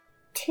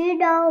to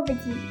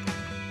nobody.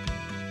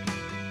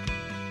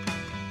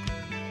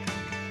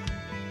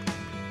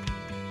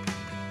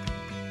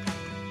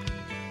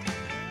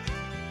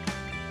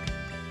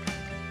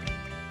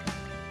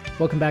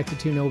 Welcome back to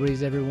Two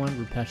Nobodies, everyone.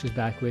 Rupesh is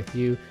back with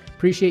you.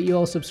 Appreciate you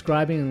all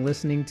subscribing and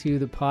listening to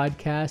the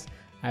podcast.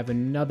 I have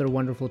another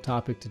wonderful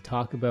topic to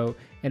talk about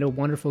and a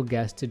wonderful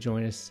guest to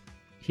join us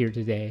here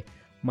today.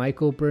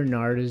 Michael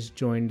Barnard has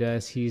joined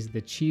us. He's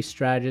the chief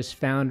strategist,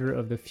 founder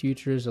of the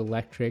Futures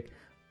Electric.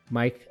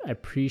 Mike, I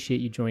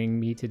appreciate you joining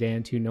me today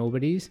on Two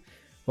Nobodies.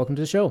 Welcome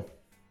to the show.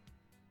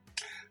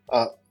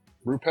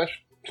 Rupesh,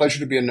 pleasure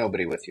to be a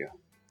nobody with you.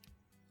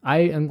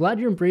 I'm glad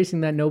you're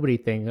embracing that nobody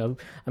thing.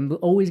 I'm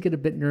always get a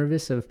bit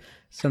nervous of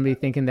somebody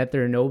thinking that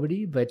they're a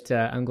nobody, but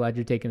I'm glad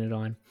you're taking it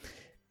on.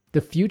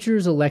 The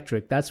Futures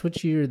Electric, that's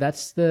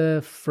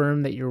the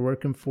firm that you're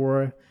working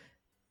for.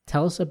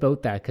 Tell us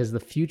about that, because the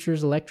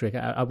Futures Electric,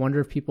 I wonder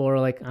if people are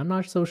like, I'm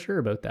not so sure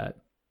about that.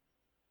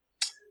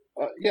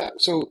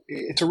 So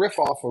it's a riff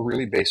off a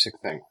really basic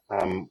thing.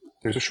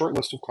 There's a short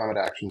list of climate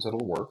actions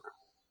that'll work.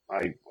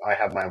 I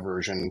have my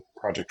version,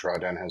 Project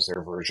Drawdown has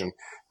their version,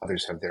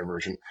 others have their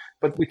version,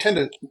 but we tend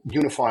to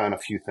unify on a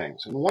few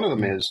things. And one of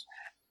them is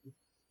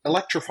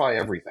electrify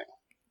everything.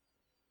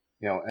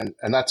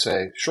 And that's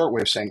a short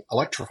way of saying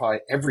electrify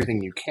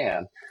everything you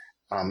can,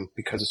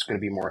 because it's going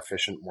to be more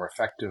efficient, more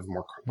effective,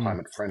 more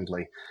climate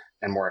friendly,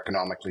 and more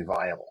economically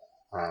viable.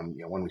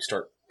 When we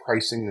start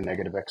pricing the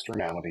negative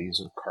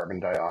externalities of carbon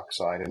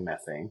dioxide and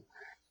methane,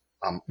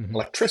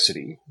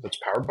 electricity that's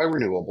powered by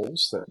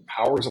renewables, that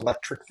powers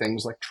electric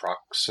things like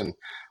trucks and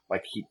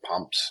like heat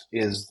pumps,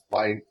 is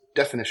by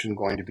definition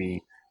going to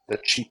be the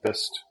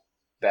cheapest,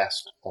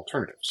 best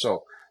alternative.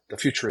 So the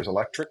future is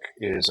electric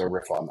is a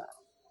riff on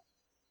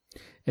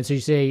that. And so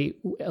you say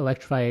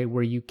electrify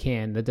where you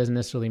can. That doesn't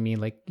necessarily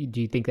mean, like,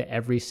 do you think that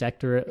every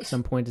sector at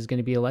some point is going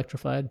to be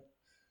electrified?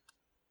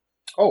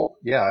 Oh,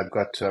 yeah. I've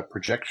got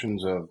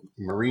projections of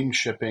marine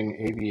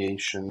shipping,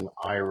 aviation,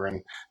 iron,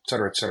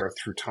 et cetera,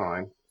 through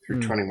time.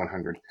 Through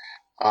 2100.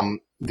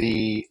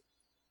 The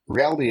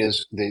reality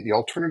is the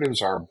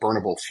alternatives are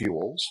burnable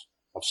fuels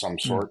of some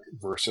sort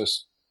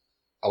versus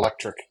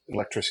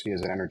electricity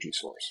as an energy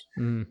source.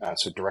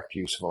 So direct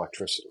use of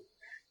electricity.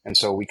 And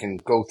so we can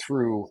go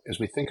through, as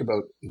we think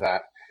about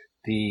that,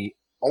 the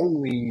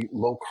only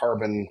low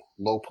carbon,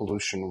 low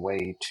pollution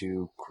way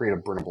to create a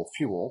burnable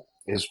fuel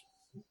is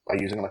by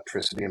using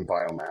electricity and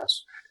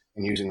biomass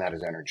and using that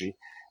as energy.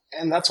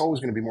 And that's always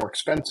going to be more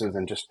expensive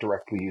than just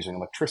directly using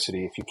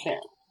electricity if you can.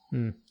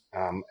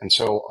 And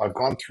so I've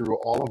gone through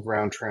all of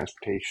ground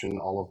transportation,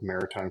 all of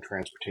maritime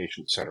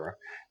transportation, et cetera.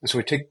 And so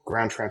we take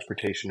ground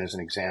transportation as an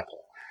example.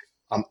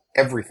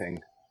 Everything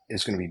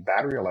is going to be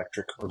battery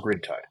electric or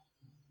grid tied.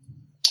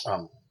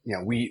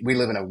 We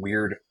live in a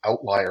weird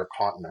outlier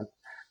continent,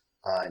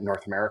 in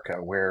North America,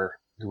 where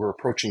we're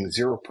approaching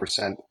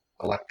 0%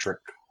 electric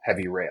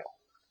heavy rail.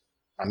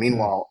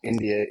 Meanwhile,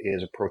 India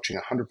is approaching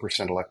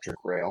 100% electric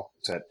rail.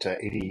 It's at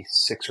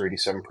 86 or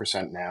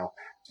 87% now,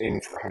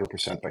 aiming for 100%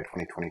 by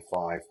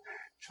 2025.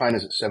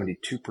 China's at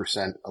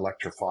 72%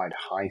 electrified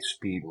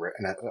high-speed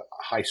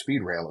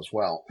rail as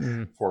well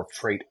for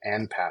freight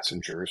and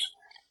passengers.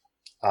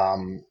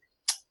 And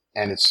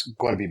it's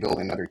going to be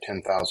building another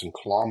 10,000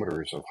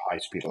 kilometers of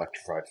high-speed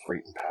electrified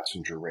freight and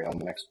passenger rail in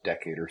the next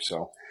decade or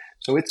so.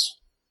 So it's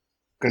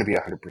going to be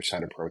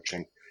 100%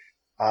 approaching.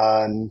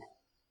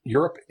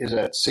 Europe is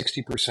at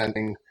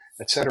 60%,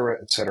 et cetera,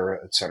 et cetera,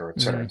 et cetera, et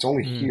cetera. It's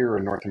only here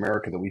in North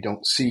America that we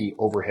don't see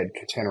overhead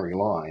catenary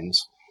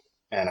lines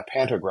and a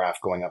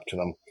pantograph going up to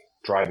them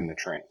driving the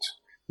trains.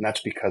 And that's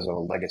because of a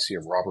legacy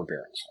of robber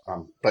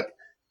barons. But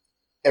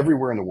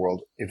everywhere in the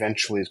world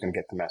eventually is going to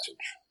get the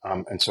message.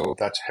 And so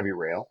that's heavy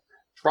rail.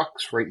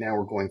 Trucks, right now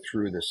we're going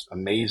through this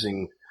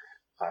amazing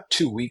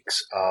 2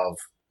 weeks of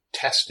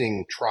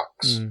testing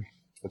trucks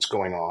that's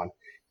going on.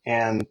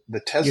 And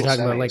the Tesla You're talking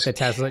Semi about like the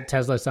Tesla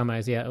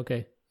semis. Yeah.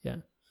 Okay. Yeah.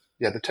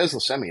 Yeah. The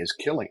Tesla Semi is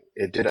killing.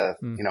 It did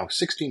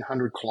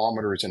 1,600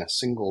 kilometers in a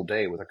single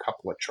day with a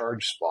couple of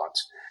charge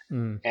spots.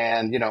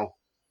 And,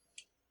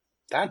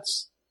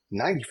 that's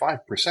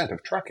 95%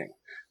 of trucking.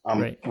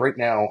 Right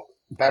now,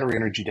 battery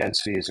energy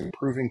density is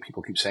improving.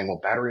 People keep saying, well,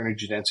 battery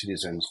energy density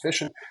is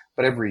insufficient,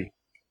 but every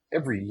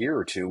year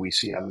or two, we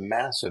see a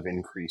massive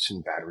increase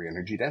in battery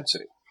energy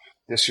density.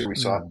 This year we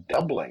saw a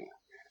doubling.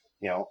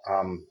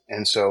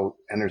 And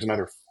there's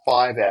another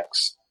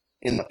 5x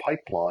in the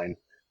pipeline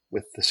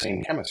with the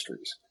same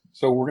chemistries.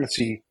 So we're going to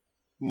see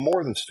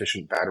more than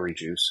sufficient battery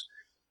juice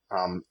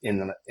in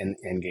the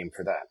end game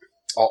for that.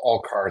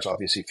 All cars,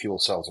 obviously, fuel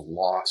cells have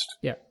lost.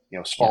 Yeah.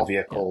 Small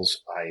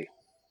vehicles.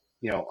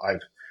 Yeah.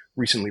 I've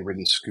recently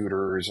ridden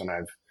scooters, and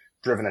I've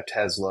driven a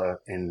Tesla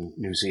in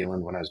New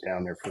Zealand when I was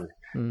down there for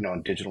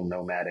digital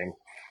nomading.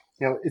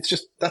 It's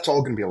just that's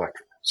all going to be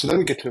electric. So then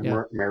we get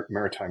to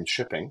maritime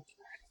shipping.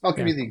 I'll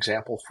give you the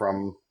example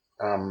from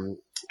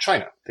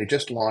China. They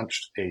just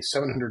launched a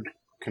 700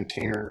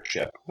 container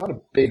ship, not a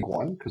big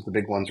one, because the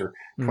big ones are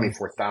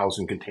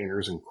 24,000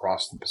 containers and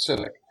cross the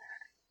Pacific,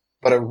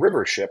 but a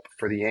river ship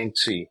for the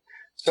Yangtze,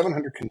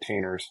 700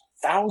 containers,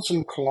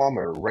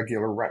 1,000-kilometer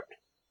regular route,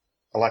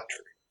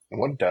 electric. And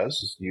what it does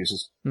is it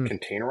uses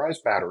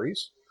containerized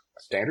batteries,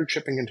 a standard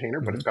shipping container,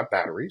 but it's got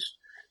batteries.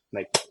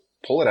 And they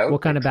pull it out.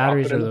 What kind of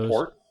batteries are those,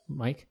 port.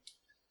 Mike?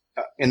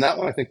 In that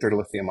one, I think they're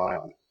lithium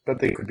ion, but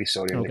they could be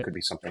sodium. They could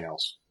be something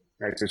else.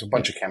 Right? There's a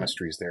bunch of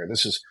chemistries there.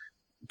 This is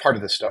part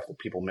of the stuff that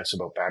people miss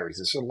about batteries.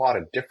 There's a lot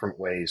of different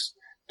ways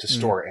to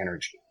store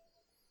energy.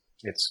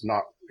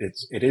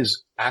 It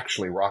is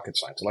actually rocket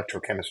science.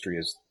 Electrochemistry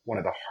is one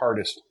of the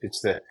hardest.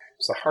 It's the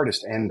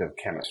hardest end of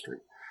chemistry.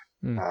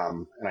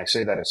 And I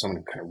say that as someone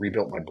who kind of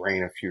rebuilt my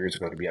brain a few years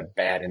ago to be a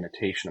bad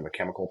imitation of a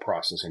chemical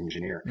process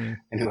engineer,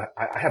 and who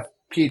I have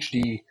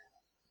PhD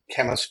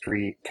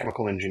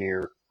chemical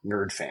engineer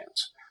nerd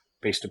fans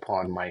based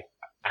upon my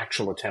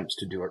actual attempts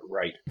to do it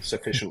right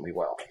sufficiently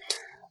well.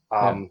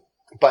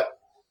 But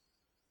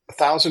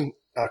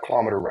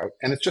 1,000-kilometer route,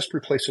 and it's just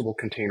replaceable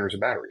containers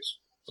of batteries.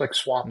 It's like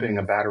swapping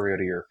a battery out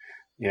of your,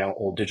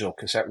 old digital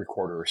cassette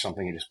recorder or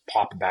something. You just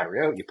pop a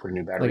battery out, you put a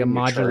new battery in,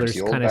 like a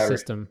modular kind of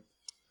system.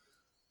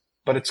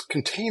 But it's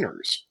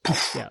containers.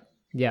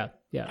 Yeah.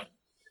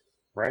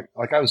 Right?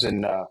 Like I was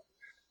in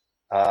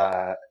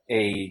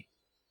a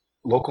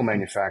local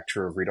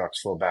manufacturer of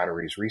redox flow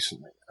batteries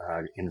recently,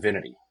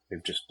 Invinity.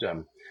 They've just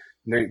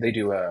they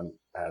do a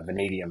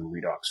vanadium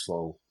redox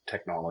flow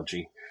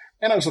technology,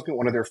 and I was looking at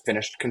one of their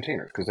finished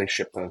containers because they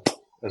ship them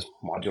as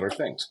modular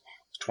things.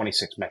 It's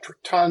 26 metric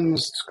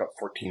tons. It's got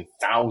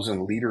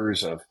 14,000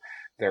 liters of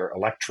their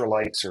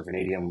electrolytes or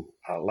vanadium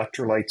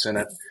electrolytes in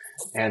it,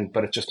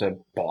 but it's just a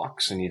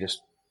box, and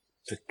it's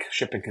a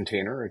shipping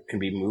container. It can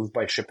be moved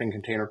by shipping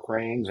container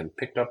cranes and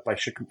picked up by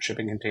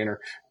shipping container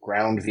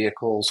ground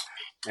vehicles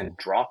and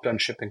dropped on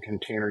shipping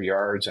container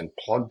yards and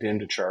plugged in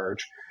to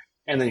charge.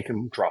 And then you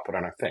can drop it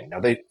on a thing.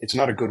 Now, it's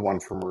not a good one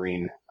for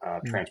marine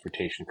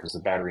transportation because the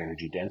battery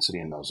energy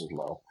density in those is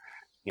low,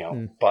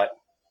 but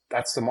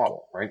that's the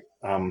model, right?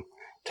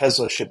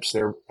 Tesla ships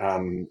their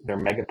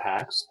mega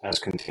packs as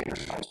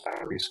container-sized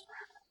batteries.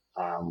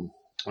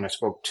 When I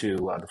spoke to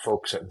the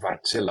folks at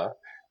Wärtsilä,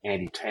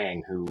 Andy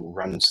Tang, who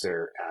runs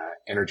their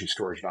energy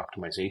storage and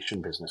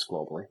optimization business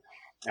globally,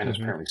 and has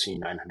apparently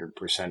seen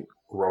 900%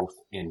 growth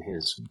in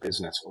his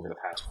business over the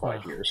past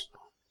 5 years.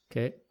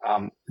 Okay.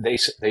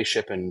 They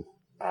ship in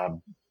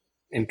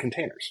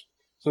containers,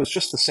 so it's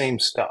just the same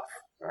stuff,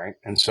 right?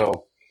 And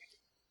so,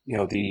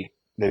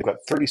 they've got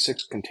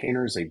 36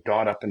 containers. They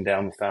dot up and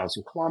down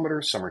 1,000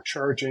 kilometers. Some are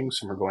charging,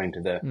 some are going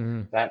to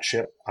that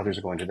ship, others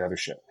are going to the other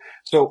ship.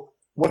 So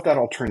what that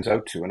all turns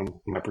out to, and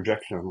my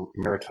projection of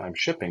maritime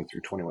shipping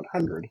through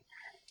 2100,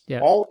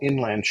 all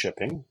inland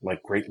shipping,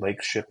 like Great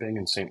Lakes shipping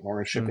and St.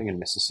 Lawrence shipping and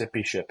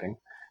Mississippi shipping,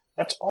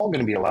 that's all going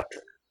to be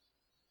electric.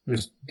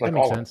 That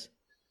makes sense.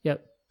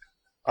 Yep.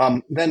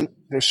 Then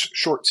there's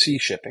short sea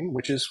shipping,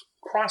 which is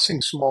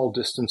crossing small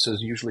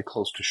distances, usually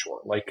close to shore,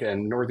 like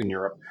in Northern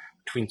Europe,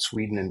 between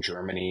Sweden and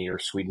Germany or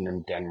Sweden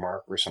and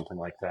Denmark or something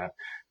like that,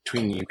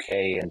 between the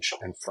UK and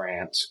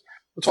France.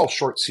 It's all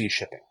short sea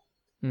shipping.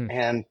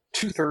 And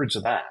 2/3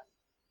 of that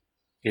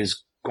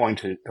is going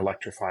to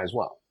electrify as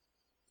well.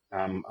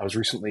 I was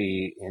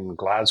recently in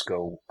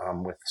Glasgow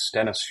with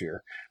Stenosphere,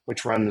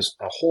 which runs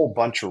a whole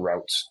bunch of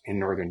routes in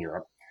Northern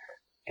Europe.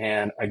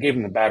 And I gave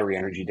them the battery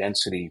energy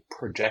density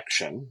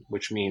projection,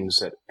 which means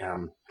that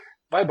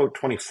by about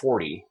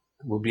 2040,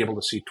 we'll be able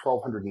to see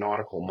 1,200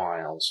 nautical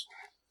miles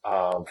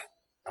of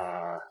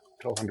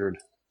 1,200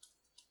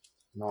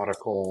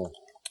 nautical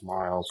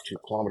miles, 2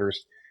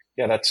 kilometers.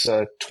 Yeah, that's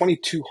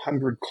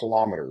 2,200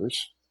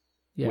 kilometers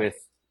with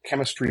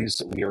chemistries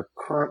that we are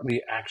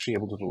currently actually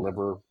able to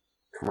deliver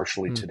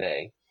commercially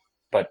today,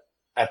 but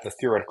at the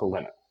theoretical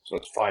limit. So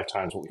it's 5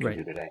 times what we can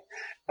do today.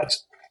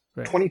 That's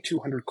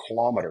 2,200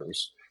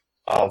 kilometers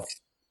of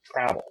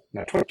travel.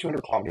 Now,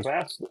 2,200 kilometers, I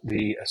asked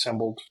the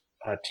assembled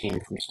team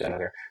from Stena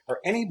there, are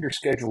any of your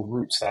scheduled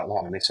routes that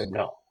long? And they said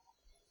no.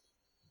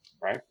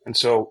 Right? And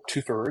so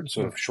 2/3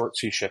 of short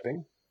sea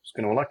shipping is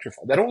going to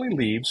electrify. That only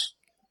leaves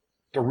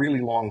the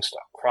really long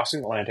stuff,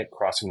 crossing the Atlantic,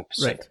 crossing the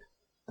Pacific,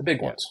 the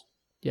big ones.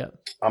 Yeah.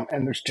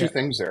 And there's two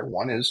things there.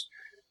 One is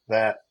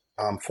that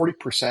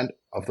 40%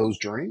 of those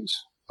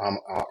journeys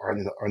are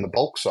on the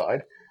bulk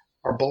side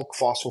are bulk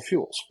fossil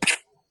fuels.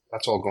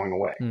 That's all going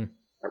away.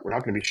 Right? We're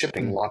not going to be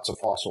shipping lots of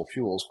fossil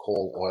fuels,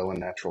 coal, oil, and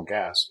natural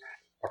gas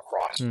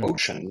across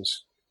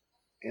oceans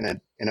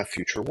in a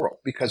future world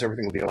because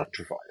everything will be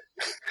electrified.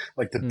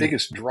 Like the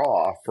biggest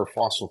draw for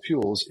fossil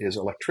fuels is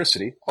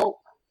electricity,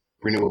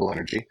 renewable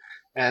energy,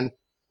 and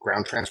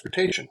ground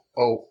transportation,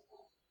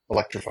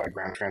 electrified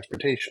ground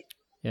transportation.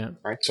 Yeah.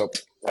 Right. So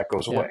that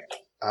goes away.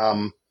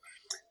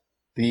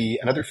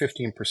 Another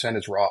 15%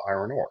 is raw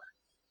iron ore,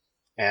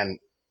 and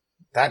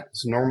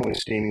that's normally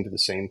steaming to the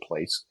same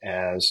place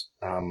as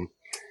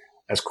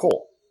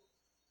coal,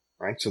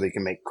 right? So they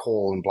can make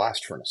coal in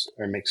blast furnaces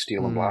or make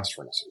steel in blast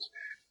furnaces.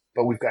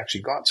 But we've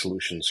actually got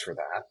solutions for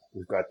that.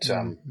 We've got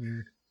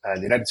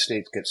the United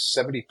States gets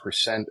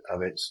 70%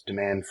 of its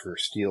demand for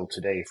steel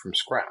today from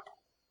scrap.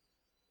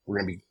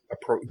 We're going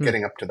to be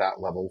getting up to that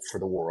level for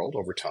the world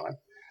over time.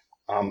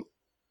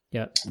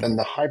 Yeah. Then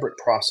the hybrid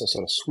process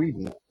out of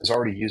Sweden is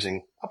already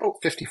using about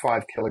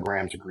 55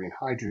 kilograms of green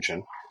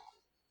hydrogen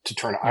to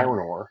turn iron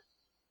ore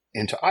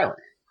into iron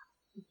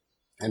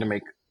and to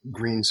make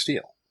green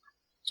steel.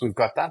 So we've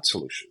got that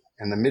solution.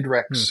 And the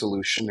Midrex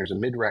solution, there's a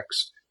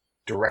Midrex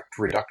direct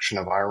reduction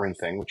of iron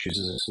thing, which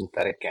uses a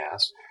synthetic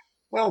gas.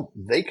 Well,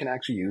 they can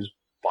actually use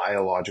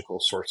biological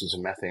sources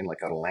of methane,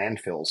 like out of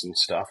landfills and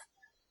stuff,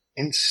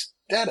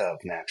 instead of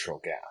natural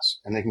gas.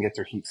 And they can get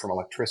their heat from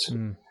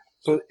electricity.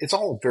 So it's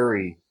all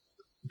very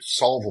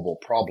solvable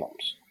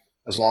problems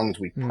as long as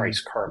we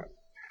price carbon.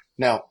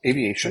 Now,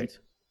 aviation,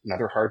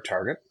 another hard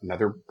target,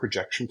 another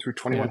projection through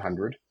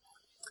 2100.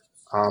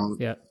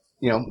 You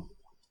know,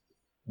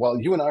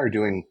 while you and I are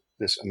doing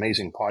this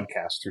amazing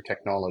podcast through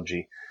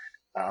technology,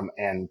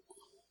 and,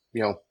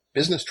 you know,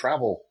 business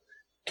travel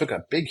took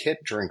a big hit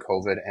during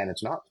COVID and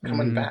it's not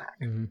coming back.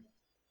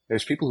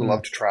 There's people who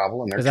love to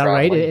travel and they're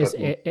traveling. Is that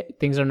right?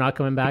 Things are not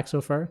coming back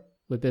so far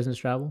with business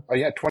travel? Oh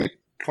yeah,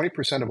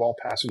 20% of all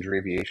passenger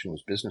aviation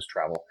was business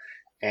travel,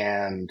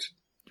 and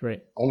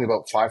only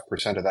about 5%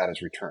 of that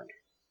is returned.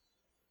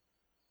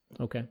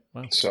 Okay,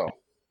 wow. So,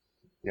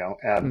 you know,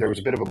 there was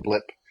a bit of a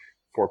blip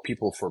for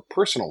people for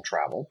personal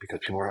travel because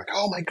people were like,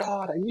 "Oh my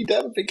God, I need to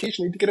have a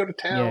vacation. I need to get out of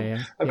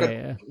town. I've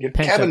got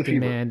cabin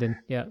fever." And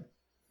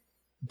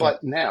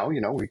But now, you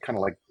know, we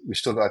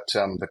still got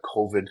the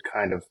COVID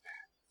kind of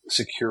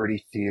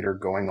security theater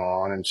going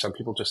on, and some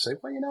people just say,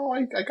 "Well, you know,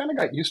 I kind of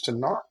got used to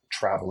not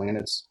traveling, and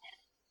it's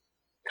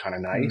kind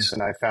of nice,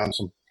 and I found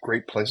some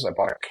great places. I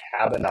bought a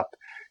cabin up,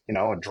 you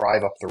know, a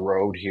drive up the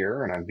road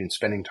here, and I've been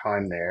spending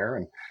time there."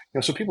 And, you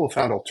know, so people have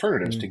found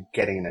alternatives to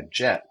getting in a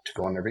jet to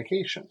go on their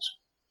vacations.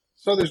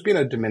 So there's been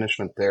a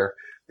diminishment there.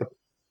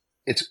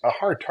 It's a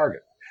hard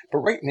target. But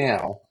right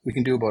now, we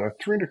can do about a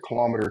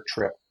 300-kilometer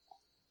trip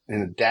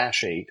in a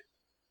Dash 8,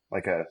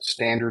 like a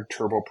standard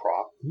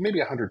turboprop, maybe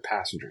 100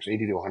 passengers,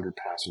 80 to 100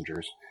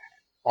 passengers,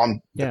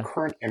 on the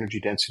current energy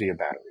density of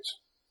batteries.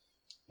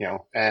 You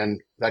know,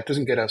 and that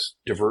doesn't get us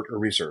divert or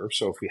reserve.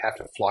 So if we have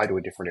to fly to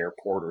a different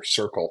airport or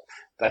circle,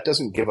 that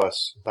doesn't give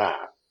us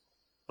that.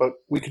 But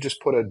we could just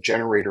put a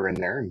generator in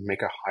there and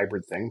make a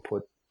hybrid thing,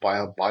 put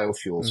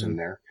biofuels in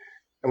there,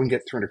 and we can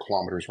get 300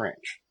 kilometers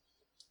range.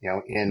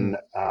 You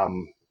know,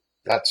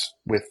 that's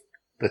with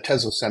the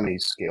Tesla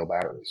semi-scale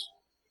batteries.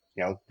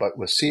 You know, but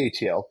with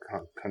CATL,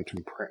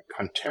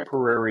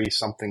 contemporary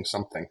something,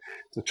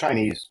 the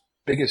Chinese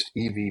biggest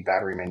EV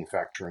battery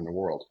manufacturer in the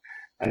world,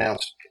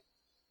 announced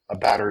a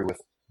battery with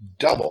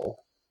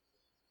double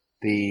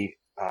the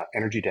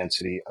energy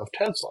density of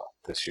Tesla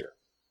this year.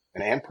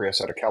 And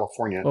Amprius out of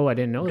California I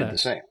didn't know did that. the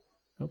same.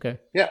 Okay.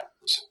 Yeah.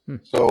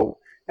 So,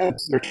 and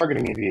they're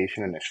targeting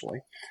aviation initially.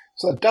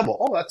 So that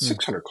double, that's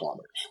 600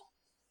 kilometers.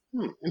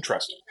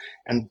 Interesting.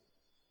 And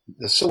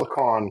the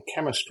silicon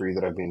chemistry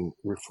that I've been,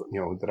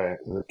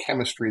 the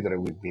chemistry that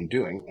we've been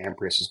doing,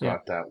 Amprius has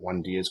got that,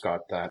 1D has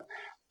got that,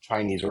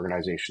 Chinese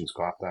organizations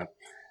got that.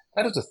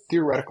 That is a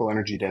theoretical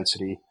energy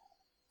density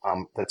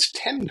that's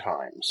 10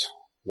 times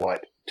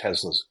what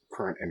Tesla's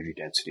current energy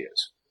density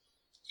is.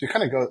 So you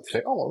kind of go and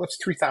say, oh, well, that's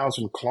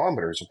 3,000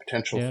 kilometers of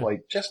potential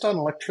flight just on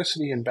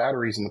electricity and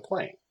batteries in the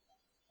plane.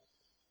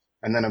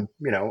 And then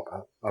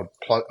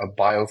a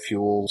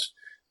biofuels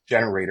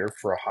generator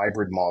for a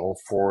hybrid model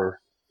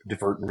for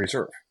divert and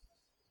reserve.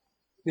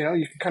 You know,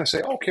 you can kind of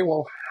say, okay,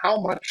 well, how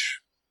much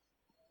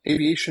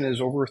aviation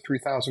is over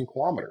 3,000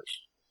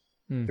 kilometers?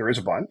 There is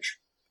a bunch.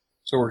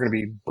 So we're going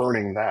to be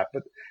burning that.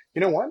 But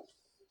you know what?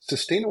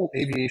 Sustainable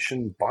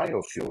aviation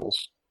biofuels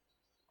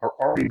are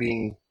already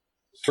being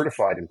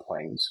certified in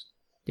planes.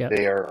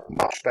 They are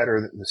much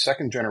better. The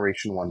second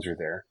generation ones are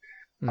there.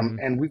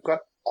 And we've got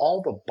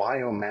all the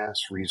biomass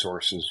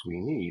resources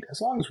we need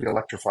as long as we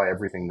electrify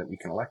everything that we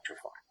can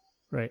electrify.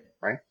 Right.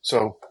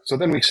 So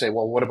then we say,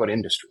 well, what about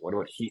industry? What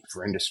about heat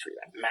for industry?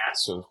 That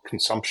massive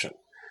consumption.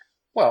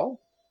 Well,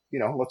 you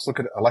know, let's look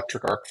at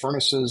electric arc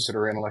furnaces that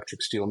are in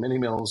electric steel mini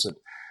mills that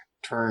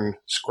turn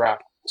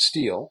scrap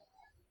steel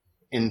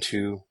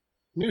into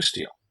new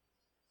steel.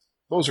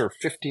 Those are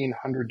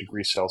 1,500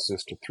 degrees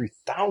Celsius to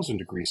 3,000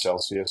 degrees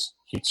Celsius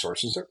heat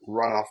sources that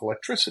run off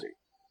electricity.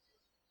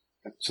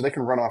 So they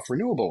can run off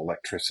renewable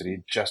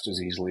electricity just as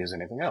easily as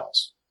anything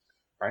else,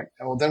 right?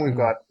 And well, then we've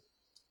got,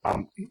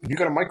 you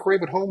got a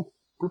microwave at home,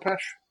 Rupesh?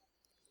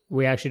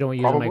 We actually don't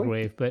use a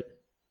microwave, but...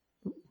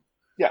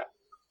 Yeah.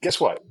 Guess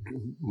what?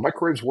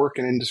 Microwaves work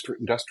in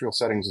industrial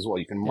settings as well.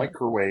 You can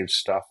microwave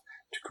stuff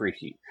to create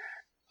heat.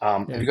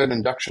 Have you got an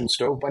induction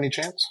stove by any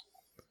chance?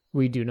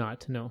 We do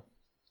not, no.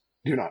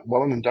 Do not.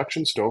 Well, an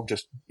induction stove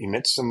just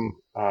emits some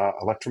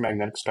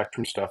electromagnetic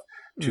spectrum stuff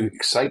to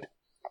excite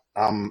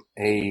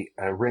a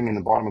ring in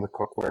the bottom of the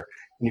cookware,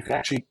 and you can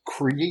actually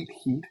create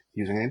heat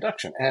using an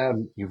induction.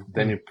 And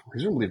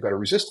presumably you've got a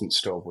resistance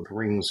stove with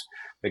rings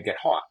that get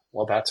hot.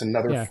 Well, that's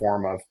another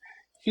form of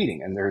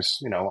heating. And there's,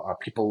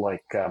 people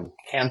like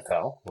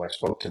Canthel, who I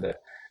spoke to the,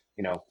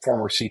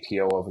 former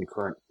CTO of and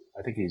current,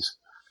 I think he's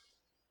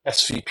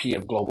SVP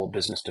of Global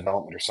Business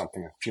Development or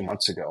something a few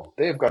months ago.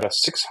 They have got a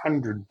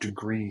 600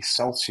 degree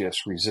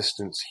Celsius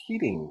resistance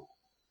heating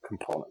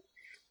component.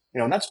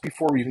 And that's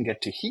before we even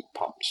get to heat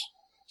pumps.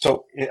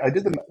 So I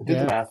did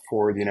the math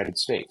for the United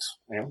States.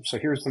 So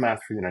here's the math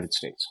for the United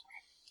States.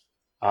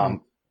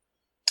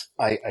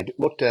 I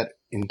looked at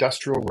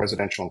industrial,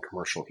 residential, and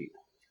commercial heat.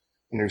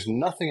 And there's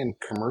nothing in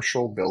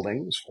commercial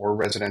buildings or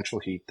residential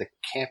heat that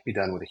can't be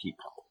done with a heat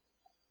pump,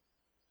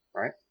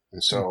 right?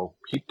 And so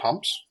heat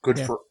pumps, good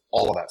for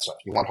all of that stuff.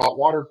 You want hot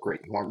water?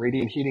 Great. You want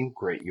radiant heating?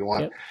 Great. You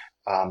want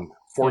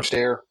forced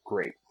air?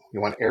 Great.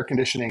 You want air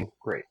conditioning?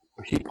 Great.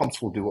 But heat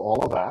pumps will do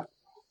all of that.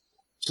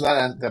 So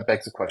that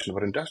begs the question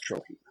about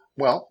industrial heat.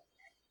 Well,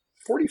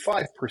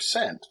 45%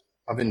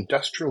 of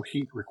industrial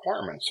heat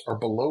requirements are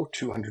below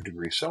 200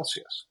 degrees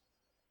Celsius.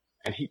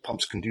 And heat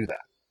pumps can do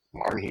that.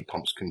 Modern heat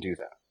pumps can do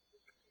that.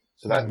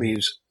 So that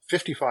leaves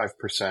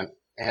 55%,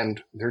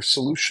 and there's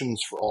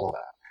solutions for all of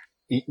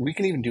that. We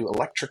can even do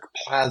electric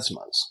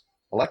plasmas.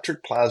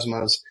 Electric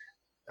plasmas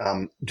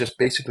just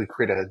basically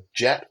create a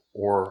jet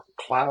or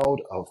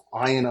cloud of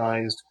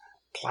ionized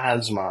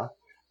plasma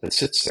that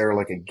sits there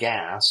like a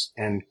gas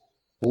and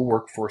will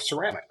work for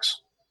ceramics.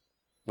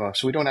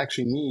 So we don't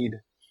actually need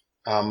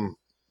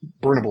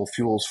burnable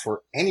fuels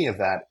for any of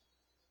that.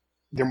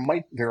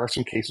 There are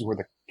some cases where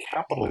the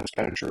capital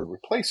expenditure of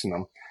replacing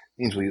them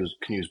means we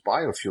can use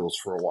biofuels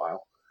for a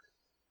while.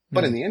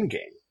 But in the end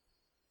game,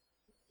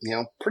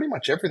 pretty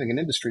much everything in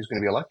industry is going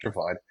to be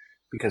electrified,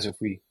 because if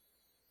we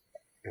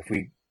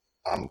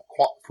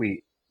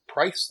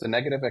price the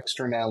negative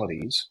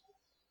externalities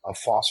of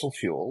fossil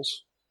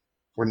fuels,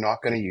 we're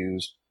not going to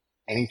use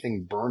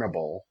anything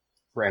burnable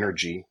for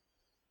energy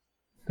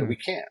that we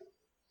can.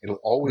 It'll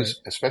always,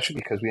 especially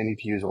because we need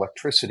to use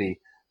electricity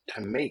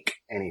to make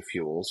any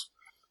fuels.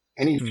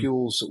 Any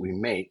fuels that we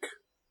make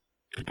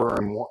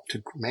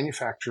to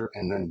manufacture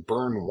and then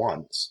burn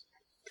once,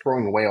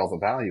 throwing away all the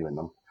value in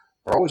them,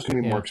 are always going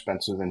to be more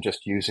expensive than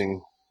just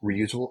using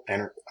reusable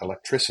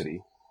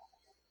electricity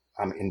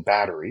in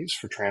batteries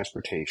for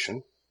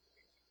transportation,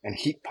 and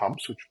heat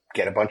pumps, which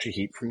get a bunch of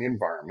heat from the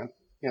environment.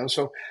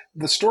 So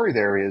the story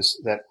there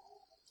is that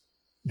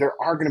there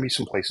are going to be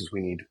some places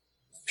we need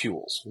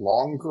fuels,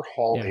 longer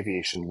haul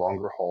aviation,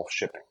 longer haul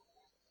shipping.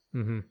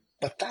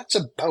 But that's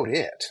about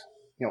it.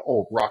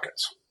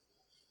 Rockets.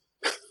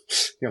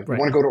 You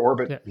want to go to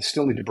orbit, you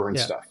still need to burn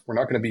stuff. We're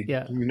not going to be,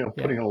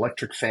 putting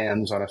electric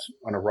fans on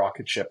a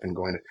rocket ship and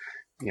going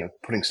to,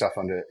 putting stuff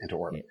into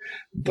orbit.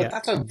 But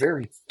that's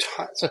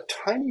it's a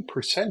tiny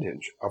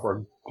percentage of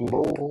our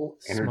global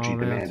energy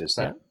demand. Is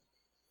that?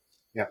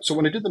 Yeah. So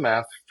when I did the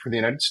math for the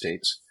United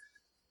States,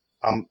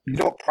 you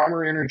know what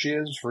primary energy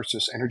is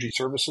versus energy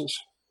services?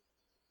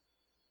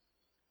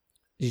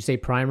 Did you say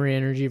primary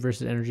energy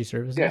versus energy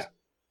services? Yeah.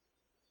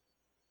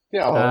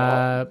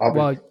 Yeah.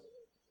 Well,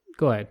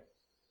 go ahead.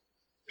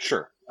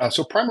 Sure.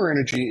 So primary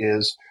energy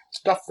is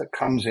stuff that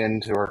comes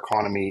into our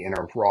economy in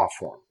a raw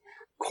form.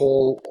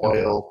 Coal,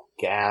 oil,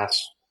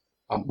 gas.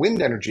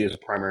 Wind energy is a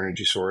primary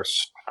energy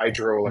source.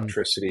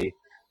 Hydroelectricity,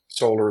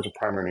 solar is a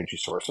primary energy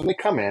source. And they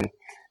come in,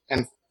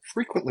 and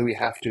frequently we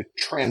have to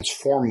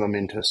transform them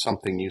into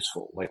something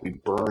useful. Like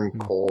we burn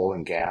coal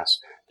and gas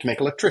to make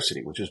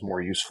electricity, which is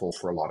more useful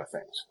for a lot of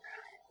things.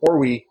 Or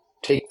we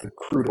take the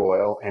crude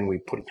oil and we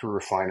put it through a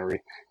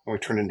refinery and we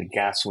turn it into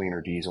gasoline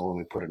or diesel and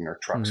we put it in our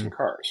trucks and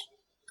cars.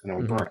 And then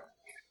we burn it.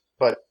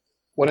 But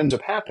what ends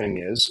up happening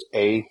is,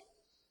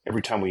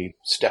 every time we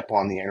step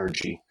on the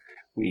energy,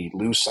 we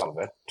lose some of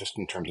it, just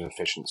in terms of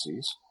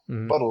efficiencies.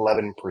 About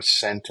 11%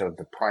 of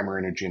the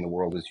primary energy in the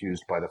world is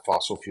used by the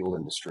fossil fuel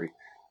industry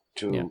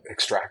to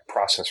extract,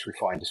 process,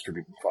 refine,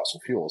 distribute fossil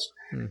fuels.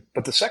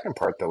 But the second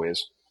part, though,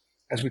 is,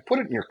 as we put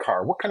it in your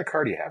car, what kind of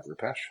car do you have,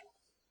 Rupesh?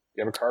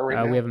 You have a car right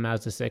now? We have a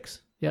Mazda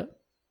 6. Yep.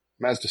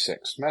 Mazda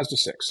 6.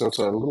 So it's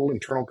a little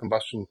internal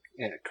combustion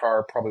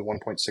car, probably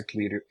 1.6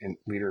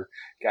 liter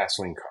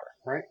gasoline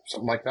car, right?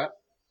 Something like that?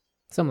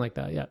 Something like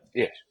that, yeah.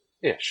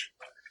 Ish.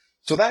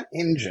 So that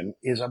engine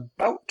is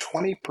about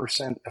 20%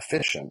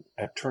 efficient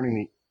at turning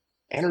the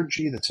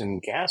energy that's in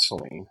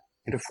gasoline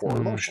into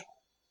forward motion,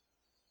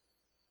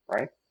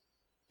 right?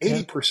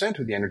 80%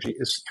 of the energy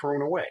is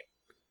thrown away.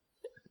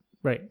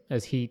 Right,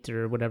 as heat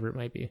or whatever it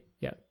might be,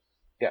 yeah.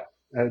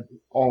 Yeah,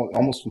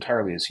 almost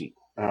entirely as heat.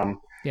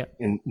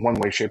 In one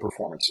way, shape, or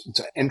form.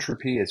 It's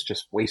entropy, it's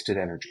just wasted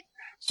energy.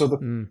 So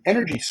the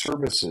energy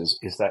services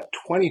is that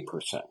 20%.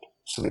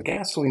 So the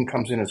gasoline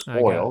comes in as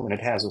oil, and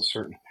it has a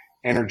certain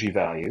energy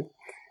value.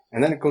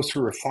 And then it goes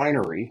through a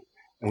refinery,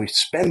 and we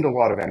spend a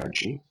lot of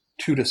energy,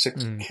 2 to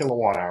 6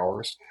 kilowatt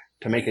hours,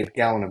 to make a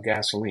gallon of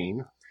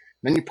gasoline.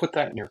 Then you put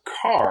that in your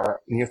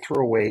car, and you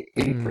throw away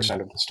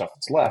 80% of the stuff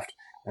that's left,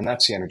 and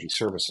that's the energy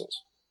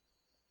services.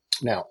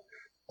 Now,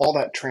 all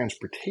that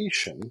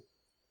transportation,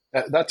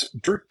 that's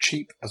dirt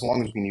cheap as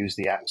long as we can use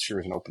the atmosphere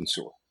as an open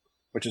sewer,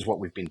 which is what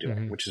we've been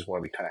doing, which is why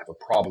we kind of have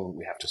a problem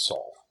we have to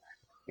solve.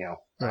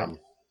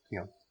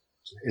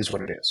 Is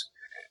what it is.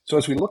 So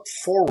as we look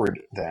forward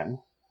then,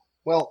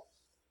 well,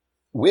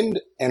 wind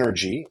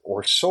energy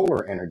or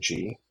solar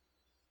energy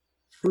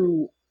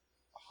through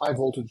high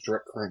voltage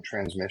direct current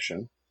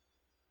transmission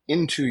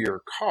into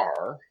your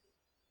car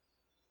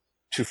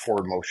to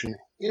forward motion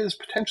is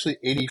potentially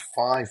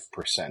 85%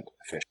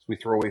 efficient. We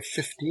throw away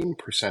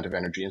 15% of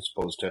energy as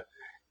opposed to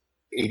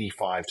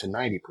 85 to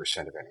 90%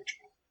 of energy,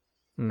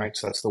 right?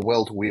 So that's the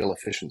well-to-wheel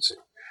efficiency.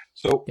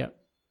 So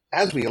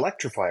as we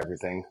electrify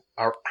everything,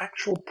 our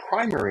actual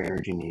primary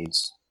energy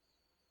needs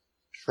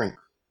shrink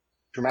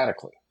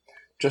dramatically.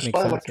 Just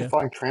by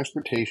electrifying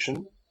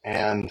transportation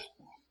and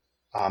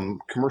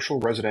commercial,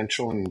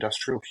 residential, and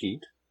industrial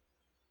heat,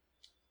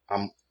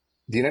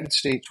 the United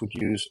States would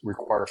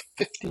require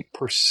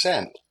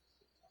 50%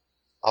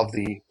 of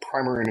the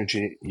primary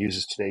energy it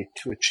uses today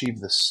to achieve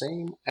the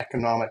same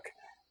economic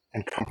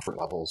and comfort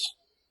levels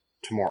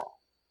tomorrow,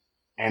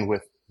 and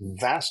with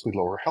vastly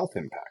lower health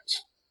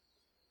impacts.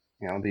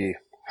 You know, the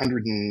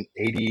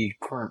 180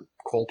 current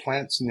coal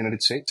plants in the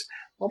United States,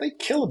 well, they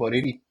kill about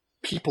 80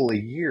 people a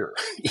year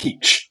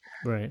each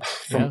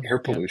from air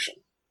pollution,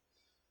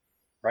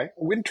 right?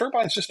 Wind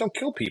turbines just don't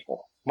kill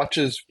people, much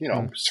as, you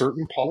know,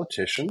 certain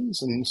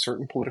politicians and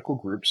certain political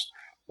groups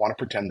want to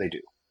pretend they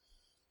do,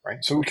 right?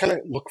 So we kind of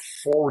look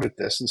forward at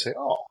this and say,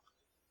 oh,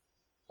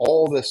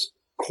 all this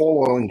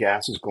coal, oil, and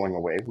gas is going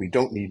away. We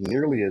don't need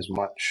nearly as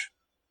much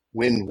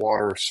wind,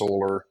 water,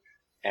 solar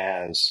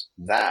as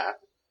that.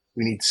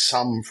 We need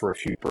some for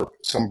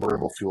some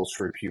burnable fuels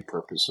for a few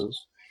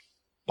purposes.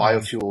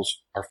 Biofuels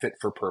are fit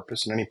for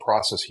purpose, and any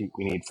process heat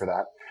we need for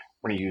that,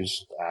 we're going to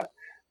use that.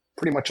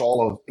 Pretty much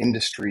all of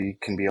industry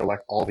can be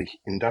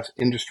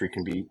industry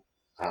can be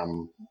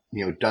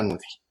done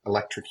with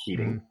electric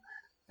heating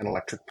and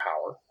electric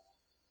power.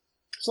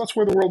 So that's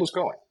where the world is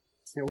going,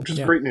 which is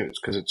great news,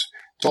 because it's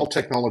all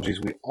technologies.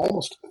 We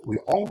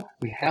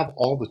have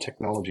all the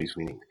technologies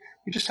we need.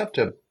 We just have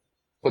to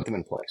put them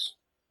in place.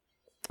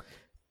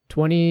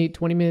 20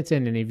 minutes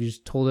in, and you've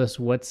just told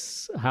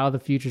us how the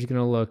future is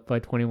going to look by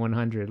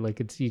 2100.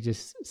 You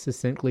just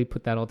succinctly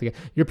put that all together.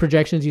 Your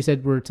projections, you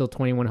said, were till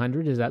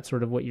 2100. Is that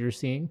sort of what you're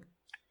seeing?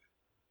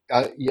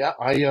 I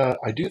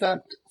do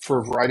that for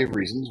a variety of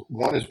reasons.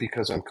 One is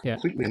because I'm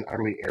completely and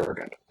utterly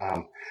arrogant.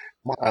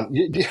 Do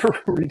you ever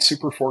read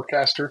Super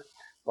Forecaster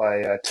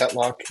by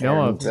Tetlock?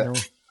 No.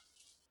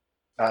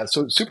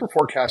 So Super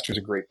Forecaster is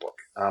a great book.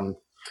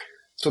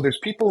 So there's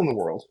people in the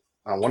world.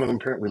 One of them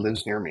apparently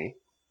lives near me.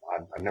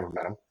 I've never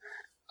met him,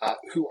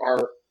 who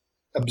are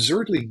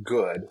absurdly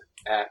good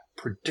at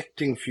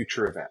predicting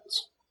future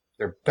events.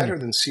 They're better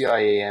than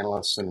CIA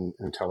analysts and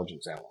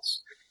intelligence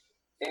analysts.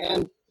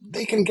 And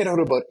they can get out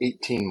about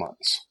 18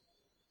 months.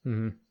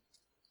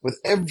 With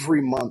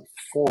every month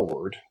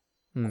forward,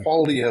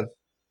 quality of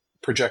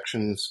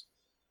projections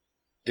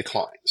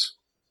declines.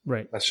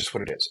 Right. That's just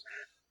what it is.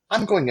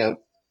 I'm going out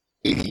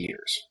 80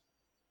 years.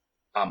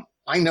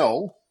 I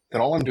know that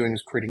all I'm doing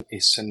is creating a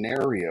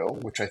scenario,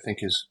 which I think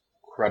is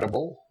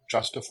credible,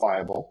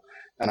 justifiable,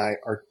 and I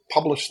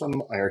publish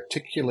them. I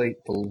articulate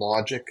the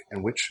logic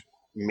and which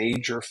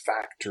major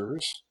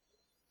factors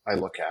I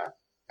look at,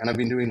 and I've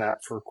been doing that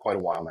for quite a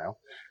while now.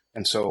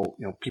 And so,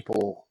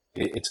 people,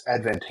 it's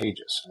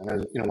advantageous.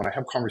 And when I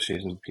have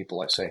conversations with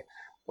people, I say,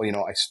 well,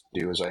 I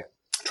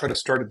try to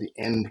start at the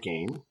end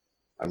game.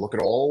 I look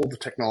at all the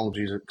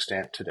technologies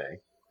extant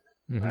today,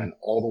 and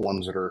all the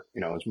ones that are,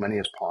 as many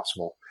as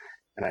possible,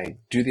 and I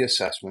do the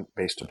assessment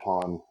based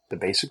upon the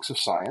basics of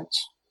science,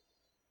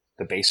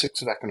 the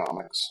basics of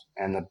economics,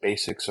 and the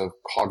basics of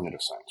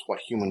cognitive science, what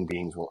human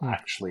beings will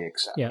actually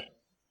accept.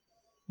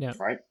 Yeah.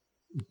 Right?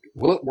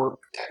 Will it work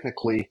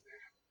technically?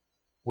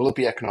 Will it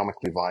be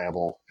economically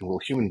viable? And will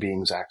human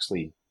beings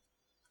actually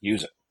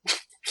use it?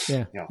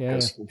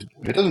 Because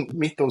if it doesn't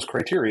meet those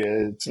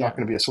criteria, it's not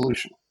going to be a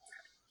solution.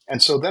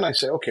 And so then I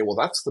say, okay, well,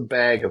 that's the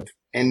bag of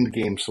end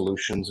game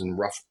solutions in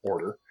rough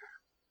order.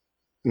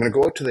 I'm going to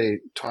go out to the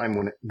time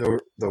when the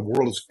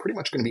world is pretty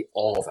much going to be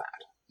all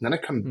that. And then I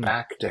come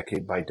back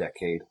decade by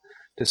decade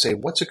to say,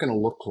 what's it going to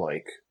look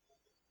like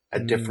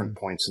at different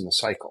points in the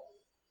cycle,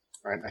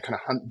 right? I kind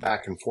of hunt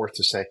back and forth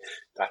to say,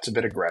 that's a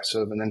bit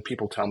aggressive. And then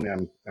people tell me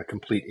I'm a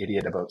complete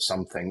idiot about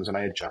some things, and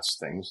I adjust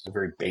things. It's a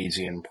very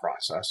Bayesian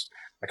process.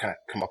 I kind of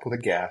come up with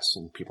a guess,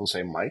 and people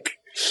say, Mike,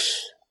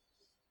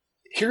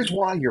 here's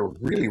why you're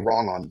really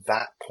wrong on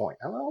that point.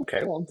 I'm like,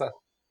 okay, well,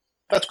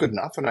 that's good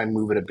enough. And I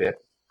move it a bit.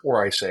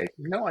 Or I say,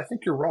 no, I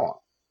think you're wrong,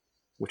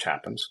 which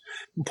happens.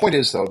 The point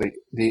is, though, it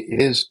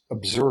is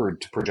absurd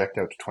to project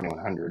out to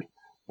 2100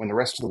 when the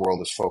rest of the world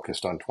is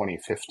focused on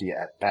 2050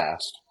 at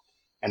best,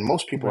 and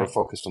most people are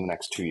focused on the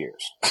next 2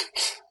 years.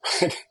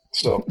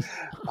 So,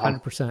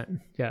 100%,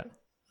 yeah.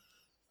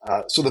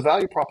 So the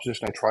value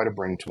proposition I try to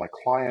bring to my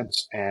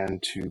clients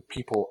and to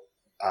people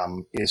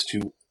is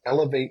to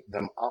elevate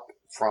them up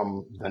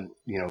from the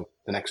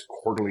next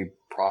quarterly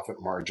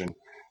profit margin,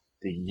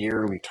 the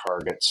yearly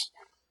targets,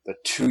 the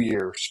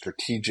 2-year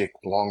strategic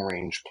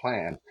long-range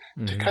plan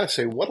to kind of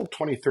say, what will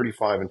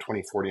 2035 and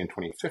 2040 and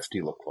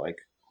 2050 look like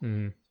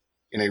in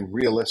a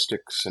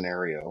realistic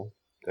scenario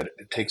that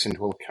it takes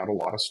into account a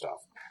lot of stuff,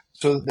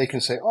 so that they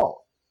can say,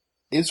 oh,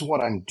 is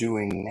what I'm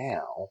doing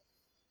now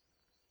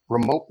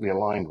remotely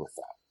aligned with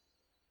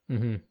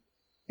that?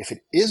 If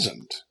it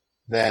isn't,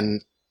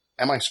 then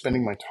am I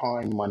spending my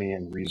time, money,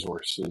 and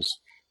resources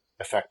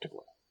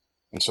effectively?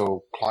 And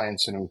so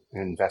clients and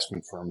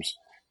investment firms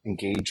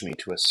engage me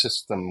to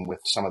assist them with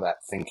some of that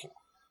thinking.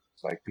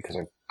 It's like, because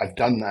I've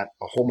done that,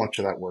 a whole bunch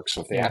of that work.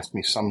 So if they ask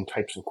me some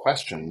types of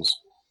questions,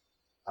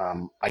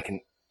 I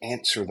can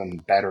answer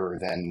them better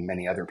than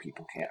many other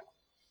people can.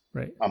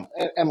 Right.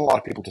 And a lot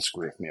of people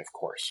disagree with me, of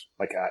course.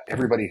 Like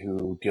everybody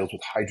who deals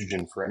with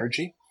hydrogen for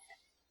energy,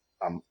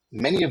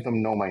 many of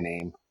them know my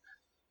name.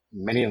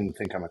 Many of them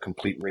think I'm a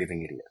complete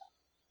raving idiot.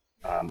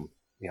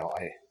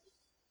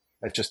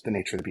 That's just the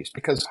nature of the beast,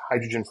 because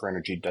hydrogen for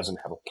energy doesn't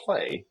have a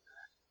play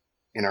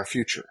in our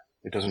future.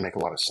 It doesn't make a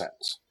lot of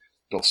sense.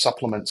 They'll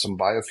supplement some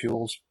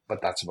biofuels,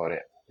 but that's about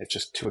it. It's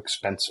just too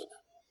expensive.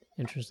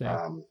 Interesting.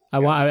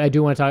 I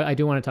do want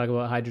to talk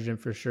about hydrogen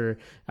for sure.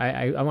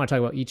 I want to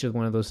talk about each of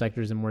one of those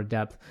sectors in more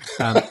depth.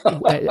 When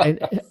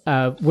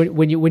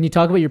you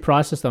talk about your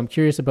process, though, I'm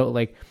curious about,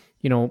 like,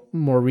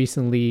 more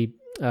recently,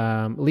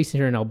 at least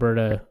here in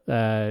Alberta,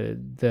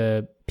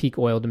 the peak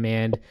oil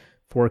demand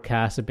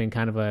forecasts have been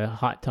kind of a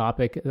hot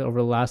topic over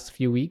the last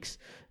few weeks.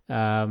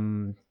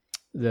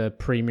 The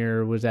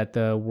premier was at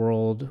the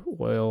World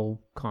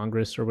Oil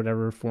Congress or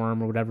whatever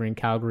forum or whatever in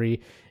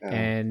Calgary,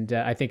 and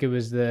I think it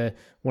was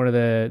one of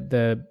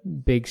the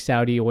big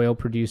Saudi oil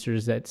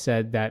producers that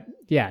said that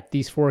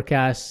these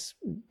forecasts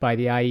by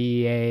the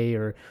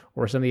IEA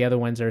or some of the other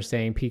ones are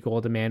saying peak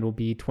oil demand will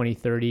be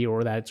 2030,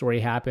 or that it's already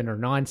happened, or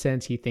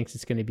nonsense. He thinks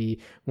it's going to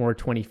be more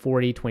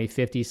 2040,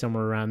 2050,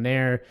 somewhere around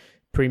there.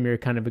 Premier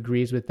kind of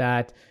agrees with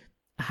that.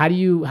 How do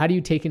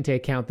you take into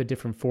account the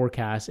different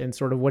forecasts, and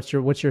sort of what's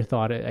your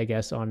thought, I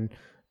guess, on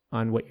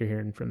what you're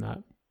hearing from that?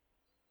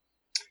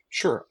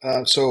 Sure.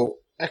 So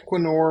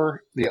Equinor,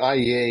 the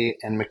IEA,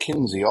 and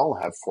McKinsey all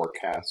have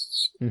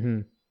forecasts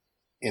in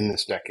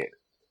this decade.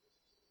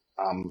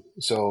 And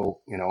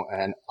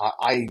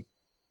I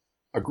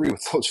agree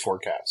with those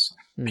forecasts.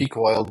 Peak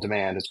oil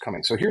demand is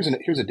coming. So here's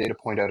a data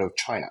point out of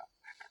China.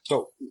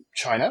 So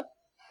China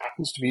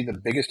happens to be the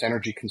biggest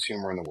energy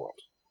consumer in the world.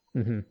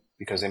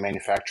 Because they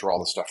manufacture all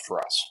the stuff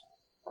for us,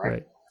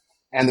 right?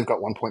 And they've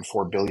got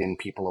 1.4 billion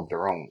people of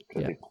their own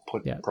that they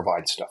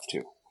provide stuff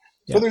to.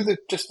 So they're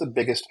just the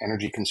biggest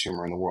energy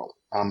consumer in the world.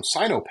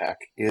 Sinopec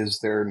is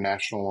their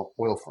national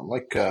oil firm.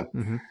 Like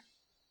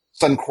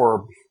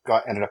Suncor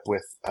ended up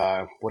with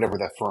whatever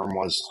that firm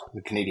was,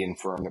 the Canadian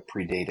firm that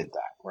predated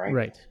that, right?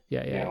 Right.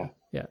 Yeah.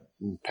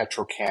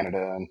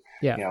 Petro-Canada, and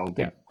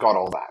they got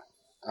all that.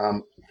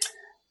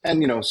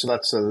 So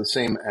that's the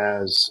same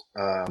as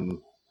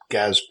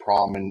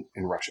Gazprom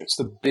in Russia. It's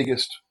the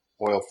biggest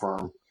oil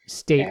firm.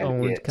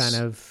 State-owned kind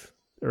of,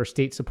 or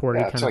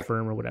state-supported kind of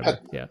firm or whatever.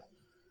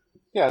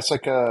 It's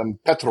like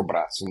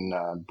Petrobras in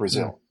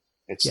Brazil.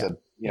 It's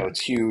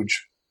it's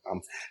huge.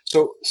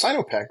 So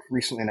Sinopec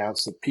recently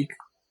announced that peak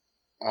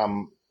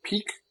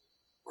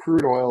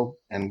crude oil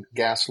and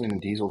gasoline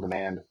and diesel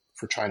demand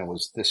for China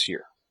was this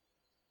year.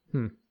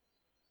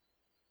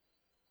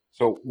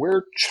 So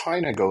where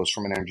China goes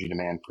from an energy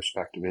demand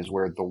perspective is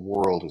where the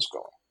world is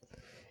going.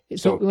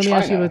 So let me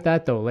ask you about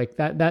that, though. Like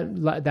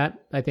that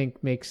I think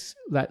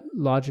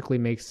logically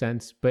makes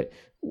sense. But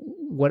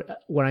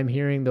what I'm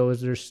hearing, though,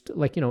 is there's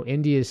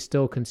India is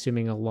still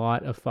consuming a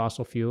lot of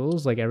fossil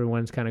fuels. Like,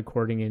 everyone's kind of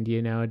courting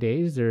India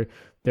nowadays.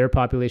 Their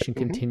population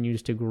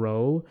continues to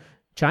grow.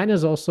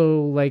 China's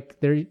also, like,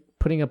 they're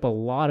putting up a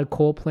lot of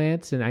coal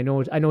plants, and I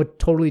know a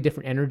totally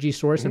different energy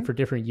source and for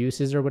different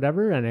uses or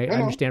whatever. And I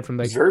understand from,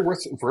 like, it's very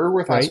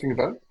worth asking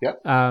about. Yeah.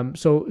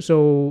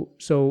 So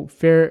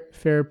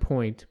fair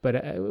point.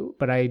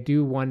 But I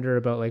do wonder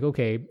about, like,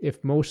 okay,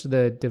 if most of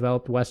the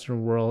developed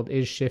Western world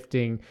is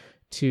shifting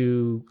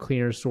to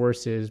cleaner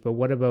sources, but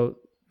what about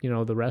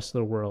the rest of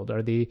the world?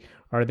 Are they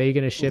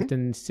going to shift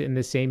in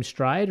the same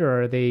stride,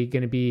 or are they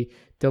going to be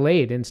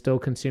delayed and still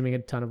consuming a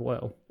ton of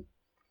oil?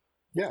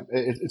 Yeah,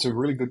 it's a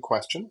really good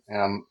question.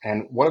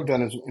 And what I've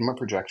done is, in my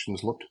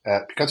projections, looked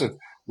at, because I've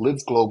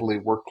lived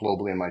globally, worked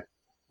globally, and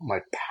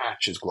my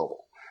patch is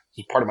global.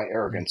 So part of my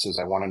arrogance is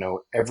I want to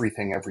know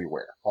everything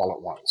everywhere all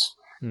at once.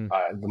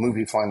 The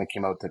movie finally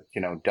came out that,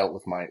 dealt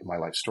with my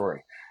life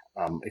story,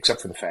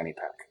 except for the fanny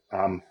pack.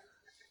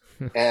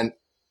 And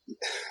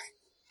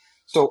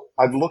so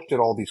I've looked at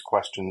all these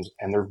questions,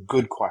 and they're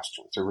good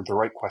questions. They're the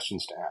right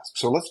questions to ask.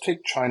 So let's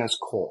take China's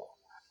coal.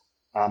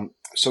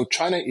 So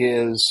China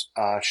is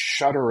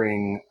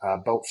shuttering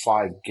about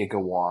 5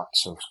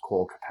 gigawatts of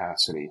coal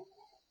capacity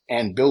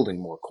and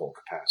building more coal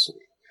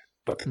capacity.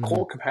 But the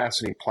coal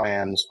capacity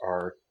plans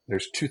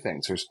there's two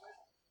things. There's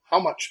how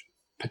much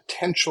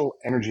potential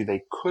energy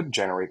they could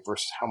generate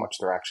versus how much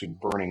they're actually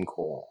burning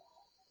coal.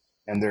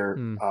 And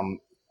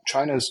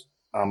China's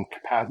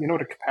capacity,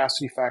 what a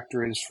capacity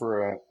factor is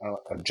for a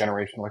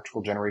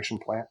electrical generation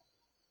plant?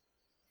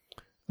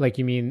 Like,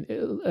 you mean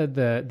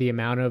the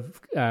amount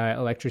of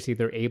electricity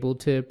they're able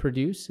to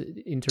produce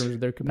in terms of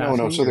their capacity?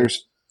 No. So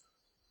there's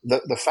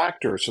the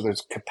factor. So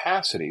there's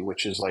capacity,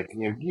 which is like,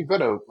 you've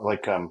got a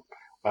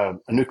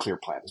nuclear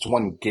plant. It's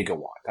 1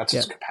 gigawatt. That's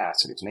its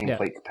capacity. It's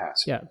nameplate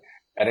capacity. Yeah.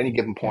 At any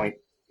given point,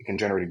 it can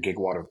generate a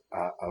gigawatt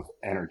of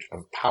energy,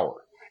 of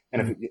power.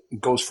 And if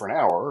it goes for an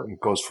hour,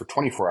 it goes for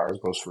 24 hours,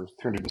 goes for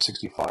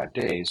 365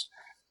 days,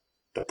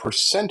 the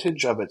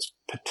percentage of its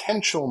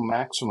potential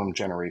maximum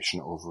generation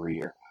over a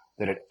year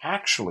that it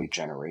actually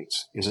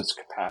generates is its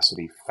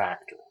capacity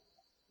factor.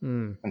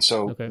 And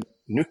so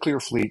nuclear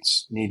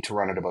fleets need to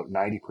run at about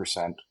 90%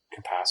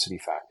 capacity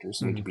factors.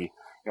 They need to be,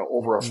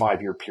 over a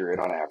 5-year period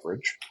on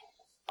average,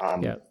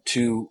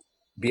 to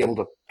be able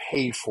to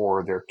pay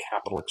for their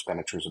capital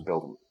expenditures of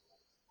building.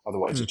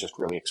 Otherwise, it's just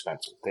really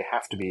expensive. They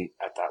have to be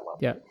at that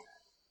level.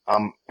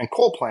 And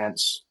coal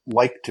plants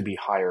like to be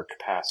higher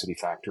capacity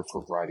factor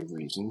for a variety of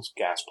reasons.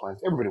 Gas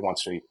plants, everybody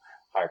wants to be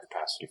higher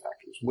capacity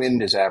factors.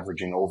 Wind is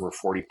averaging over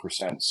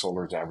 40%.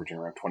 Solar is averaging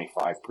around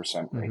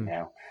 25% right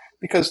now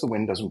because the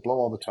wind doesn't blow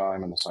all the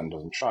time and the sun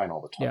doesn't shine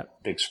all the time.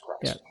 Big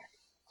surprise.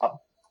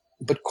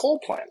 But coal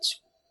plants,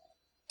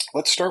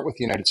 let's start with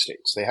the United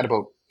States. They had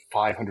about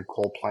 500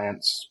 coal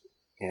plants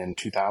in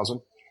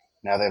 2000.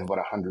 Now they have about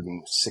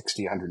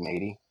 160,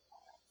 180.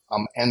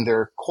 And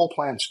their coal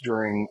plants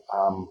during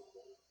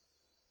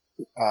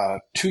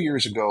 2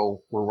 years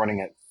ago were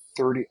running at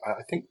 40%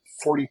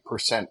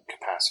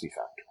 capacity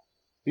factor.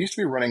 They used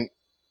to be running,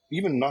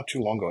 even not too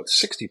long ago, at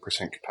 60%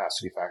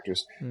 capacity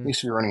factors. They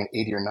used to be running at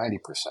 80 or 90%.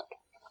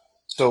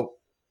 So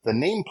the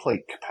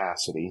nameplate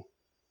capacity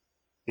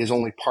is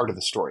only part of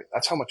the story.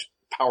 That's how much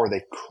power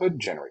they could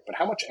generate. But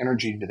how much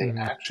energy do they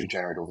actually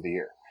generate over the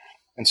year?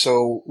 And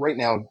so right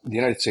now, the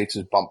United States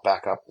has bumped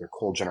back up. Their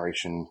coal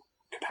generation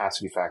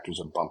capacity factors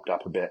have bumped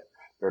up a bit.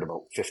 They're at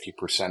about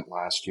 50%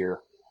 last year.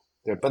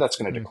 But that's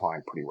going to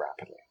decline pretty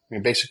rapidly. I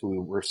mean, basically,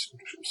 we're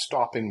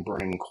stopping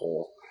burning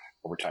coal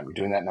over time. We're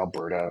doing that in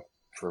Alberta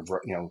for,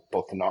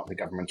 both the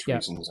government's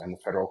reasons and the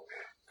federal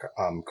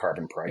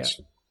carbon price,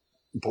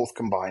 both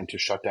combined to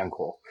shut down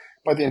coal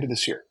by the end of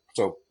this year.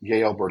 So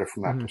yay, Alberta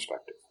from that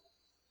perspective.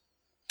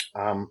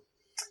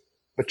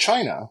 But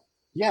China,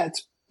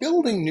 it's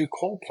building new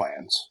coal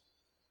plants,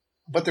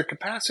 but their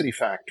capacity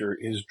factor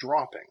is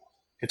dropping.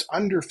 It's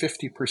under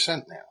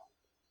 50% now.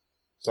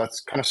 So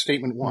that's kind of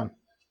statement one.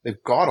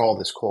 They've got all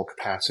this coal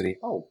capacity.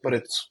 But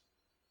it's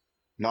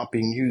not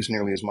being used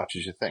nearly as much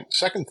as you think.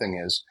 Second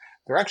thing is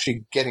they're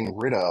actually getting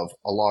rid of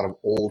a lot of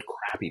old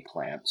crappy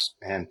plants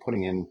and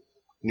putting in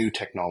new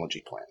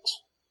technology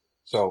plants.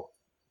 So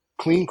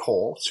clean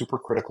coal,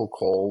 supercritical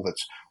coal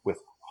that's with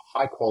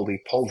high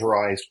quality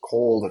pulverized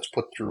coal that's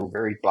put through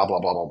very blah, blah,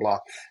 blah, blah, blah.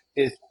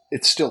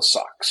 It still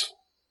sucks,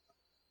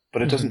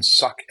 but it doesn't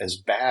suck as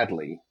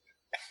badly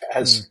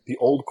as the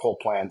old coal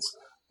plants.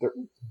 They're,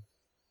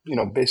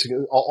 basically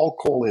all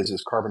coal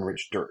is carbon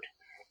rich dirt,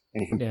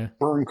 and you can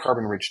burn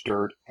carbon rich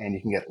dirt and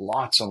you can get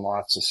lots and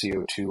lots of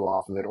CO2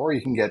 off of it, or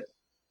you can get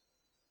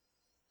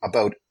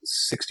about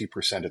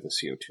 60% of the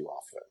CO2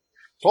 off of it.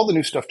 So all the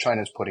new stuff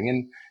China is putting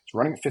in, it's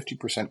running at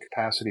 50%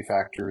 capacity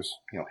factors,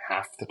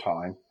 half the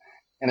time.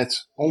 And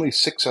it's only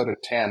 6 out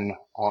of 10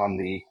 on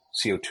the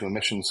CO2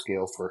 emission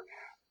scale for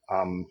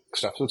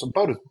stuff. So it's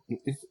about,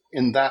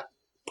 in that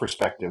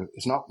perspective,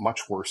 it's not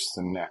much worse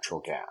than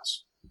natural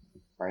gas,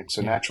 right?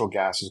 So natural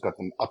gas has got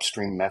the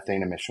upstream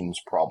methane emissions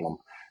problem,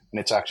 and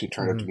it's actually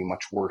turned out to be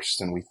much worse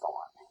than we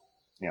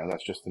thought.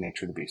 That's just the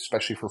nature of the beast,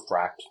 especially for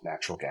fracked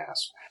natural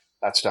gas.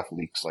 That stuff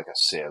leaks like a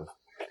sieve.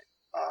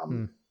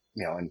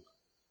 And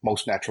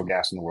most natural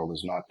gas in the world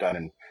is not done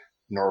in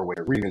Norway.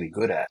 Are really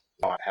good at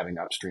not having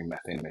upstream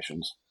methane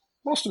emissions.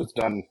 Most of it's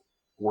done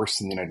worse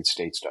than the United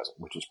States does it,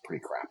 which is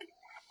pretty crappy.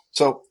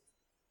 So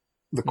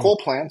the coal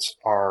plants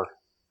are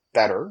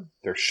better.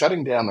 They're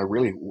shutting down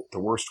the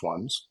worst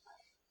ones.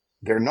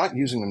 They're not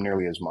using them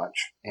nearly as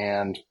much.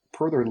 And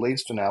per their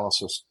latest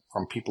analysis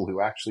from people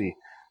who actually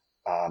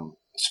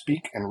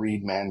speak and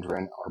read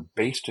Mandarin, are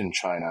based in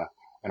China,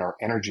 and are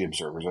energy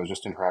observers. I was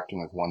just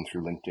interacting with one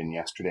through LinkedIn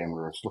yesterday, and we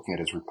were looking at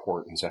his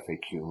report and his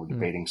FAQ, and we're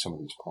debating some of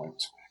these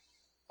points.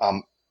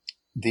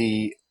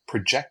 The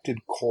projected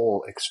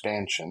coal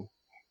expansion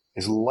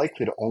is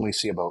likely to only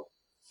see about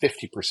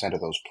 50%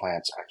 of those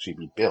plants actually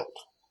be built.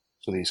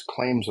 So these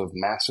claims of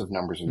massive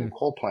numbers of new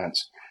coal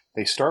plants,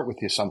 they start with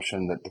the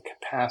assumption that the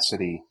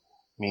capacity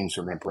means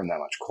they're going to burn that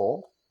much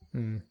coal.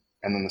 And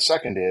then the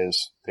second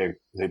is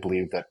they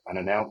believe that an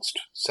announced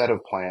set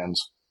of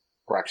plans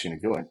are actually going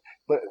to do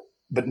it.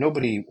 But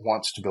nobody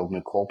wants to build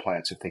new coal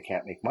plants if they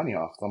can't make money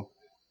off them.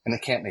 And they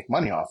can't make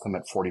money off them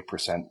at 40%,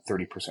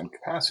 30%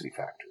 capacity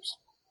factors.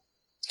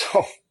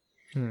 So,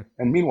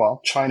 and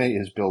meanwhile, China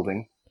is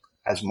building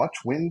as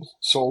much wind,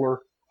 solar,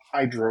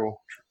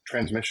 hydro,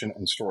 transmission,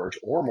 and storage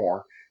or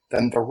more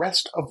than the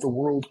rest of the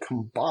world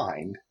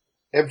combined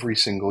every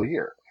single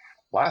year.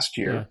 Last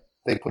year,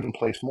 they put in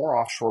place more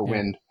offshore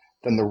wind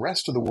than the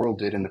rest of the world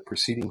did in the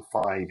preceding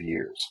 5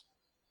 years.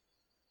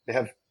 They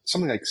have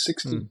something like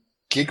 60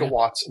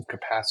 gigawatts of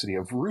capacity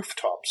of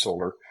rooftop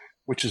solar,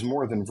 which is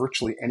more than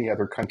virtually any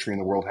other country in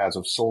the world has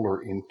of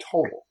solar in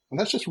total. And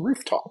that's just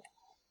rooftop.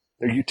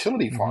 Their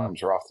utility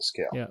farms are off the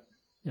scale,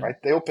 right?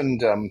 They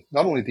opened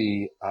not only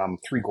the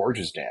Three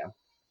Gorges Dam,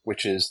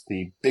 which is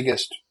the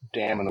biggest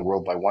dam in the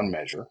world by one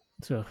measure.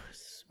 So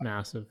it's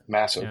massive.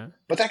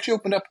 But they actually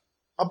opened up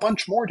a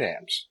bunch more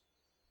dams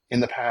in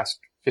the past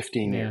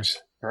 15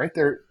 years, right?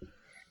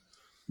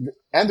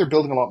 And they're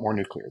building a lot more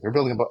nuclear. They're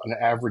building about an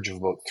average of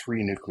about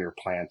 3 nuclear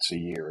plants a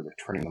year. They're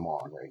turning them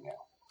on right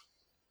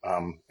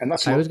now. And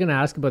that's I was going to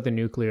ask about the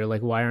nuclear.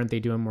 Like, why aren't they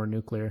doing more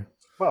nuclear?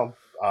 well,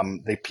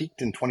 they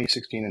peaked in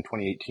 2016 and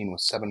 2018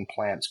 with 7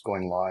 plants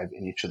going live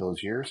in each of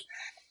those years.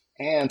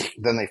 And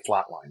then they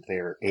flatlined.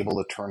 They're able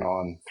to turn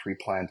on 3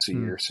 plants a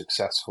year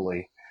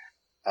successfully.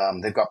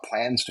 They've got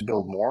plans to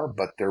build more,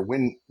 but their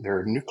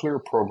nuclear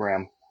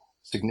program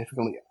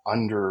significantly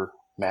under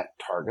met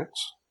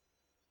targets,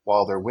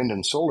 while their wind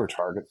and solar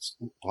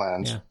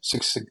plans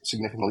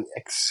significantly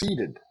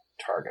exceeded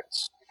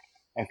targets.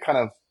 And kind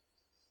of,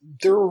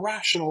 they're a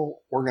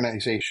rational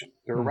organization.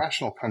 They're a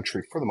rational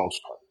country for the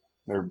most part.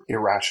 They're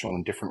irrational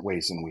in different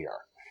ways than we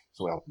are,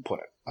 so I'll put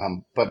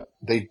it. But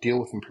they deal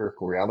with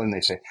empirical reality, and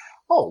they say,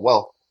 oh,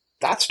 well,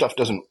 that stuff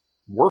doesn't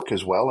work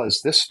as well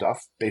as this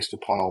stuff based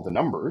upon all the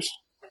numbers.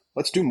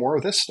 Let's do more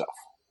of this stuff.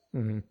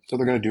 Mm-hmm. So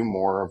they're going to do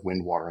more of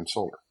wind, water, and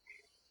solar,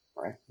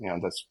 right?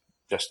 That's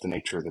just the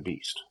nature of the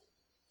beast.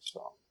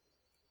 So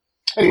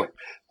anyway,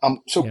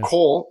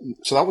 coal,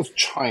 so that was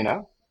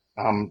China.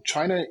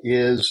 China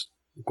is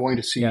going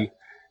to see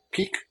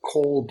peak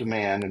coal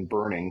demand and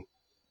burning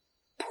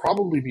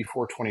probably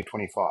before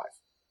 2025.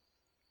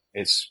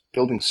 It's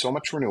building so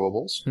much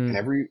renewables, and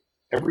every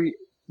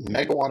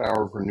megawatt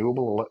hour of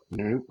renewably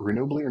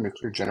or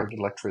nuclear generated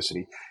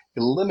electricity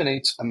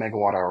eliminates a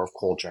megawatt hour of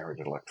coal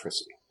generated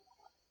electricity.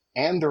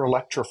 And they're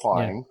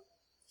electrifying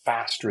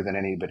faster than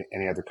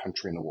any other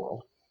country in the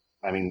world.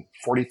 I mean,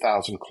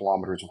 40,000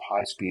 kilometers of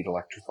high-speed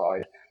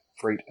electrified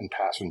freight and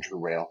passenger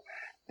rail.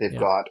 They've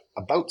got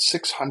about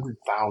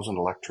 600,000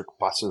 electric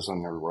buses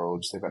on their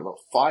roads. They've got about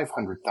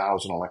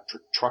 500,000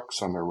 electric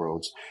trucks on their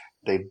roads.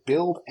 They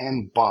build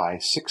and buy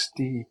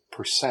 60%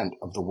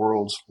 of the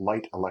world's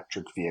light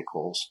electric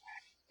vehicles.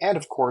 And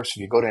of course, if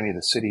you go to any of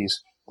the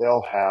cities,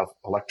 they'll have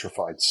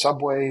electrified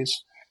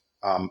subways,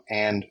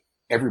 and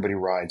everybody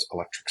rides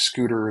electric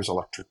scooters,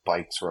 electric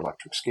bikes, or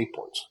electric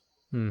skateboards,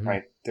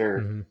 right?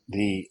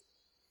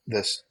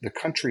 The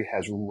country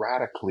has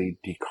radically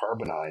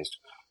decarbonized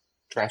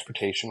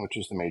transportation, which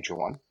is the major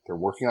one. They're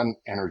working on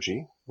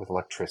energy with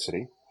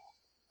electricity.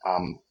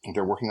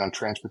 They're working on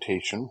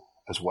transportation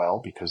as well,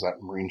 because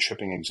that marine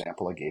shipping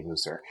example I gave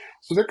was there.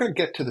 So they're going to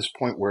get to this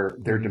point where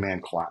their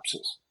demand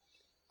collapses.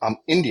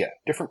 India,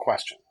 different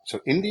question. So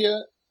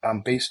India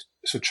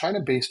China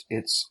based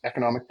its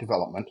economic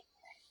development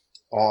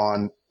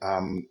on,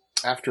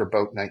 after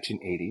about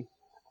 1980,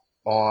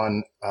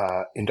 on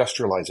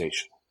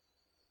industrialization.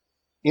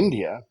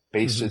 India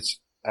based its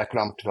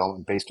economic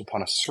development based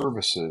upon a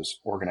services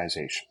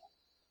organization.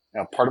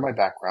 Now, part of my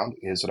background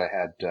is that I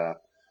had,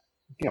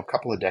 a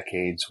couple of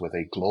decades with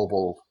a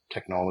global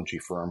technology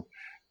firm,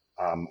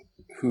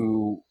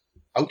 who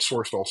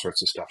outsourced all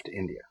sorts of stuff to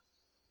India.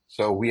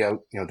 So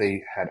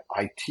they had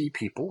IT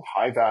people,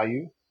 high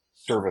value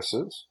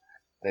services.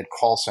 They had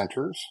call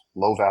centers,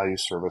 low value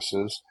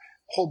services,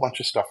 a whole bunch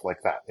of stuff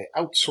like that. They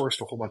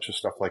outsourced a whole bunch of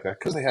stuff like that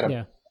because they had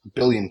a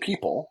billion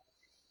people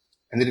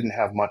and they didn't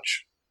have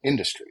much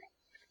industry.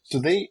 So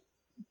they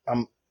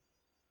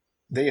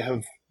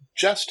have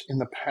just in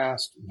the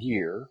past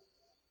year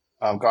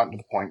gotten to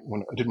the point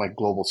when I did my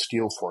global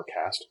steel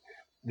forecast.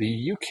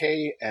 The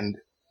UK and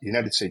the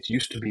United States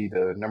used to be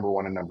the number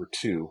 1 and number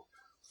 2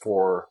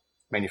 for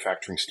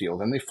manufacturing steel.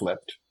 Then they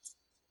flipped,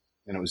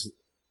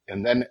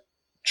 and then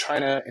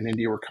China and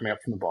India were coming up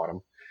from the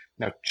bottom.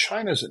 Now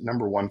China's at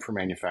number 1 for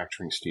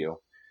manufacturing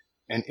steel,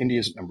 and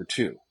India's at number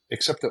 2.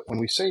 Except that when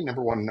we say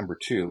number 1 and number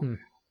 2,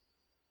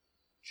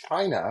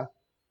 China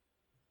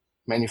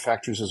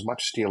manufactures as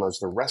much steel as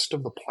the rest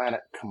of the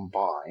planet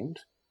combined,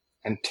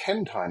 and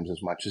 10 times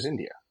as much as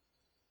India.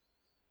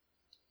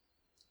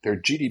 Their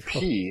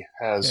GDP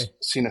has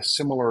seen a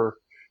similar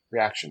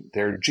reaction.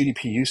 Their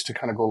GDP used to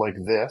kind of go like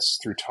this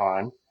through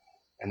time.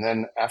 And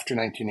then after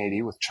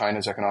 1980, with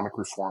China's economic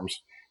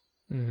reforms,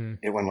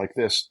 it went like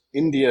this.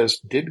 India's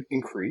did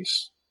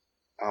increase,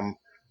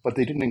 but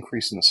they didn't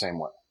increase in the same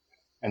way.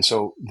 And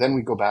so then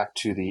we go back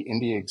to the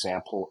India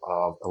example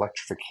of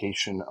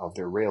electrification of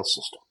their rail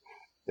system.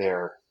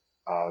 They're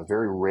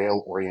very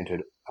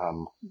rail-oriented,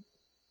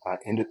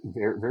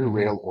 very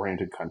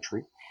rail-oriented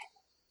country.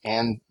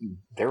 And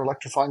they're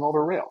electrifying all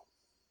their rail.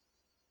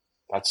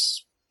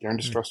 That's their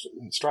industrial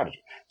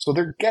strategy. So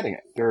they're getting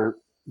it.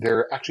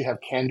 They're actually have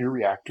CANDU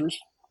reactors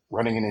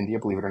running in India,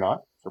 believe it or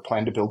not. They're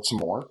planning to build some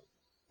more,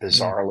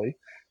 bizarrely.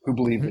 Who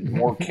believe that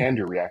more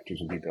CANDU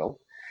reactors will be built.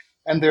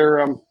 And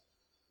they're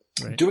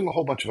doing a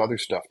whole bunch of other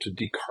stuff to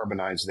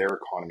decarbonize their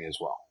economy as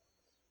well.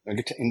 Now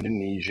get to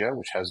Indonesia,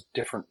 which has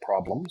different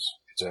problems.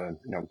 It's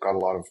got a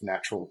lot of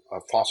natural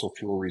fossil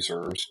fuel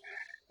reserves.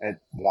 It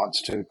wants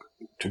to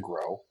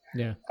grow.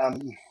 Yeah.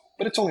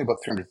 But it's only about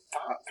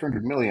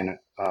 300 million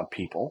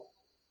people.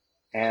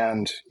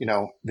 And,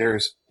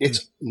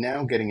 it's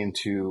now getting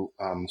into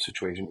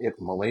situation.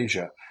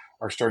 Malaysia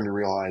are starting to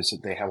realize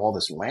that they have all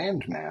this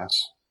land mass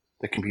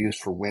that can be used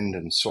for wind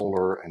and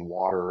solar and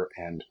water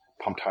and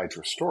pumped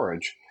hydro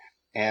storage.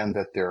 And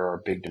that there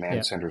are big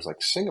demand centers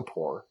like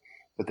Singapore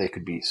that they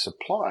could be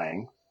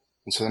supplying.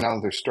 And so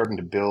now they're starting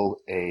to build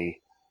a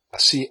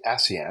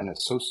ASEAN,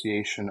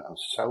 Association of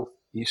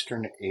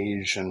Southeastern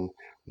Asian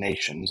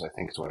Nations, I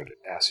think is what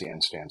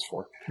ASEAN stands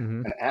for.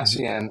 Mm-hmm. An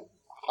ASEAN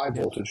high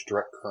voltage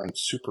direct current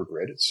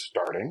supergrid. It's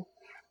starting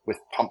with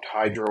pumped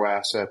hydro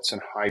assets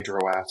and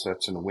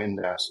wind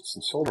assets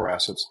and solar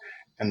assets.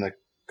 And the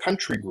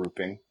country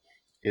grouping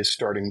is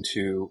starting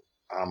to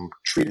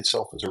treat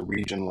itself as a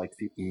region like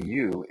the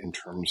EU in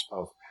terms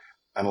of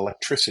an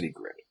electricity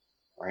grid,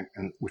 right?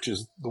 And which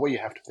is the way you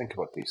have to think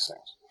about these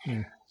things.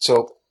 Mm.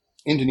 So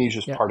Indonesia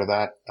is part of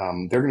that.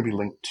 They're going to be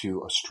linked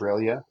to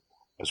Australia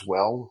as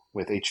well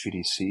with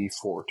HVDC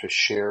to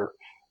share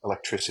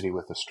electricity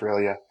with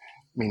Australia.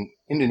 I mean,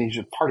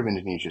 part of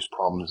Indonesia's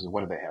problems is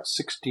what do they have?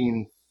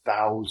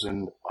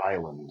 16,000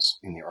 islands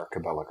in the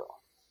archipelago.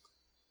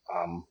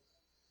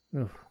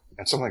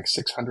 And something like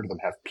 600 of them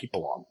have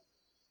people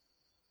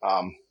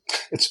on.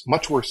 It's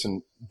much worse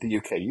than the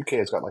UK. UK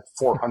has got like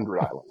 400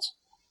 islands.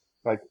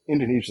 Like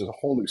Indonesia is a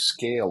whole new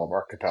scale of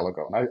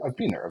archipelago. And I've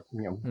been there,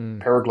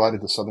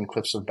 paraglided the southern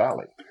cliffs of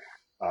Bali.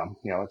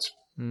 It's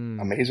an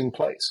amazing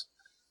place.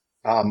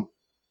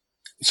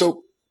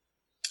 So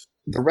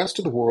the rest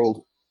of the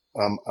world,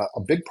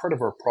 a big part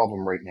of our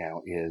problem right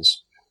now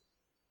is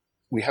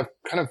we have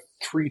kind of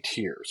three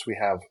tiers. We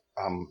have,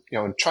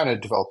 and China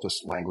developed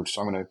this language,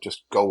 so I'm going to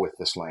just go with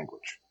this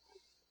language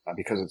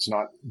because it's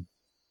not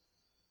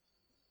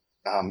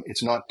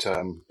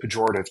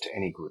pejorative to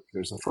any group.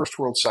 There's the first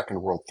world,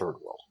 second world, third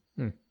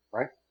world,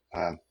 right?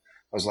 That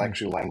was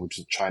actually language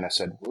that China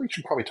said, well, we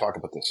should probably talk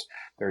about this.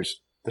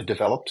 There's the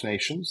developed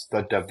nations,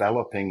 the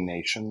developing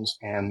nations,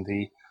 and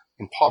the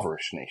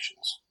impoverished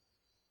nations,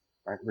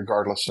 right?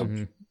 Regardless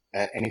of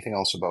anything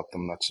else about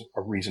them, that's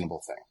a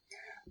reasonable thing.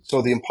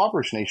 So the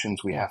impoverished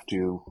nations we have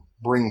to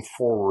bring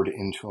forward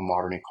into a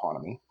modern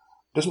economy.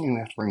 Doesn't mean we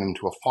have to bring them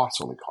to a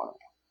fossil economy.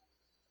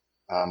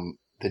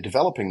 The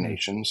developing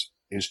nations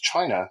is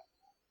China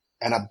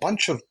and a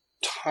bunch of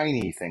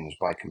tiny things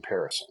by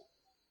comparison,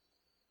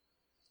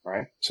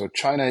 right? So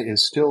China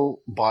is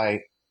still,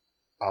 by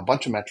a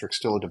bunch of metrics,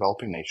 still a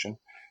developing nation.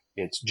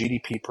 Its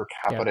GDP per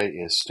capita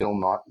is still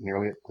not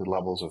nearly at the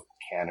levels of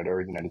Canada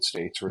or the United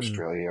States or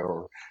Australia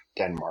or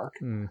Denmark.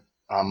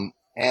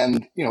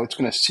 And, it's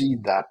going to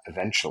cede that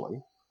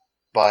eventually.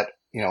 But,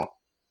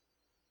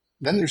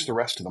 then there's the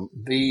rest of them.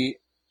 The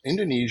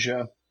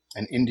Indonesia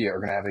and India are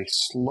going to have a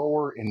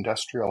slower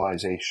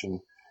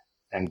industrialization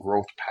and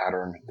growth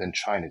pattern than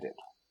China did.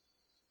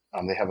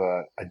 They have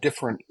a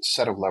different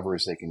set of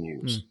levers they can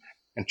use.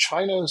 And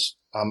China's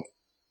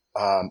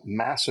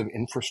massive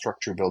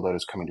infrastructure build out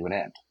is coming to an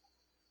end.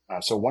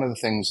 So one of the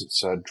things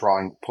that's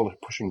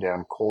pushing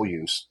down coal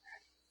use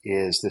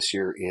this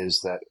year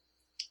is that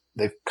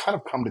they've kind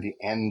of come to the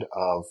end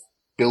of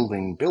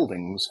building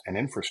buildings and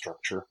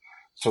infrastructure.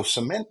 So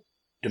cement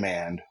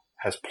demand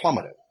has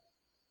plummeted.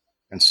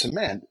 And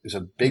cement is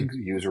a big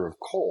user of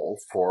coal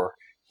for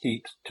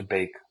heat to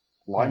bake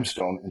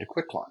limestone into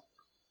quicklime,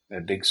 and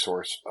a big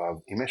source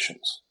of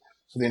emissions.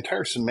 So the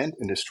entire cement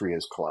industry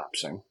is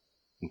collapsing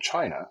in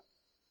China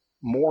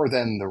more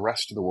than the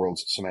rest of the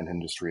world's cement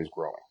industry is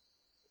growing.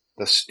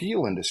 The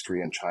steel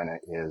industry in China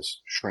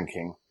is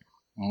shrinking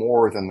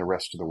more than the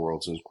rest of the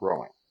world's is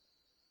growing.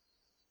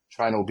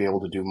 China will be able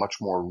to do much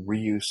more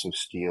reuse of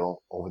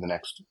steel over the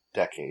next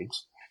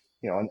decades,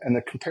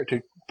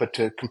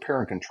 to compare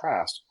and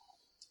contrast,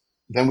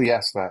 then we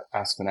ask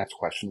the next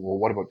question, well,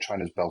 what about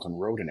China's Belt and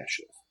Road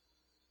Initiative?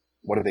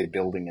 What are they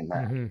building in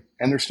that?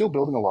 And they're still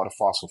building a lot of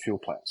fossil fuel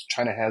plants.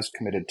 China has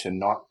committed to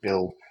not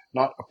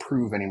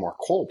approve any more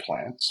coal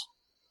plants.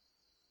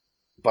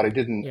 But I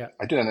did an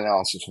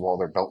analysis of all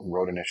their Belt and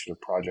Road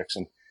Initiative projects.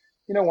 And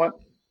you know what?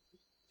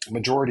 The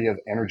majority of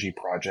energy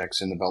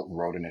projects in the Belt and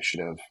Road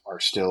Initiative are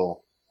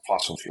still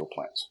fossil fuel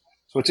plants.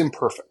 So it's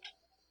imperfect.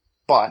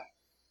 But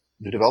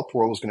the developed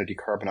world is going to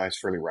decarbonize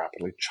fairly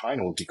rapidly.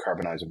 China will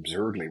decarbonize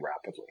absurdly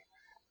rapidly.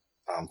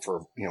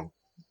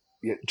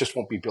 It just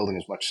won't be building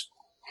as much,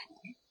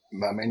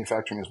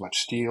 manufacturing as much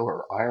steel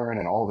or iron,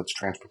 and all of its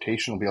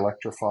transportation will be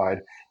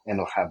electrified, and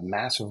it'll have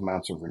massive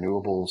amounts of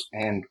renewables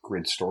and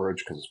grid storage,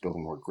 because it's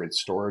building more grid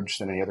storage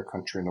than any other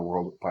country in the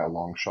world by a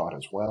long shot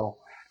as well.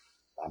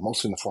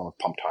 Mostly in the form of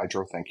pumped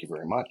hydro. Thank you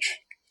very much.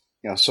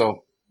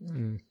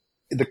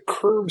 The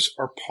curves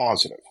are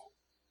positive.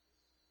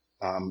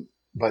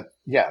 But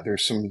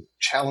there's some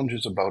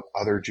challenges about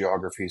other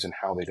geographies and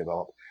how they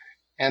develop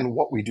and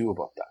what we do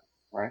about that,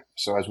 right?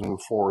 So as we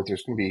move forward,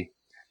 there's going to be,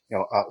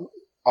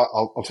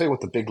 I'll tell you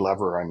what the big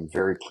lever I'm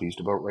very pleased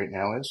about right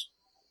now is.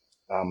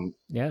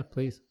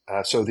 Please.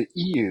 So the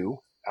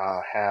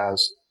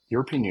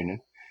European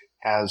Union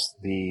has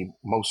the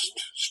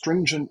most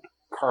stringent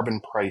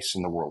carbon price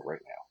in the world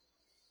right now.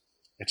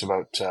 It's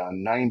about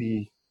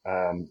 90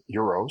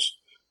 euros,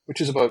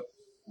 which is about,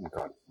 oh my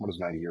God, what does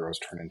 90 euros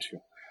turn into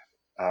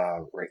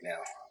right now?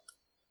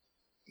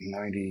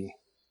 90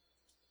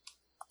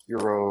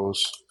 euros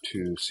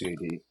to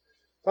CAD.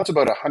 That's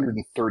about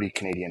 130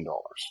 Canadian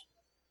dollars.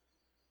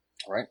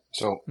 Right?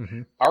 So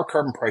our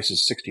carbon price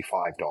is $65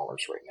 right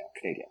now,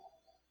 Canadian.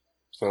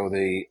 So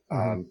the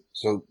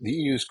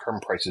EU's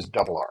carbon price is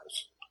double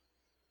ours.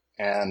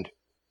 And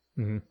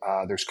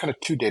Mm-hmm. There's kind of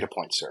two data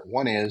points there.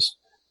 One is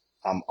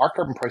our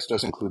carbon price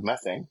does include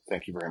methane.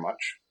 Thank you very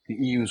much. The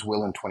EU's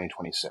will in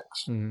 2026,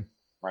 Mm-hmm.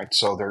 right?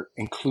 So they're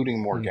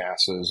including more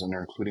gases and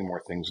they're including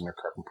more things in their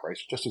carbon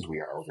price, just as we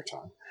are over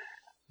time.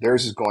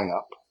 Theirs is going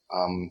up.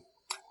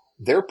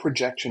 Their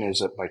projection is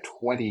that by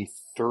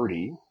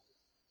 2030,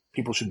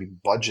 people should be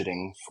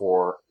budgeting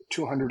for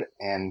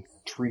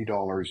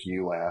 $203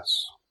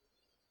 US.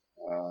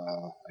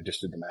 I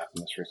just did the math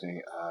on this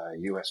recently.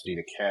 USD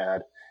to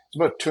CAD. It's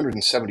about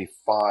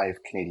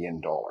 275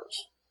 Canadian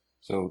dollars.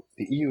 So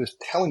the EU is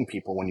telling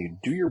people when you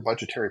do your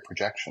budgetary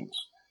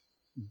projections,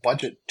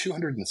 budget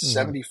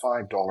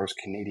 $275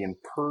 Canadian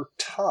per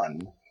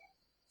ton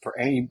for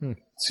any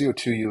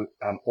CO2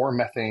 or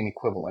methane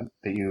equivalent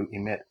that you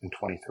emit in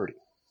 2030.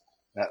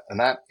 And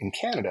that in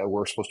Canada,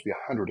 we're supposed to be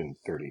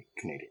 130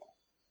 Canadian,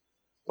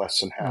 less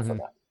than half of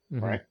that,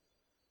 right?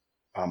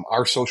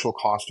 Our social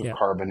cost of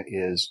carbon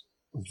is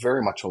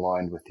very much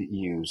aligned with the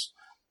EU's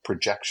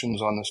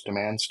projections on this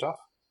demand stuff.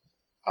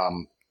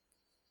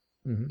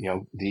 You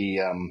know, the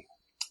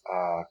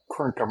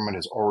current government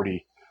has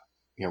already,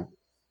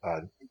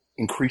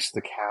 increased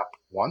the cap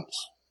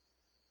once.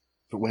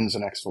 If it wins the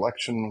next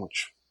election,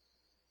 which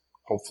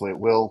hopefully it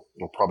will,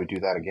 it'll probably do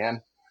that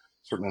again.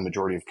 Certainly the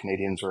majority of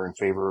Canadians are in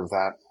favor of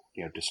that,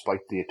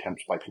 despite the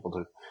attempts by people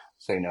to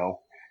say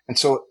no. And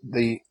so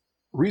the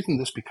reason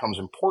this becomes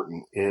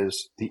important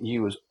is the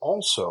EU is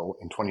also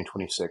in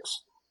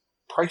 2026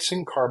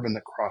 pricing carbon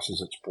that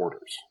crosses its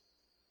borders.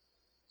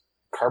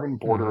 Carbon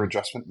border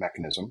adjustment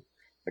mechanism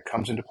that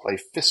comes into play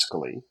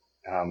fiscally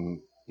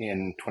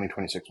in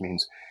 2026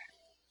 means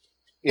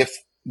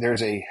if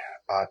there's a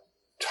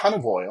ton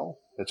of oil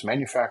that's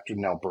manufactured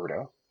in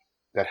Alberta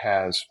that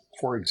has,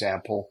 for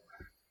example,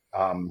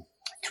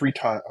 2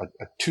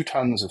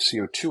 tons of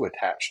CO2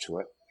 attached to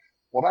it,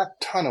 well, that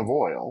ton of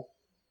oil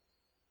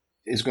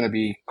is going to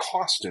be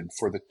costed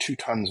for the 2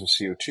 tons of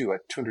CO2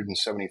 at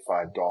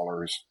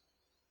 $275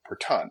 per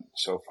ton.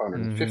 So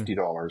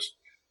 $550.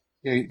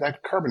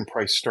 That carbon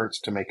price starts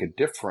to make a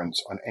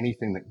difference on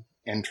anything that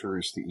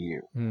enters the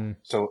EU.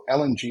 So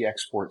LNG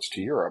exports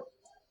to Europe,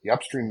 the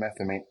upstream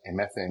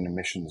methane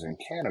emissions in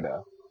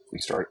Canada,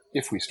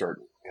 if we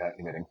start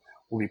emitting,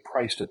 will be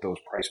priced at those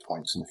price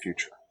points in the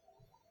future.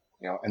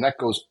 And that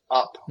goes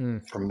up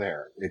from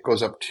there. It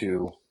goes up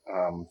to,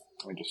 let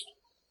me just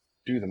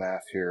do the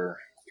math here,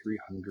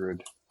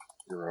 300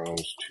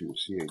 euros to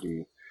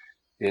CAD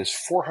is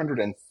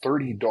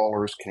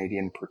 $430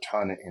 Canadian per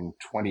ton in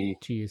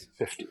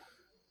 2050.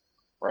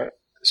 Right?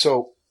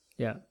 So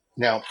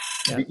now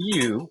the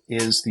EU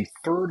is the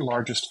third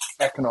largest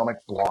economic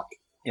bloc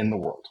in the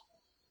world.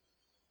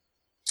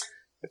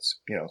 It's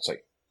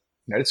like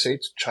United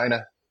States,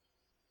 China,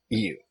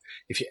 EU.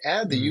 If you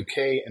add the UK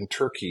and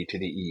Turkey to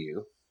the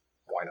EU,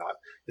 why not?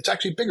 It's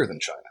actually bigger than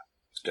China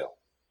still,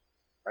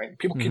 right?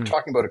 People keep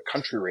talking about a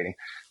country rating,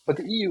 but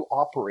the EU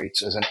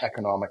operates as an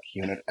economic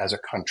unit, as a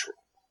country.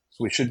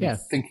 So we should be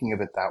thinking of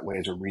it that way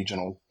as a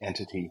regional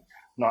entity,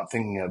 not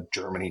thinking of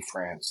Germany,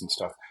 France, and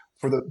stuff.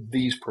 For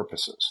these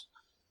purposes,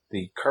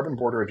 the carbon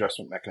border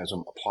adjustment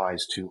mechanism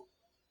applies to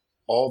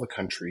all the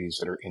countries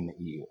that are in the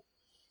EU.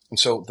 And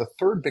so the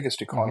third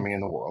biggest economy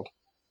in the world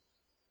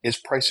is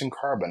pricing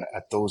carbon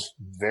at those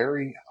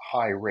very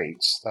high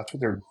rates. That's what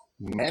they're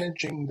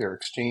managing their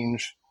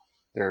exchange,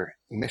 their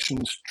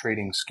emissions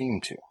trading scheme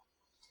to.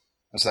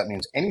 And so that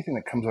means anything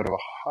that comes out of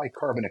a high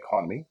carbon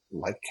economy,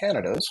 like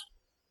Canada's,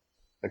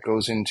 that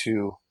goes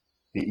into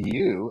the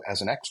EU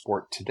as an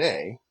export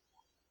today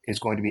is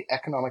going to be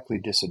economically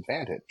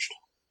disadvantaged.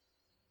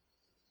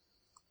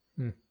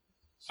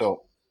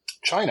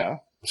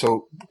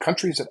 So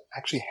countries that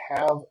actually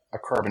have a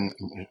carbon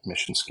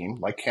emission scheme,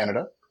 like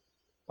Canada,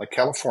 like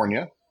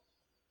California,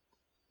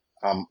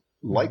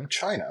 like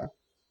China,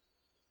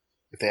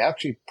 if they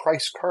actually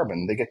price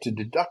carbon, they get to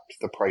deduct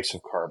the price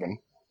of carbon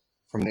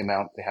from the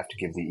amount they have to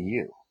give the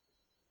EU.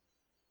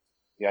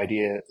 The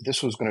idea,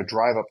 this was going to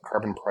drive up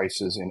carbon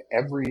prices in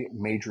every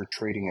major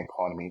trading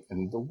economy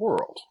in the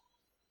world.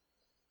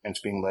 And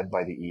it's being led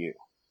by the EU.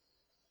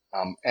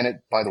 And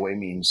it, by the way,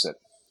 means that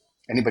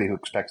anybody who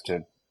expects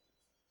to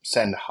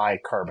send high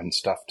carbon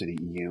stuff to the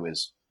EU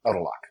is out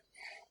of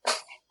luck.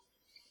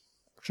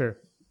 Sure.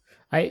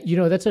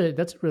 That's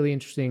a really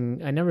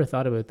interesting, I never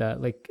thought about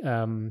that. Like,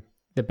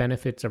 the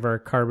benefits of our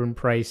carbon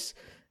price,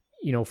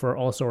 for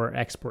also our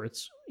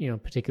exports,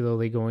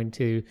 particularly going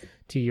to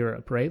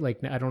Europe, right?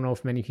 Like, I don't know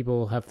if many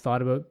people have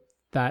thought about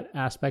that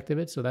aspect of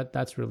it. So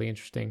that's really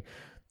interesting.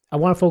 I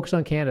want to focus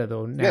on Canada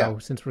though now,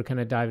 since we're kind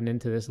of diving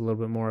into this a little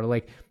bit more.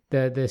 Like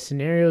the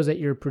scenarios that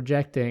you're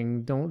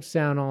projecting don't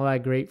sound all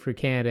that great for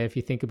Canada if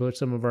you think about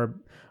some of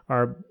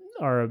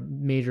our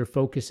major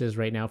focuses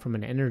right now from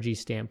an energy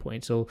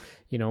standpoint. So,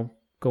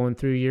 going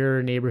through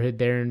your neighborhood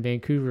there in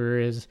Vancouver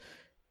is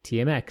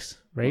TMX,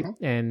 right?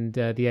 And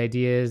the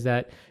idea is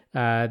that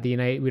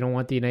we don't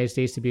want the United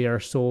States to be our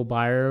sole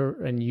buyer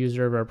and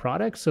user of our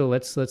products. So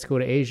let's go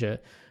to Asia.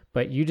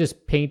 But you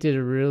just painted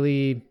a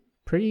really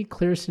pretty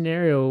clear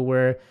scenario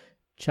where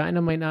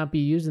China might not be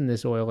using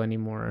this oil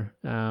anymore.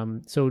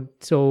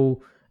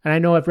 So And I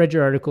know I've read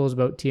your articles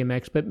about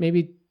TMX, but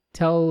maybe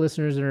tell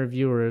listeners and our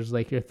viewers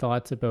like your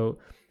thoughts about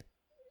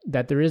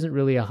that there isn't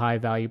really a high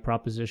value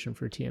proposition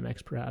for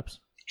TMX, perhaps.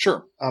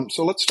 Sure.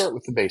 So let's start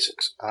with the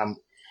basics.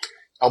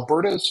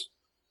 Alberta's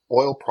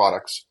oil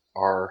products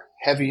are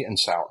heavy and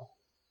sour.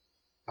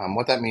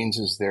 What that means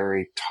is they're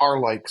a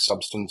tar-like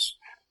substance.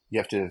 You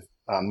have to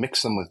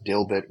mix them with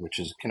dilbit, which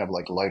is kind of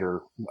like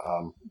lighter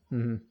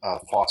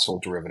fossil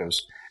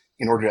derivatives,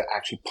 in order to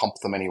actually pump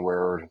them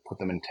anywhere or to put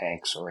them in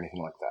tanks or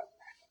anything like that.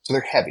 So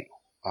they're heavy.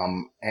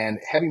 And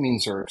heavy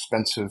means they're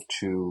expensive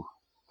to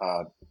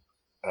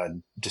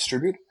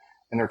distribute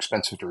and they're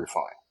expensive to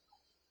refine.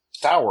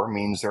 Sour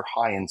means they're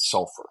high in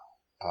sulfur,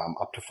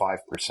 up to 5%,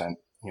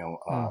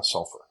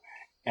 sulfur.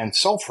 And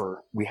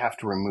sulfur we have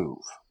to remove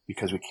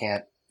because we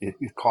can't, it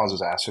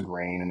causes acid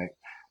rain and it,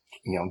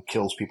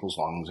 kills people's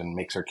lungs and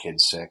makes our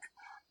kids sick.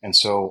 And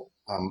so,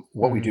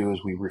 what we do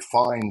is we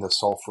refine the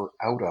sulfur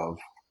out of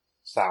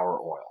sour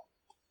oil.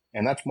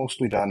 And that's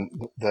mostly done,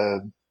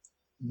 the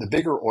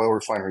bigger oil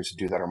refineries that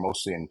do that are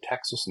mostly in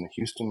Texas in the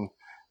Houston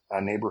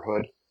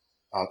neighborhood.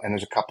 And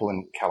there's a couple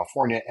in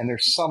California, and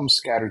there's some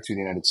scattered through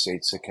the United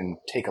States that can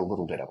take a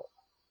little bit of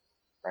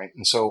it, right?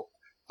 And so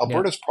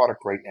Alberta's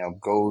product right now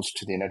goes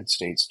to the United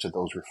States to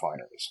those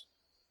refineries,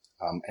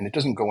 and it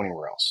doesn't go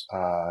anywhere else.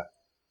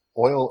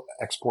 Oil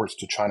exports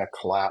to China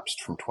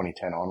collapsed from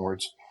 2010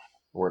 onwards.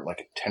 We're at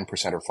like 10%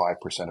 or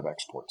 5% of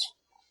exports.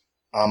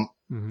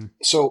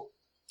 So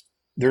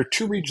there are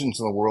two regions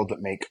in the world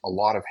that make a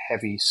lot of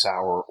heavy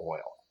sour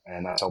oil,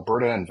 and that's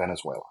Alberta and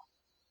Venezuela.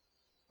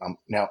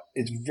 Now,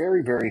 it's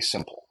very, very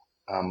simple.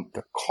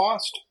 The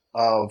cost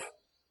of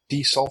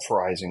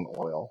desulfurizing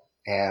oil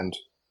and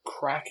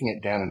cracking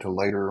it down into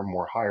lighter,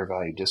 more higher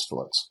value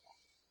distillates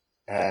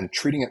and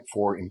treating it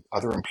for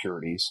other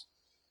impurities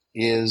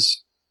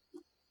is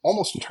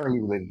almost entirely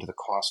related to the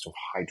cost of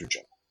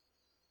hydrogen.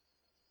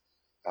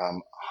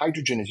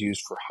 Hydrogen is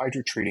used for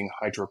hydrotreating,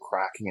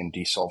 hydrocracking, and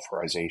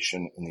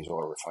desulfurization in these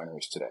oil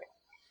refineries today.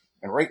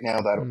 And right now,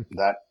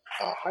 that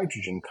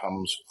hydrogen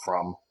comes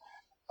from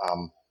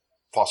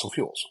fossil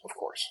fuels, of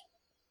course,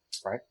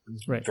 right?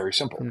 Right. Very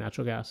simple. From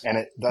natural gas.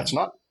 And that's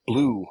not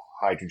blue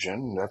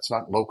hydrogen. That's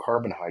not low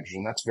carbon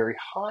hydrogen. That's very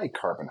high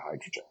carbon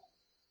hydrogen.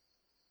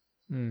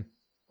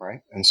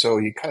 Right? And so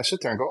you kind of sit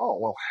there and go, oh,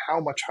 well, how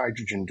much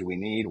hydrogen do we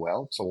need?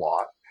 Well, it's a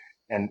lot.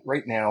 And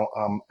right now,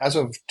 as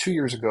of 2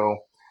 years ago,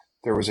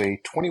 there was a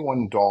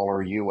 $21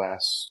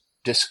 US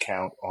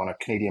discount on a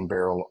Canadian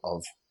barrel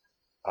of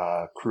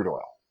crude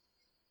oil.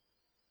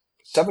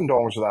 $7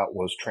 of that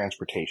was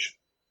transportation.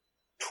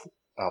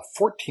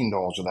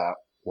 $14 of that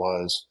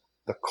was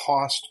the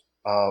cost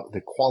of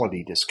the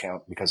quality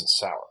discount because it's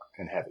sour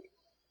and heavy,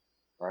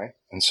 right?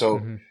 And so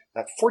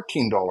that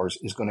 $14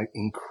 is going to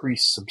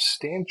increase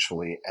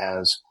substantially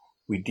as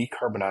we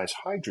decarbonize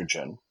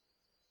hydrogen,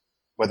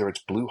 whether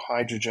it's blue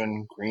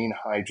hydrogen, green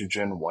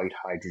hydrogen, white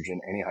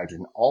hydrogen, any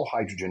hydrogen. All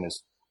hydrogen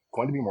is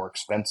going to be more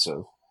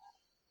expensive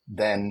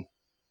than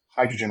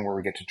hydrogen where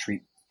we get to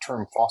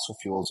turn fossil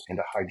fuels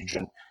into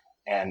hydrogen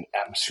and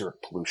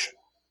atmospheric pollution.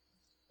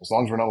 As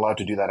long as we're not allowed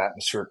to do that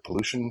atmospheric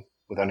pollution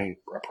without any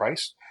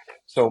price.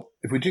 So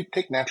if we do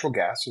take natural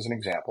gas as an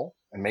example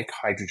and make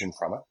hydrogen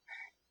from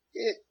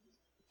it,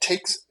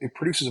 it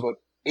produces about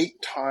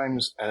 8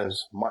 times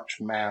as much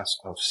mass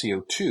of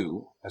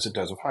CO2 as it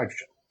does of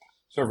hydrogen.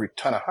 So every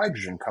ton of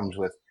hydrogen comes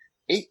with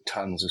 8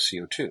 tons of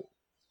CO2.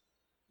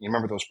 You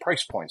remember those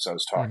price points I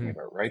was talking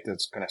about, right?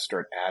 That's going to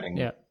start adding,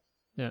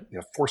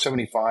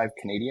 $4.75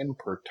 Canadian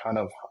per ton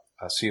of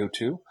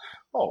CO2.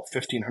 Oh,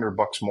 $1,500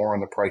 more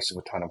on the price of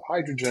a ton of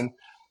hydrogen.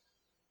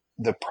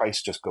 The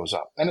price just goes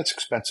up, and it's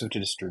expensive to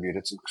distribute.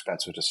 It's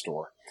expensive to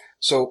store.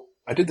 So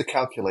I did the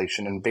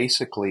calculation, and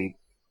basically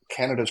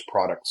Canada's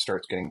product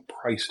starts getting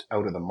priced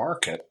out of the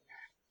market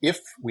if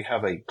we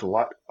have a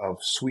glut of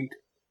sweet,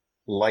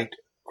 light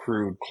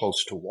crude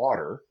close to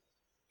water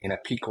in a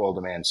peak oil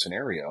demand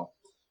scenario.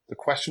 The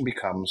question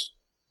becomes,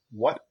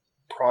 what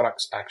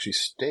products actually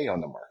stay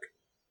on the market?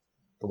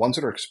 The ones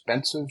that are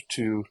expensive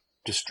to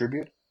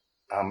distribute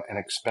and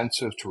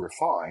expensive to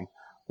refine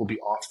will be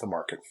off the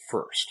market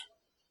first.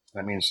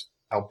 That means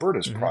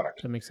Alberta's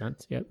product that makes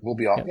sense. Yep. will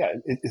be off. Yeah,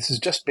 this is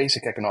just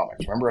basic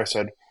economics. Remember I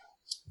said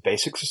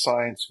basics of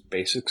science,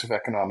 basics of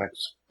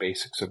economics,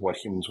 basics of what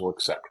humans will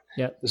accept.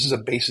 Yep. This is a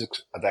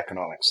basics of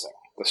economics thing.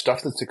 The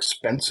stuff that's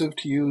expensive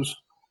to use,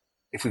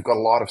 if we've got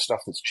a lot of stuff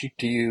that's cheap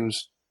to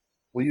use,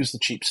 we'll use the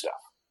cheap stuff.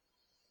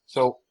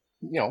 So,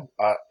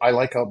 I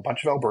like a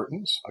bunch of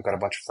Albertans. I've got a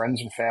bunch of friends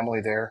and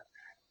family there.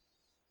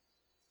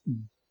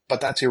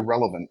 But that's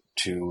irrelevant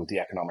to the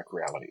economic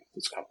reality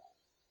that's coming,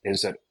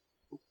 is that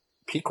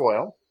peak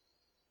oil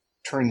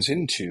turns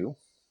into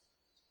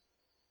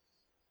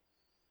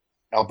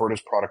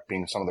Alberta's product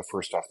being some of the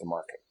first off the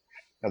market.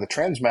 Now, the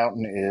Trans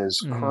Mountain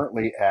is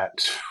currently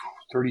at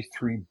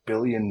 $33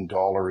 billion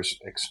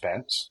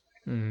expense.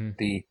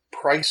 The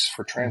price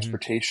for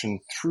transportation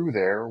through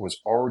there was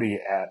already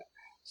at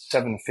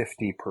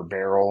 $7.50 per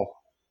barrel,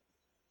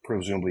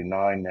 presumably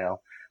 $9 now.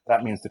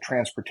 That means the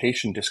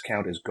transportation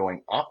discount is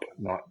going up,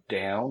 not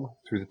down,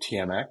 through the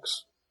TMX.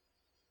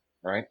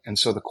 right? And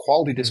so the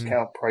quality Mm-hmm.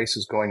 discount price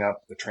is going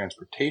up. The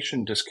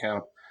transportation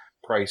discount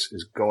price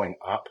is going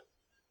up.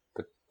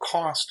 The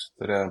cost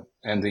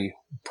and the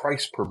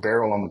price per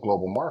barrel on the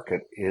global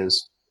market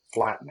is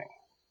flattening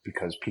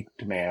because peak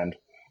demand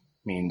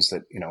means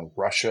that,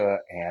 Russia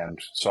and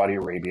Saudi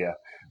Arabia,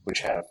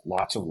 which have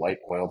lots of light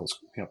oil that's,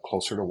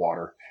 closer to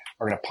water,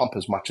 are going to pump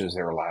as much as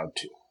they're allowed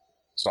to.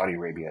 Saudi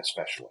Arabia,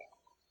 especially,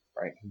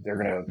 right? They're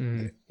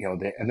going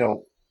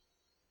to,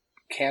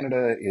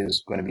 Canada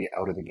is going to be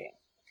out of the game.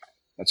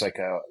 It's like,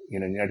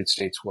 in the United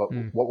States, what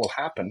will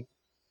happen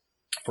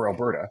for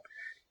Alberta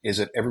is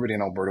that everybody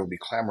in Alberta will be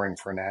clamoring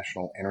for a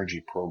national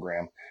energy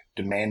program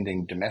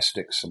demanding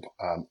domestic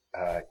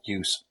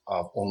use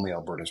of only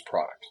Alberta's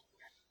product.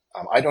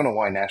 I don't know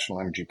why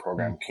national energy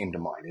program came to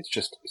mind. It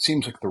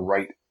seems like the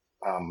right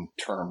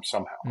term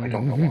somehow. I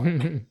don't know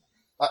why.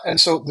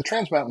 And so the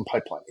Trans Mountain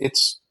Pipeline,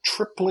 it's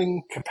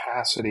tripling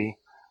capacity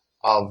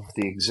of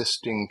the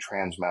existing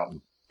Trans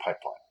Mountain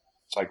Pipeline.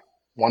 It's like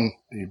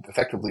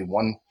effectively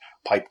one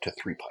pipe to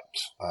three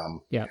pipes.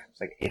 It's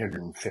like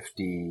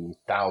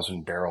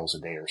 850,000 barrels a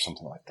day or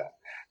something like that.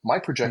 My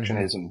projection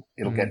is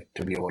it'll get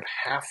to be about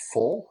half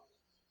full,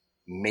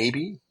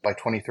 maybe by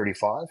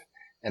 2035,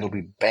 and it'll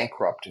be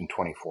bankrupt in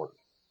 2040.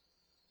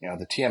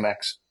 The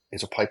TMX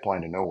is a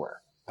pipeline to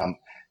nowhere.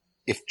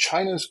 If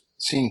China's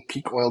seeing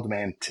peak oil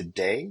demand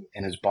today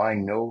and is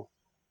buying no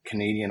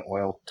Canadian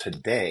oil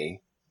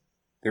today,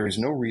 there is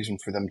no reason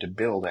for them to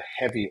build a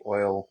heavy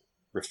oil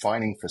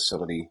refining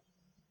facility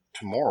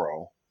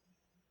tomorrow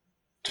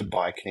to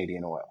buy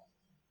Canadian oil.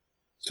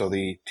 So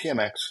the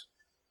TMX,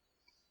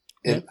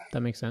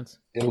 that makes sense.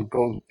 It'll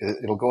go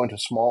into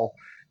small,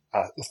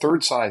 the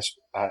third size,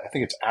 I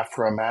think it's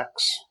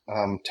Aframax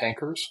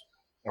tankers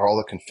are all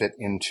that can fit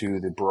into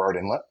the Barnard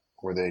Inlet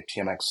where the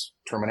TMX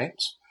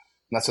terminates.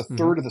 And that's a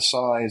third of the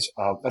size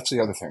of, that's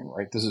the other thing,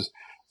 right? It's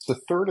the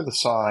third of the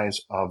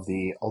size of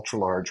the ultra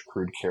large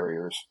crude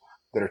carriers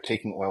that are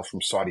taking oil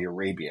from Saudi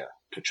Arabia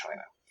to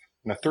China.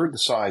 And a third the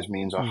size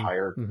means a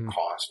higher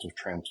cost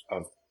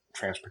of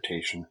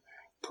transportation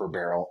per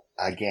barrel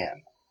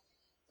again,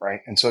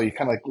 right? And so you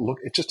kind of look,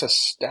 it's just a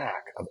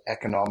stack of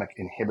economic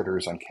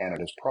inhibitors on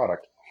Canada's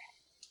product.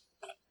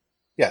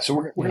 Yeah, so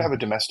we're going to have a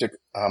domestic,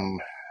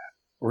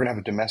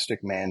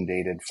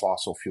 mandated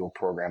fossil fuel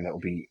program that will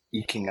be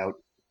eking out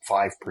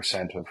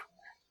 5% of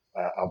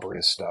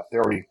Alberta's stuff. They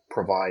already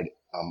provide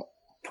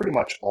pretty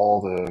much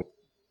all the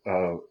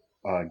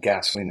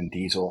gasoline and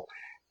diesel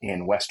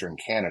in Western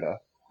Canada.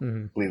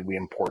 We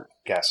import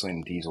gasoline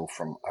and diesel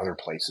from other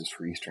places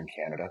for Eastern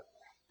Canada.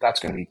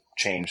 That's going to be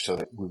changed so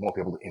that we won't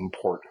be able to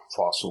import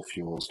fossil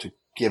fuels to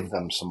give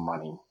them some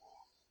money.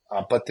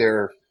 But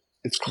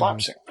it's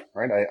collapsing,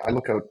 right? I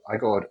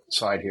go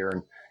outside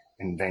here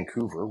in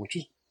Vancouver, which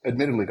is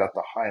admittedly got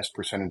the highest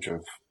percentage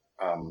of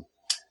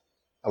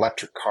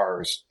electric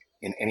cars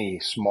in any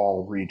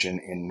small region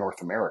in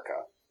North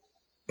America.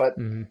 But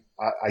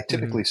I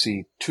typically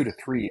see 2 to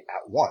 3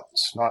 at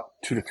once, not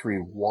 2 to 3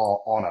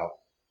 while on an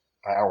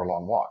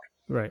hour-long walk.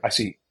 Right. I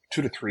see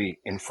 2 to 3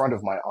 in front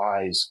of my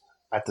eyes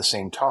at the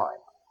same time.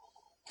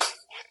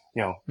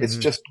 It's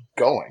just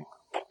going.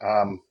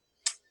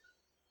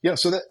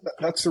 So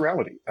that's the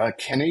reality.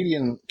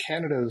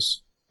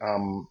 Canada's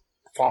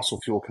fossil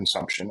fuel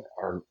consumption,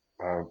 our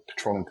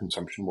petroleum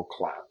consumption will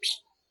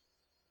collapse.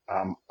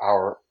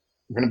 We're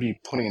going to be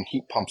putting in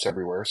heat pumps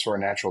everywhere, so our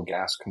natural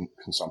gas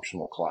consumption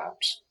will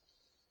collapse.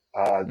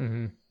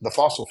 The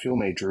fossil fuel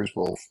majors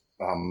will,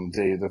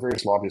 the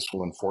various lobbyists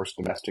will enforce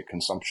domestic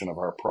consumption of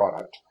our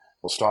product.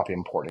 We'll stop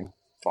importing.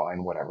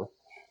 Fine, whatever.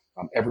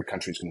 Every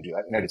country is going to do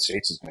that. The United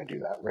States is going to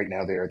do that. Right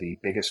now, they are the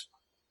biggest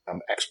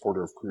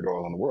exporter of crude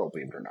oil in the world,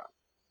 believe it or not.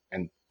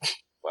 And,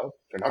 well,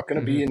 they're not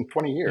going to be in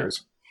 20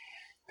 years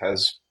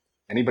because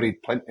anybody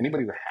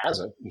who has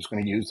it is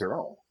going to use their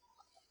own.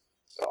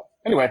 So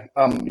anyway,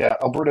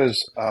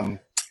 Alberta's an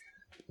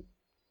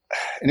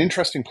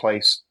interesting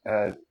place.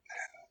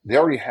 They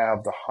already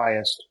have the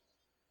highest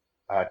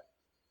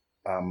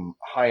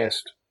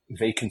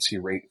vacancy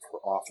rate for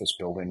office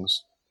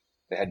buildings.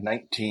 They had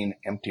 19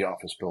 empty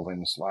office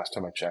buildings last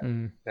time I checked.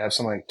 They have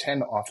something like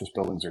 10 office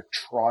buildings they're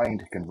trying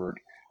to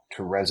convert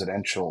to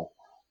residential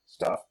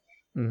stuff.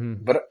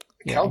 But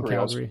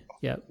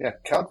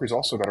Calgary's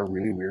also got a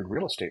really weird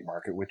real estate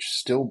market,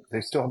 which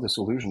they still have this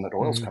illusion that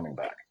oil's coming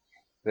back.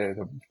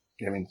 The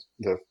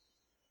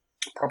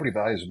property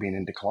values have been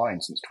in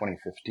decline since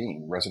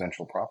 2015,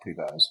 residential property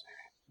values.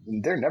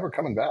 They're never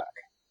coming back.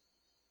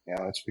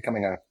 It's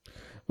becoming a...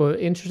 Well,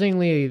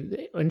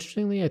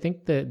 interestingly, I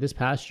think that this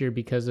past year,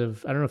 because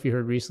of, I don't know if you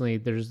heard recently,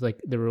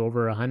 there were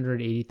over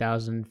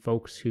 180,000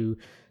 folks who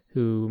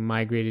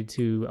migrated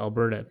to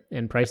Alberta,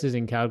 and prices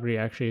in Calgary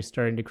actually are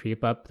starting to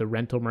creep up. The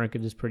rental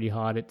market is pretty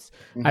hot. It's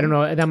I don't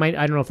know I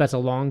don't know if that's a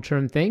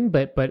long-term thing,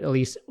 but at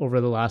least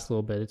over the last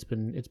little bit, it's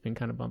been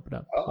kind of bumping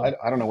up. So.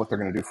 I don't know what they're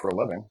going to do for a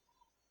living.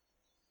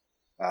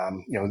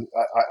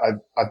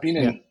 I've been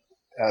in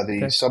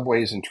the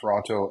subways in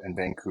Toronto and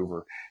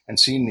Vancouver and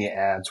seen the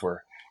ads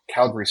where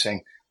Calgary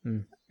saying,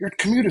 your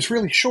commute is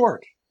really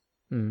short.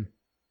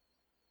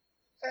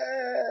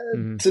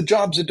 Mm-hmm. to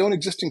jobs that don't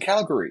exist in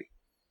Calgary.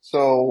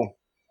 So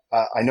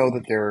I know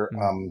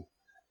that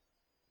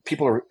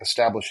people are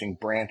establishing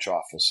branch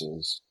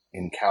offices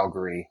in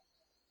Calgary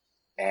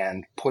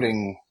and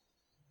putting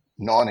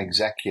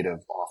non-executive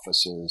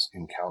offices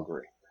in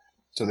Calgary.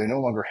 So they no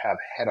longer have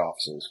head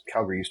offices.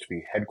 Calgary used to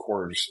be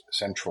headquarters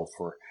central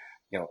for,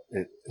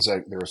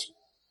 there's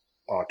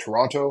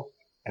Toronto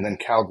and then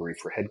Calgary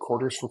for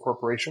headquarters for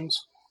corporations.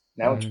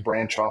 Now it's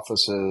branch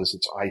offices,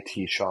 it's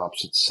IT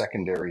shops, it's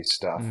secondary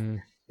stuff.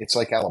 It's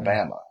like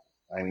Alabama.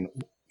 I mean,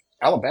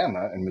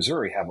 Alabama and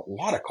Missouri have a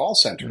lot of call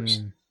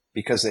centers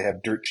because they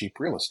have dirt cheap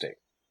real estate.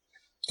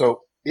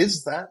 So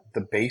is that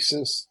the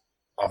basis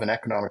of an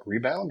economic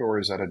rebound, or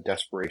is that a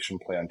desperation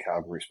play on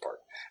Calgary's part?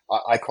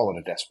 I call it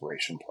a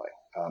desperation play.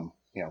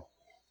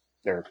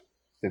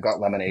 They've got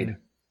lemonade.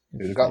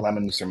 They've got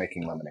lemons. They're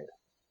making lemonade.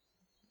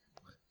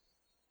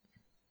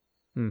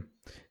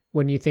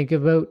 When you think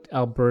about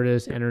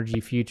Alberta's energy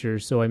future,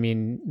 so I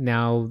mean,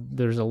 now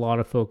there's a lot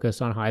of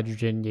focus on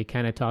hydrogen. You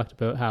kind of talked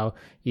about how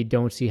you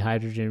don't see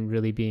hydrogen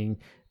really being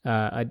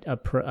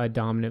a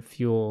dominant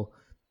fuel.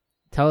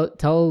 Tell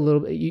a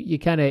little bit. You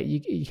kind of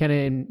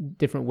in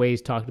different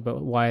ways talked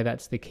about why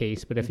that's the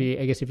case. But if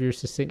you're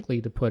succinctly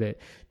to put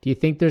it, do you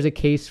think there's a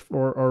case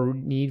for or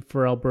need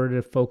for Alberta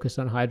to focus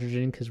on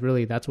hydrogen? Because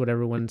really, that's what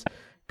everyone's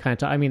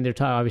kind of. They're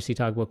obviously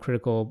talking about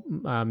critical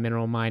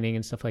mineral mining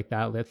and stuff like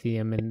that,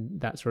 lithium and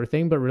that sort of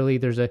thing. But really,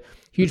 there's a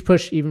huge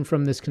push even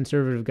from this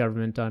conservative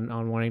government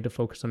on wanting to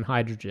focus on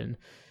hydrogen.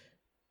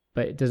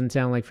 But it doesn't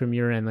sound like from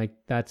your end like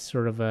that's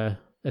sort of a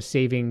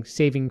saving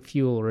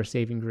fuel or a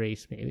saving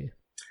grace, maybe.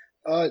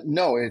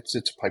 No, it's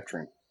a pipe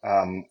dream.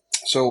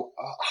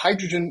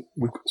 Hydrogen.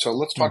 So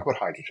let's talk about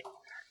hydrogen.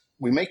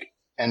 We make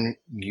and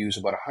use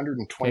about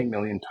 120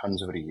 million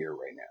tons of it a year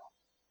right now.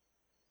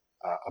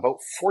 About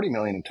 40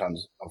 million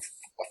tons of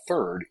a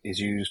third is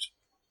used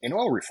in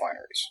oil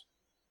refineries.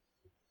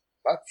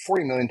 About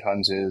 40 million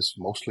tons is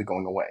mostly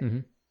going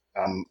away.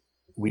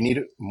 We need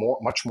it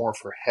much more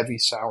for heavy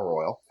sour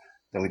oil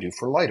than we do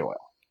for light oil.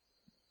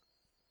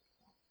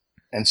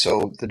 And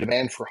so the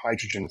demand for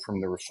hydrogen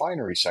from the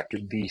refinery sector,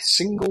 the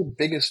single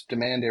biggest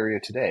demand area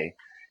today,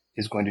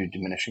 is going to be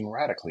diminishing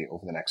radically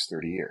over the next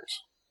 30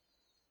 years.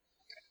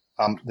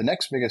 The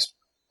next biggest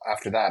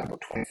after that,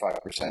 about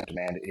 25%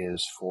 demand,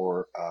 is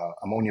for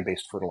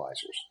ammonia-based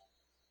fertilizers.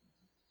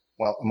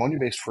 Well,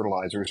 ammonia-based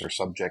fertilizers are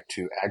subject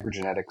to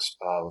agrogenetics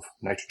of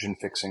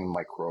nitrogen-fixing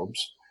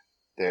microbes.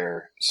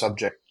 They're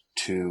subject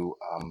to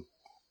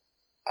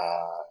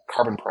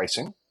carbon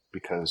pricing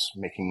because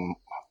making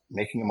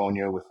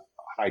ammonia with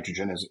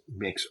hydrogen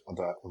makes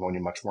the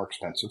ammonia much more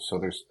expensive. So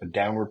there's a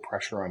downward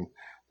pressure on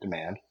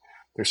demand.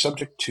 They're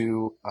subject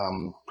to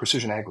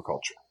precision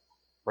agriculture.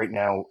 Right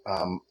now,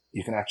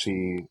 you can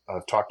actually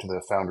talk to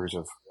the founders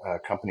of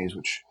companies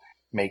which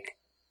make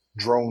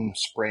drone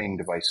spraying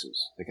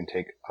devices. They can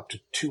take up to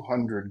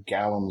 200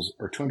 gallons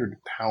or 200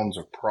 pounds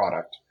of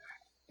product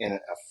in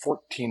a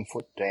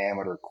 14-foot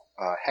diameter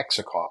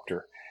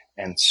hexacopter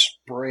and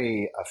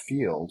spray a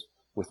field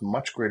with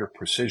much greater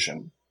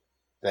precision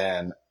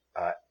than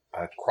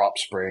a crop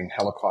spraying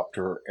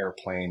helicopter,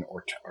 airplane,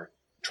 or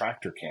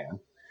tractor can,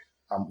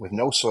 with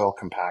no soil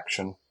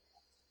compaction,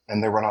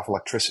 and they run off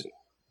electricity.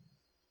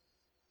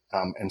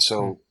 And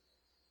so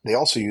they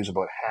also use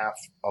about half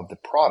of the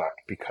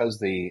product because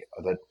the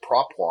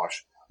prop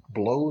wash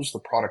blows the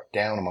product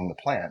down among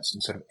the plants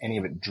instead of any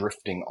of it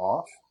drifting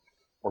off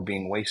or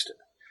being wasted.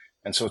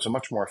 And so it's a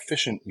much more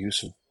efficient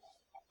use of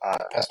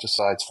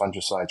pesticides,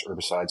 fungicides,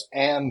 herbicides,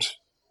 and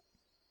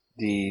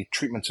the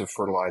treatments of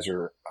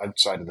fertilizer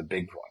outside of the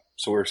big one.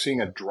 So we're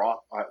seeing a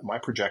drop. My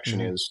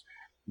projection is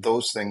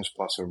those things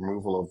plus a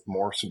removal of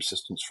more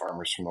subsistence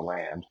farmers from the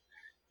land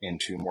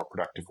into more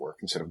productive work.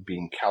 Instead of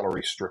being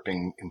calorie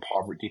stripping,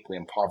 deeply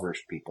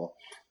impoverished people,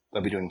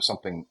 they'll be doing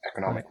something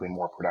economically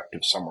more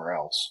productive somewhere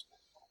else.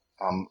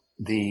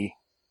 The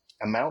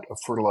amount of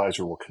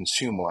fertilizer we'll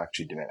consume will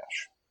actually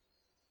diminish.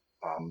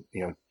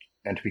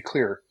 And to be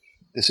clear,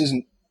 this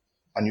isn't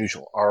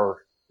unusual. Our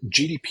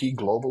GDP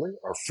globally,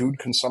 our food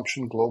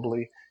consumption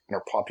globally, and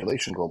our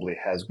population globally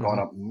has gone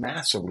up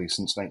massively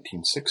since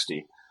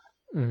 1960.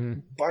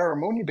 But our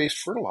ammonia-based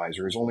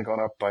fertilizer has only gone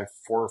up by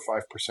 4 or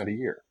 5% a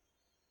year.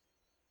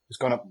 It's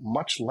gone up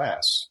much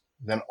less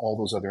than all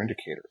those other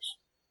indicators.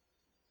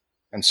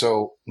 And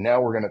so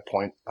now we're going to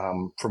point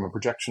from a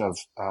projection of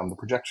the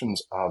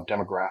projections of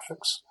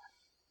demographics.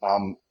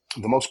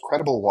 The most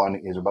credible one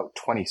is about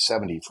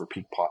 2070 for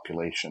peak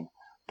population,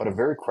 but a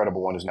very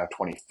credible one is now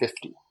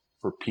 2050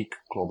 for peak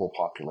global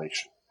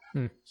population.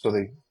 So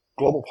the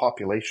global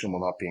population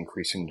will not be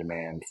increasing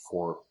demand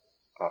for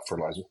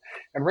fertilizer.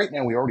 And right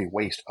now we already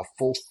waste a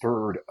full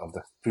third of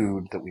the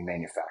food that we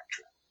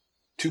manufacture.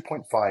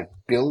 2.5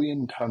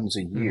 billion tons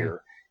a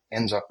year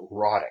ends up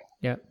rotting.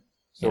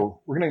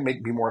 So we're going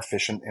to be more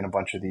efficient in a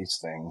bunch of these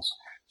things,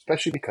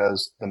 especially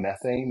because the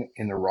methane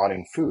in the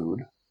rotting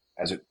food,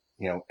 as it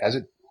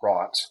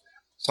rots,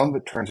 some of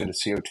it turns into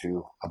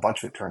CO2, a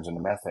bunch of it turns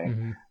into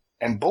methane,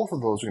 and both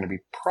of those are going to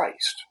be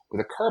priced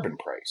with a carbon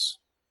price.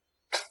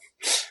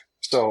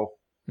 So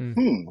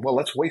Well,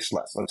 let's waste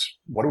less.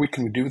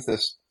 Can we do with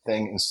this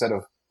thing instead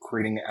of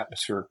creating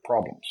atmospheric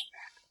problems?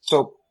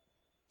 So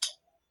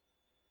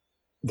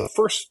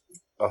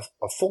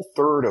a full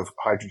third of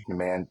hydrogen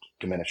demand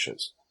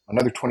diminishes.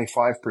 Another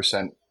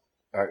 25%,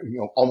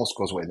 almost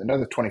goes away.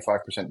 Another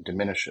 25%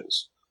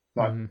 diminishes,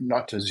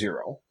 not to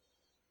zero,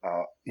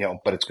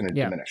 but it's going to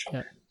diminish.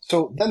 Yeah.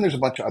 So then there's a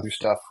bunch of other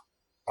stuff.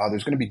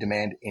 There's going to be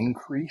demand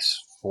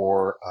increase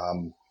for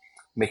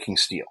making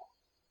steel,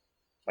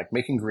 like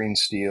making green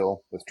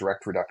steel with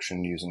direct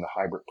reduction using the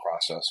hybrid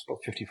process,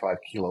 about 55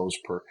 kilos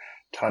per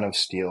ton of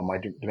steel. My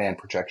demand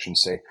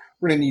projections say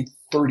we're going to need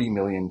 30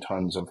 million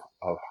tons of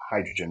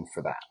hydrogen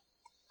for that.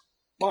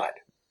 But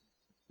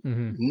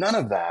none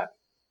of that,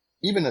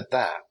 even at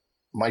that,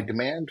 my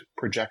demand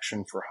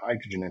projection for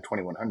hydrogen in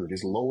 2100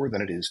 is lower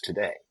than it is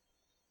today.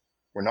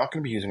 We're not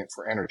going to be using it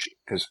for energy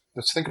because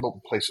let's think about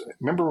the place.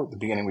 Remember at the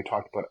beginning, we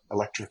talked about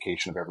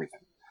electrification of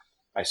everything.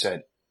 I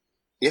said,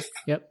 if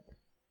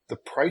the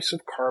price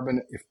of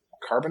carbon, if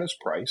carbon is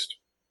priced,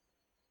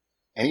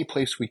 any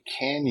place we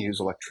can use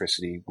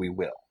electricity, we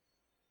will.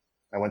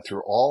 I went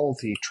through all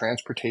the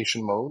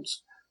transportation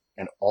modes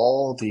and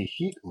all the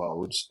heat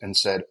modes and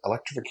said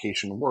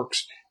electrification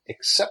works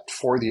except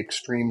for the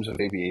extremes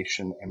of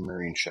aviation and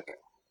marine shipping.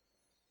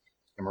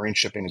 And marine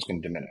shipping is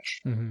going to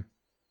diminish,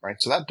 right?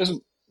 So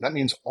that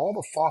means all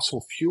the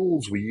fossil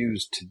fuels we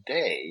use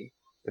today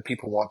that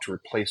people want to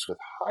replace with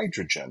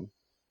hydrogen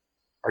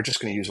are just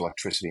going to use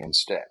electricity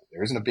instead.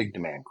 There isn't a big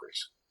demand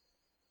increase,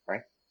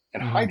 right?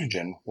 And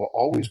hydrogen will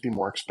always be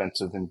more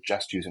expensive than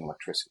just using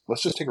electricity.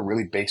 Let's just take a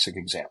really basic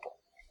example.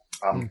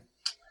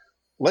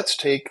 Let's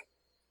take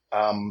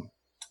a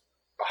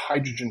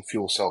hydrogen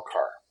fuel cell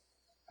car,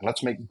 and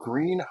let's make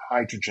green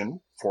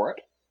hydrogen for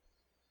it,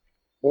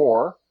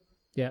 or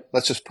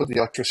let's just put the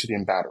electricity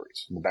in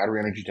batteries. The battery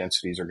energy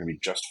densities are going to be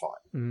just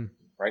fine,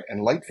 right?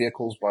 And light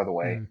vehicles, by the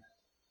way,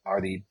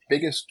 are the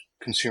biggest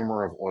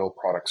consumer of oil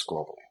products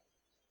globally,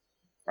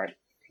 right?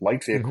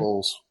 Light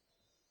vehicles,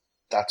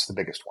 that's the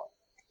biggest one.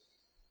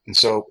 And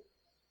so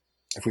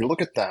if we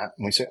look at that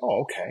and we say,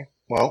 oh, okay,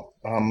 well,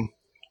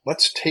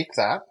 let's take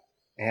that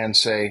and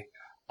say,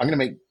 I'm going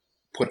to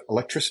put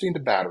electricity into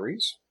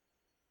batteries,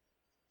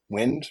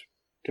 wind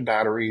to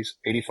batteries,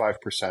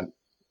 85%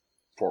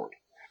 forward.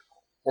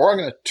 Or I'm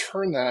going to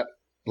turn that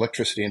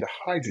electricity into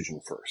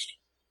hydrogen first.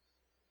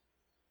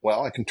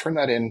 Well, I can turn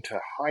that into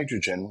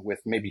hydrogen with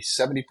maybe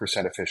 70%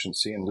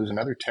 efficiency and lose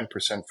another 10%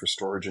 for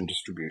storage and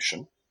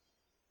distribution.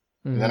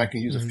 And then I can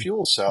use a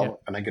fuel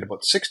cell and I get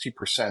about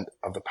 60%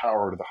 of the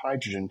power of the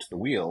hydrogen to the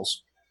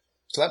wheels.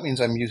 So that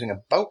means I'm using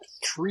about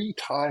 3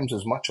 times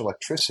as much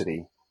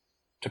electricity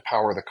to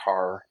power the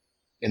car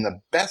in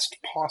the best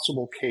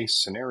possible case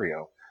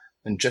scenario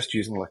than just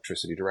using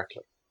electricity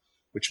directly,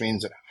 which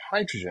means that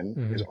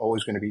hydrogen is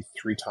always going to be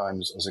 3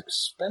 times as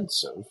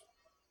expensive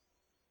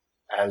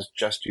as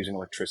just using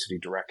electricity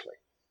directly.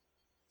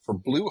 For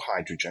blue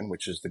hydrogen,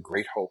 which is the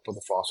great hope of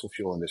the fossil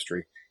fuel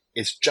industry,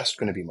 it's just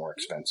going to be more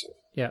expensive.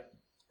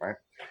 Right?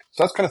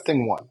 So that's kind of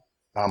thing one.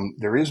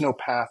 There is no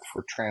path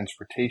for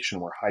transportation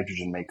where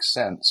hydrogen makes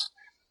sense.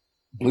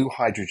 Blue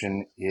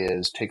hydrogen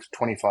takes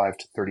 25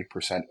 to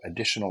 30%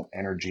 additional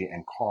energy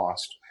and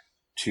cost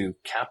to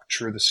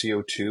capture the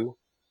CO2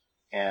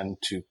 and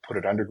to put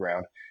it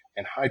underground.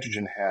 And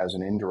hydrogen has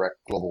an indirect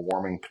global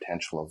warming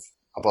potential of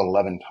about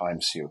 11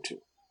 times CO2.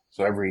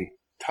 So every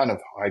ton of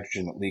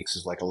hydrogen that leaks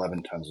is like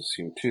 11 tons of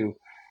CO2.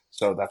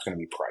 So that's going to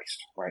be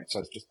priced, right? So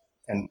it's just,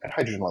 and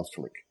hydrogen loves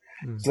to leak.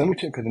 So then we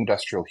take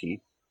industrial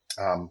heat.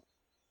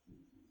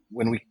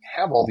 When we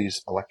have all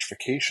these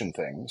electrification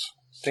things,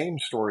 same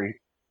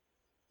story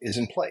is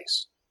in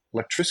place.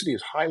 Electricity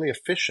is highly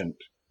efficient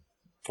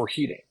for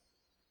heating.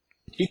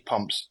 Heat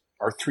pumps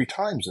are 3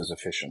 times as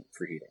efficient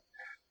for heating.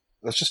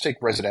 Let's just take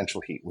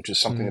residential heat, which is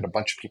something that a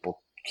bunch of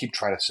people keep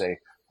trying to say,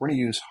 we're going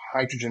to use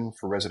hydrogen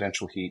for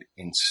residential heat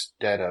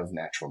instead of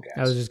natural gas.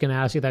 I was just going to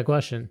ask you that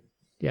question.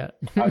 Yeah.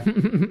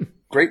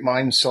 Great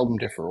minds seldom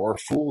differ, or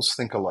fools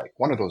think alike.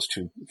 One of those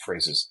 2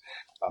 phrases.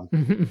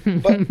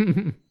 But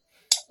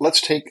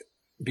let's take,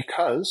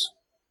 because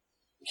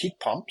heat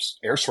pumps,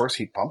 air source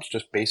heat pumps,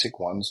 just basic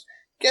ones,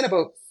 get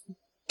about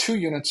 2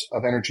 units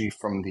of energy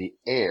from the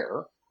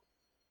air,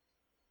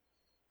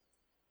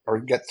 or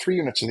get 3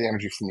 units of the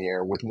energy from the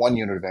air with 1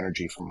 unit of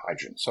energy from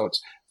hydrogen. So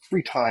it's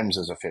 3 times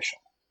as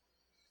efficient.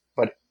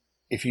 But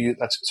if you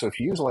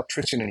use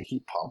electricity in a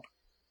heat pump,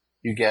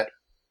 you get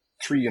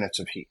 3 units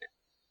of heat.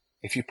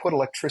 If you put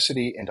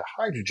electricity into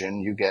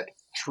hydrogen, you get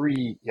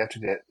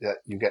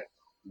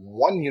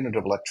 1 unit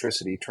of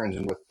electricity turns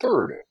into a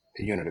third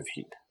a unit of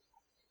heat.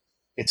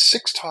 It's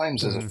 6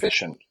 times as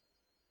efficient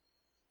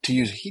to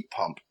use a heat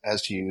pump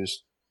as to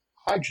use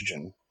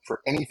hydrogen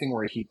for anything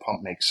where a heat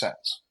pump makes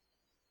sense.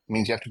 It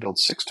means you have to build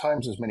 6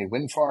 times as many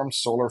wind farms,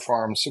 solar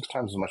farms, 6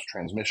 times as much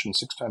transmission,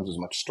 6 times as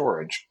much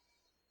storage,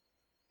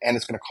 and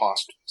it's going to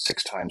cost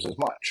 6 times as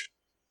much.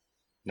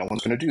 No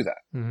one's going to do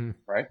that,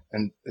 right?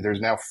 And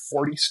there's now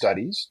 40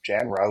 studies.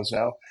 Jan Rouse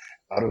now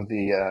out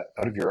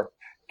of Europe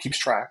keeps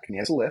track, and he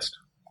has a list.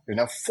 There's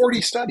now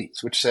 40 studies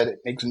which said it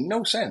makes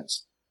no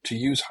sense to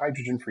use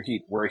hydrogen for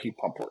heat where a heat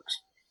pump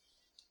works.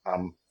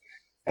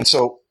 And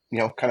so,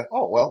 kind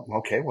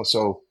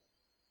of,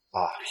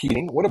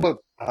 heating, what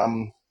about,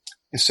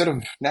 instead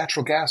of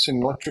natural gas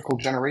and electrical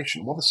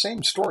generation? Well, the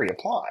same story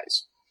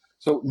applies.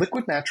 So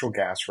liquid natural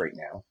gas right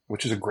now,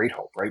 which is a great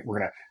hope, right? We're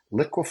going to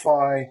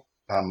liquefy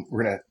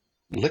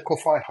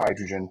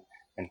hydrogen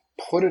and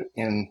put it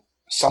in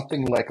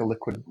something like a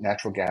liquid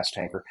natural gas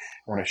tanker.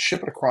 We're going to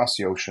ship it across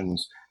the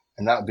oceans,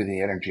 and that will be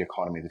the energy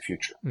economy of the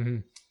future. Mm-hmm.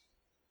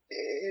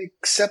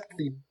 Except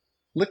the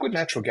liquid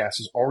natural gas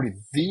is already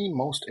the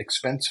most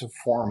expensive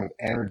form of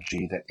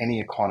energy that any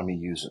economy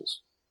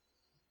uses.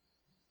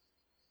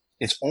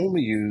 It's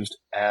only used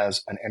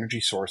as an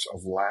energy source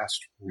of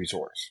last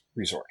resort.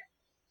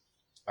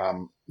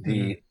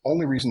 The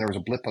only reason there was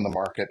a blip on the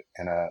market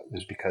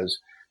is because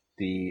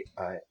the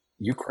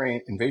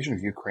invasion of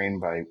Ukraine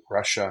by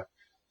Russia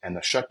and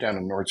the shutdown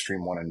of Nord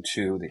Stream 1 and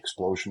 2, the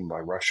explosion by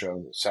Russia,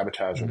 the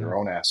sabotage of their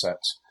own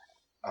assets,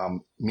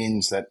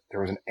 means that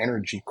there was an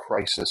energy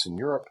crisis in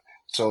Europe,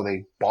 so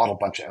they bought a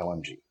bunch of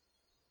LNG.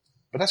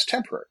 But that's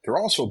temporary. They're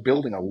also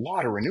building a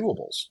lot of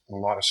renewables and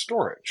a lot of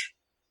storage.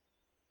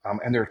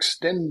 And they're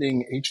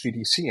extending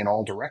HVDC in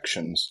all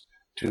directions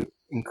to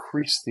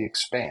increase the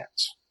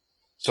expanse.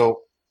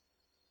 So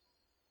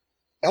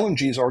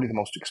LNG is already the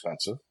most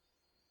expensive.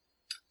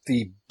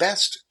 The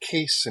best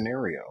case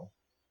scenario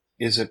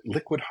is that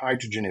liquid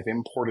hydrogen, if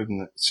imported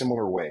in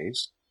similar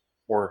ways,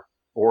 or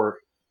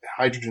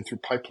hydrogen through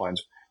pipelines,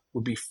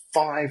 would be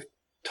 5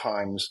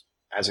 times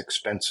as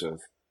expensive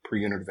per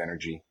unit of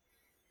energy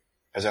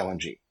as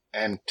LNG,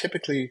 and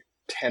typically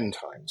 10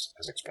 times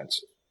as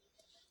expensive.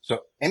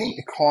 So any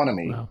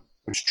economy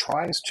which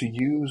tries to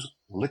use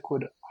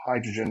liquid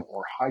hydrogen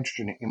or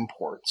hydrogen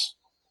imports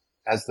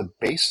as the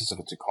basis of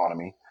its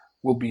economy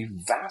will be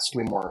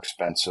vastly more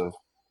expensive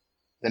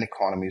than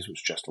economies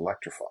which just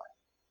electrify.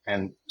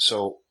 And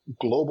so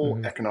global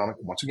economic,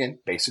 once again,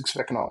 basics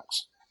of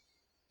economics.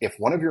 If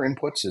one of your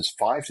inputs is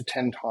 5 to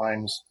 10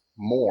 times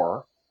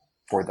more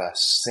for the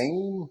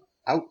same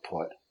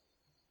output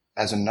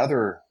as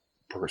another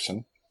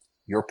person,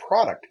 your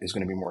product is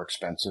going to be more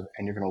expensive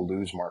and you're going to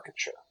lose market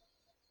share.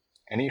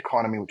 Any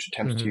economy which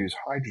attempts to use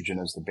hydrogen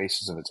as the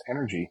basis of its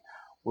energy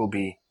will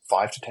be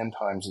 5 to 10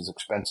 times as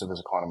expensive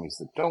as economies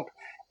that don't,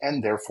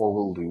 and therefore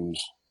will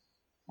lose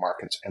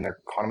markets, and their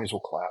economies will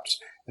collapse,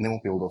 and they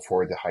won't be able to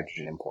afford the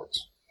hydrogen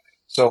imports.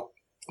 So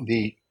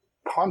the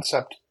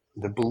concept,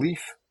 the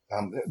belief,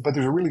 but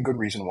there's a really good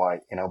reason why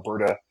in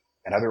Alberta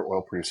and other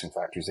oil-producing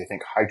factories, they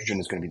think hydrogen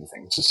is going to be the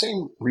thing. It's the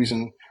same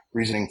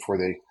reasoning for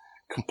the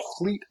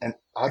complete and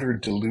utter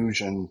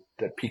delusion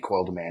that peak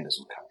oil demand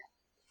isn't coming.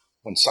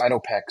 When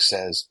Sinopec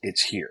says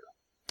it's here,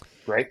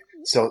 right?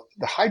 So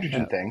the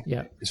hydrogen thing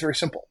is very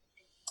simple.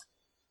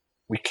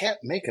 We can't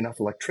make enough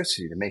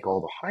electricity to make all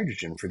the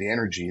hydrogen for the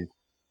energy,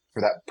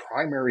 for that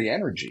primary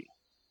energy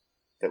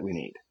that we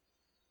need.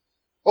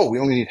 Oh, we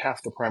only need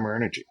half the primary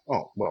energy.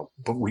 Oh, well,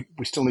 but we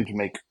still need to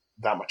make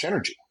that much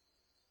energy.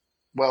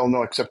 Well,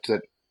 no, except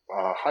that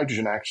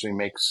hydrogen actually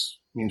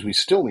means we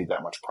still need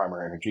that much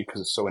primary energy because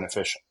it's so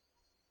inefficient.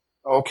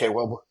 Okay,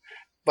 well,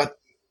 but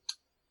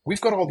we've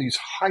got all these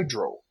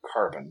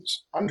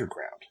hydrocarbons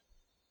underground.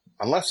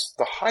 Unless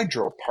the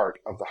hydro part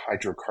of the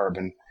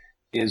hydrocarbon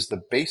is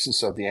the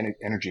basis of the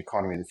energy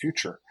economy of the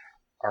future,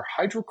 our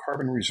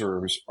hydrocarbon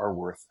reserves are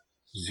worth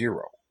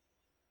 0.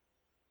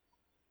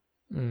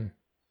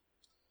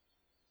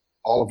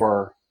 All of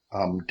our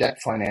debt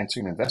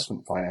financing,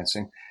 investment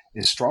financing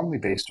is strongly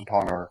based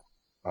upon our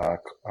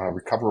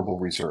recoverable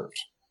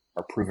reserves,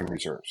 our proven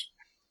reserves.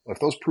 If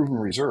those proven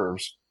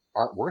reserves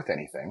aren't worth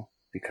anything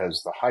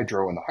because the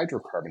hydro and the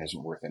hydrocarbon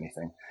isn't worth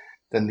anything,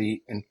 then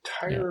the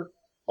entire,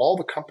 all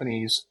the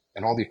companies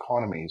and all the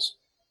economies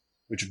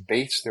which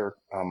base their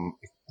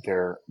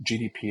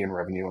GDP and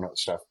revenue and all that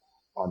stuff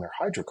on their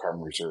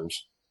hydrocarbon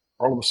reserves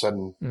all of a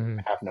sudden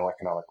have no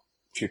economic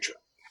future.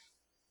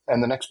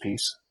 And the next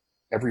piece,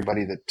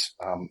 everybody that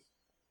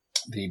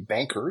the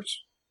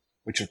bankers,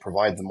 which would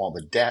provide them all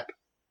the debt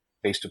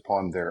based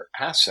upon their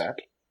asset,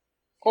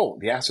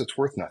 the asset's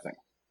worth nothing.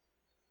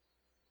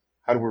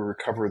 How do we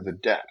recover the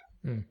debt?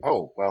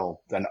 Oh,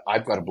 well, then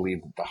I've got to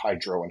believe that the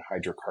hydro and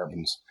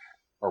hydrocarbons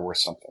are worth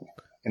something.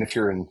 And if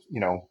you're in,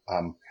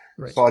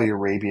 Saudi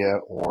Arabia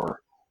or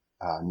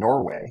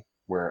Norway,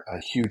 where a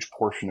huge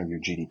portion of your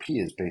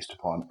GDP is based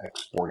upon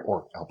export,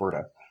 or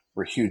Alberta,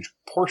 where a huge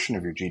portion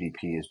of your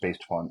GDP is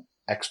based upon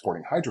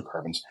exporting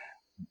hydrocarbons,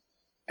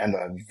 and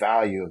the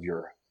value of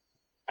your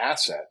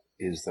asset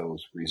is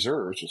those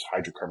reserves, those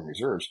hydrocarbon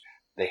reserves,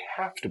 they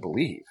have to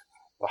believe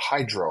the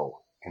hydro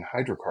and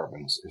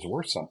hydrocarbons is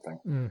worth something.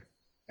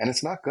 And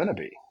it's not going to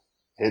be.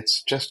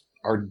 It's just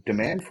our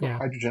demand for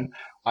hydrogen.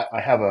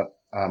 I have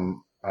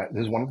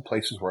this is one of the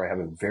places where I have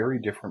a very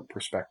different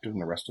perspective than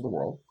the rest of the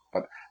world,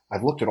 but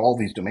I've looked at all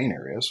these domain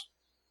areas.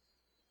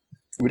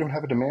 We don't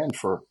have a demand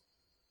for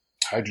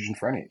hydrogen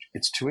for any age.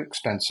 It's too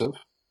expensive.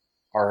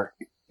 Our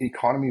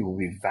economy will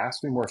be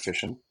vastly more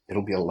efficient.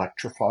 It'll be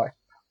electrify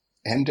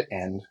end to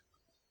end,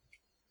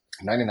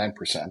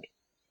 99%.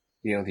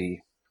 We'll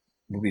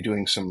be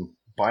doing some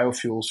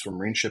biofuels for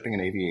marine shipping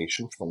and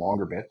aviation for the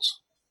longer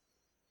bits.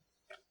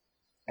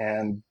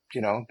 And,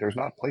 there's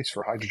not a place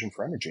for hydrogen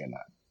for energy in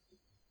that.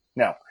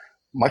 Now,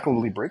 Michael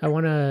Lee Brick I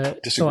want to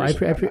disagrees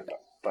with that,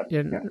 but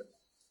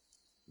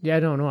yeah,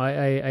 no,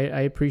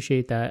 I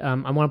appreciate that.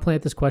 I want to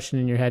plant this question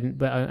in your head,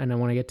 and I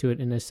want to get to it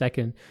in a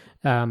second.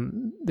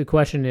 The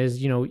question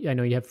is, I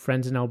know you have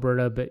friends in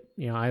Alberta, but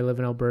I live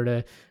in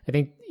Alberta. I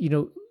think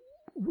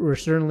we're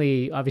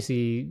certainly,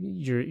 obviously,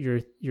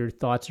 your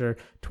thoughts are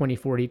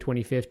 2040,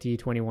 2050,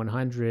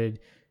 2100.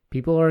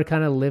 People are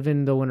kind of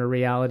living though in a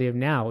reality of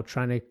now,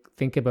 trying to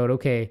think about,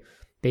 okay,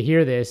 they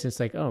hear this, and it's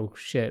like, oh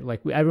shit, like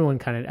everyone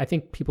I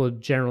think people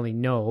generally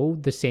know,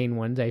 the sane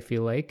ones, I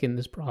feel like, in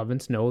this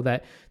province know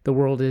that the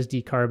world is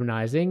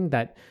decarbonizing,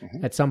 that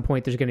at some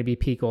point there's going to be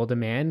peak oil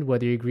demand,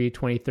 whether you agree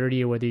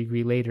 2030 or whether you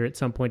agree later, at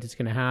some point it's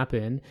going to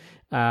happen.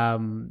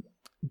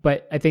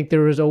 But I think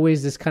there was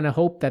always this kind of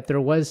hope that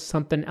there was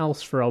something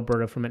else for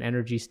Alberta from an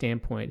energy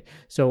standpoint.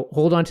 So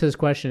hold on to this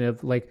question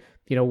of like,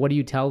 what do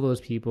you tell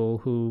those people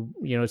who,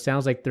 it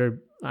sounds like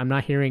I'm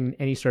not hearing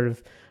any sort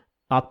of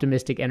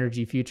optimistic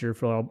energy future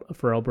for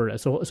Alberta.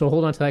 So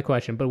hold on to that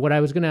question. But what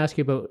I was going to ask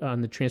you about on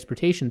the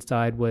transportation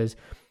side was,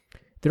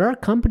 there are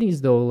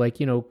companies though, like,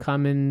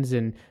 Cummins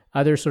and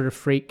other sort of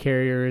freight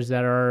carriers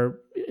that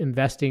are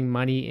investing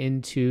money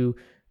into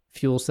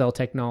fuel cell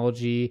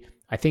technology.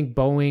 I think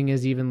Boeing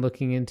is even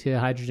looking into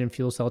hydrogen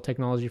fuel cell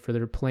technology for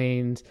their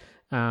planes.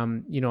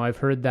 I've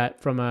heard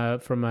that from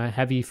a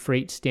heavy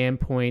freight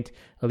standpoint,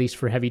 at least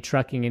for heavy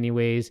trucking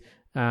anyways,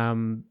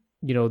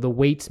 the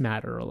weights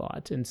matter a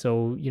lot. And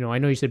so, I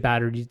know you said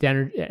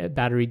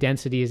battery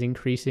density is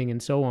increasing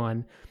and so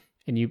on,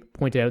 and you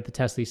pointed out the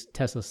Tesla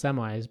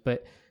semis,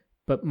 but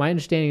my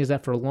understanding is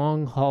that for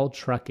long haul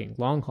trucking,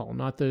 long haul,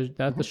 not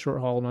the short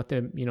haul, not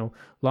the,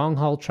 long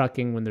haul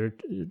trucking, when they're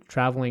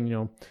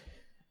traveling,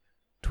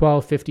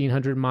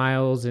 1,500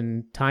 miles,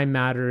 and time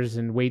matters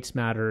and weights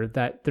matter,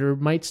 that there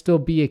might still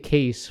be a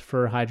case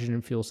for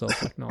hydrogen fuel cell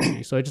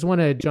technology. So I just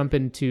want to jump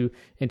into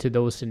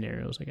those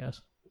scenarios, I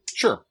guess.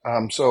 Sure.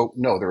 So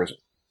no, there isn't.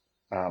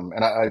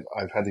 And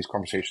I've had these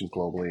conversations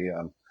globally.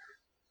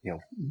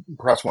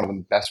 Perhaps one of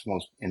the best,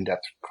 most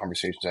in-depth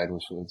conversations I had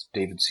was with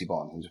David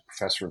Seaborn, who's a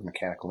professor of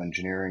mechanical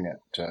engineering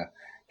at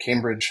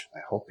Cambridge.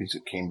 I hope he's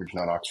at Cambridge,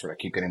 not Oxford. I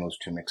keep getting those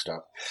two mixed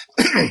up.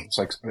 It's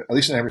like, at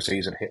least I never say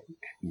he's at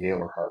Yale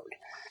or Harvard.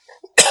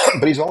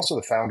 But he's also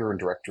the founder and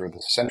director of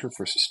the Center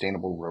for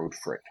Sustainable Road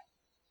Freight.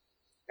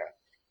 Okay.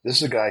 This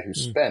is a guy who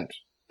spent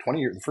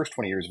the first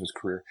 20 years of his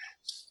career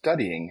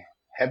studying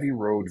heavy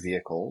road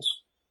vehicles,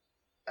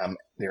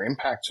 their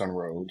impacts on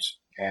roads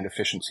and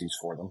efficiencies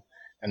for them,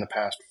 and the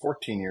past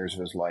 14 years of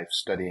his life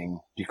studying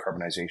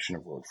decarbonization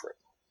of road freight.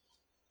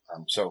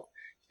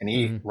 And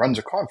he runs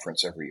a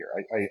conference every year.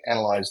 I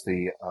analyzed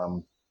the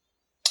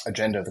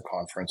agenda of the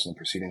conference and the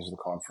proceedings of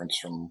the conference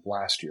from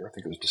last year. I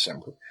think it was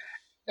December.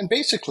 And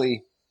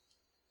basically,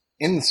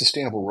 in the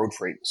sustainable road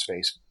freight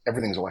space,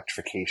 everything's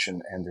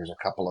electrification, and there's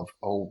a couple of,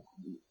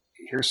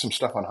 here's some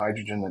stuff on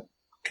hydrogen that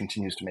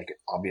continues to make it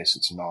obvious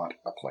it's not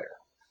a player.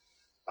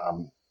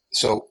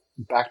 So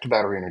back to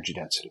battery energy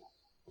density.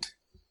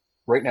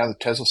 Right now, the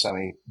Tesla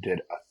Semi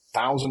did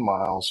 1,000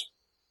 miles,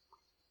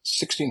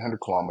 1,600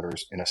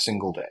 kilometers in a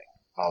single day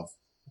of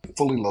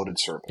fully loaded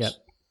service. Yep.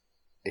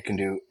 It can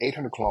do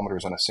 800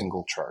 kilometers on a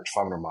single charge,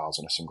 500 miles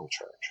on a single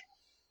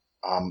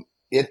charge.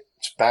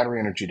 Its battery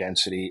energy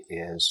density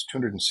is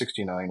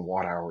 269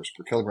 watt hours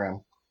per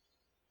kilogram.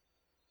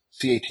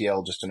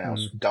 CATL just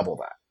announced double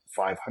that,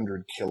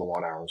 500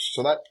 kilowatt hours.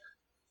 So that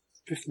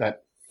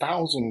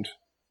 1,000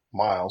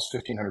 miles,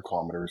 1,500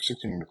 kilometers,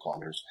 1,600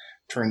 kilometers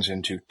turns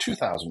into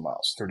 2,000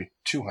 miles,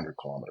 3,200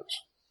 kilometers,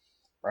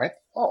 right?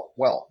 Oh,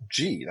 well,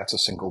 gee, that's a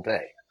single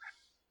day.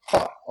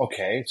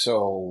 Okay,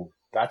 so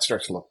that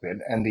starts to look good.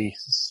 And the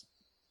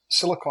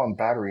silicon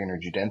battery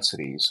energy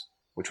densities,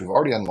 which we've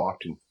already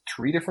unlocked in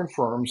 3 different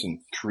firms and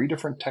 3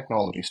 different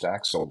technology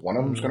stacks, so one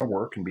of them is going to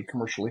work and be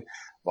commercially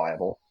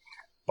viable.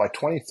 By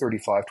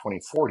 2035,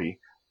 2040,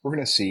 we're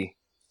going to see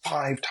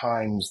 5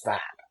 times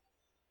that,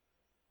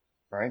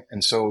 right?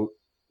 And so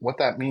what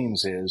that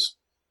means is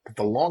that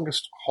the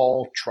longest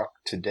haul truck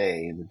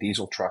today, the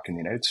diesel truck in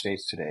the United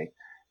States today,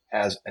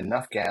 has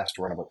enough gas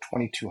to run about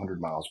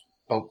 2,200 miles,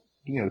 about,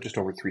 just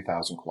over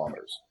 3,000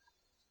 kilometers.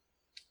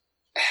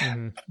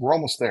 We're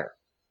almost there.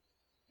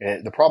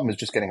 The problem is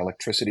just getting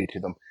electricity to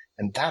them,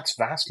 and that's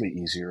vastly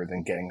easier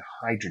than getting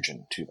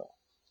hydrogen to them.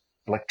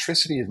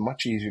 Electricity is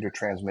much easier to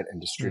transmit and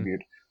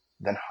distribute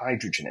than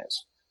hydrogen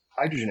is.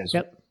 Hydrogen is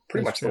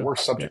pretty much the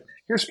worst subject.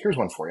 Yep. Here's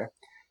one for you.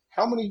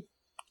 How many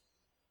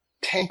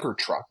tanker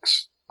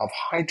trucks of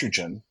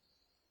hydrogen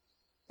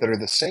that are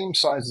the same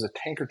size as a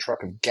tanker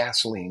truck of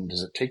gasoline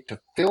does it take to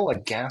fill a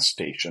gas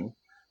station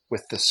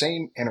with the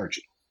same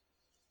energy?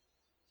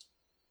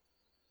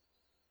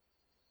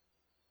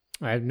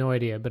 I have no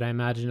idea, but I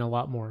imagine a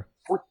lot more.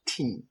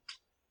 14.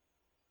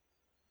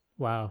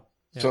 Wow.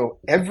 Yeah. So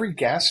every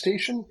gas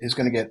station is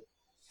going to get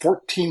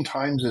 14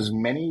 times as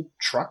many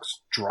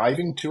trucks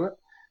driving to it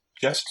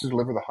just to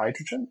deliver the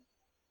hydrogen.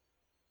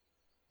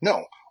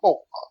 No.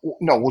 Oh,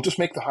 no, we'll just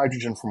make the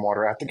hydrogen from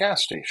water at the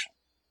gas station.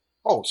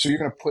 Oh, so you're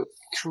going to put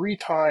 3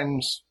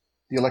 times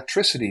the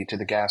electricity to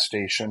the gas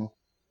station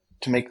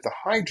to make the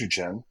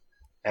hydrogen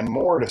and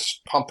more to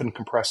pump and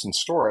compress and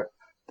store it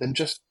than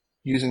just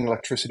using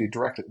electricity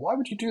directly. Why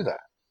would you do that?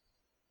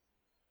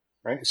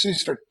 Right? As soon as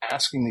you start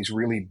asking these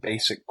really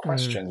basic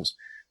questions,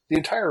 the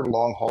entire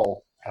long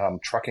haul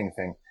trucking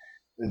thing,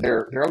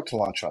 they're out to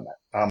lunch on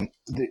that.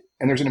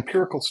 And there's an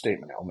empirical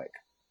statement I'll make.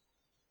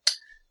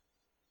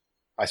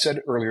 I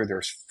said earlier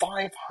there's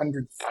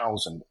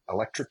 500,000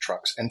 electric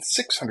trucks and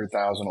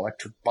 600,000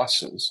 electric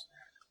buses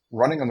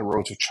running on the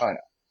roads of China.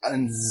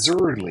 An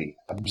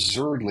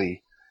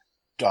absurdly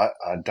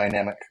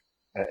dynamic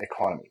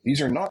economy.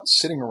 These are not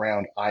sitting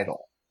around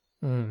idle.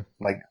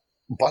 Like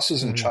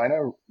buses in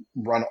China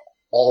run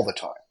all the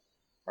time,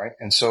 right?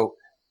 And so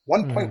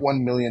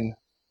 1.1 million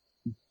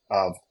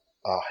of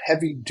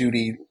heavy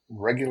duty,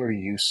 regular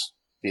use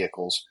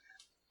vehicles,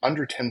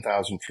 under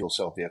 10,000 fuel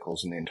cell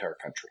vehicles in the entire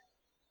country.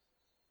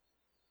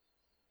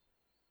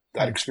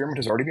 That experiment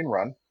has already been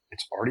run.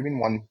 It's already been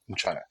won in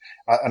China.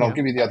 And I'll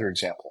give you the other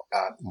example.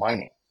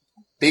 Mining.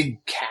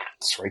 Big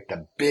cats, right?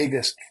 The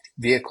biggest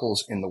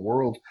vehicles in the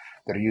world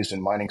that are used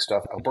in mining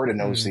stuff. Alberta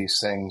knows these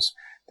things.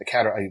 The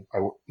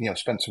I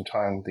spent some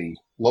time, the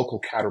local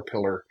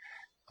Caterpillar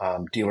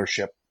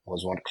dealership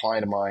was one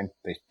client of mine.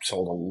 They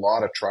sold a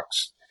lot of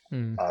trucks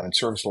and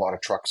serviced a lot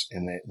of trucks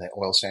in the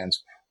oil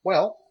sands.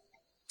 Well,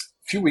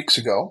 a few weeks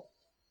ago,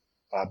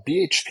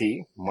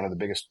 BHP, one of the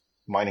biggest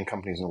mining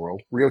companies in the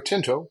world, Rio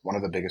Tinto, one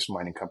of the biggest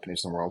mining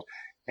companies in the world,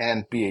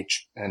 and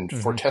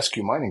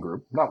Fortescue Mining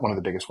Group, not one of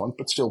the biggest ones,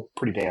 but still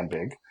pretty damn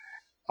big,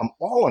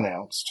 all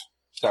announced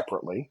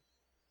separately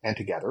and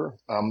together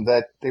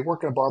that they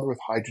weren't going to bother with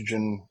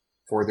hydrogen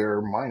for their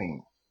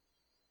mining.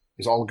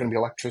 It's all going to be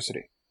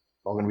electricity.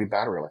 It's all going to be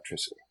battery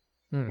electricity.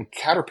 And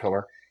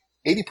Caterpillar,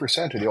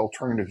 80% of the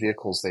alternative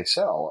vehicles they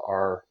sell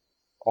are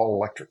all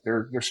electric.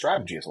 Their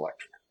strategy is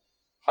electric.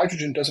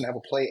 Hydrogen doesn't have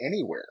a play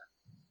anywhere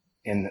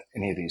in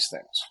any of these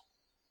things.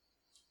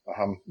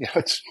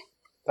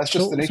 That's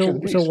just the nature of the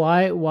beast.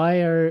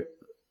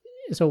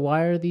 So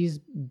why are these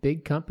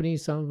big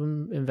companies, some of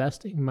them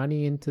investing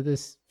money into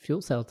this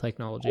fuel cell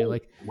technology?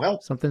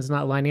 Something's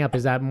not lining up.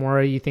 Is that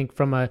more, you think,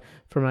 from a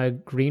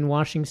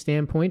greenwashing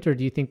standpoint, or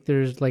do you think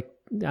there's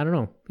I don't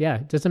know. Yeah.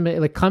 It doesn't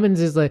make,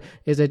 Cummins is a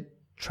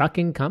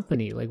trucking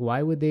company.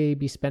 Why would they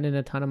be spending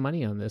a ton of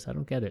money on this? I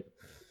don't get it.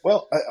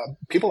 Well,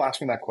 people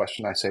ask me that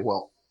question. I say,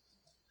 well,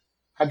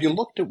 have you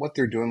looked at what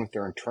they're doing with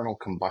their internal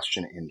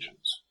combustion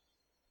engines?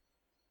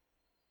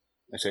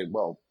 I say,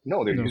 well,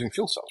 no, they're using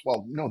fuel cells.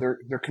 Well, no,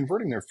 they're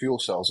converting their fuel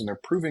cells and they're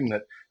proving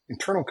that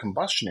internal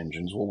combustion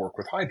engines will work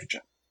with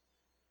hydrogen.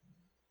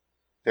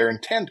 Their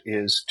intent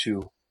is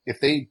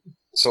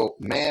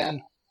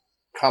MAN,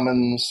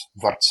 Cummins,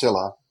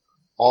 Wärtsilä,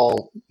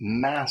 all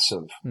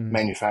massive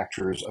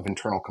manufacturers of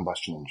internal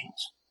combustion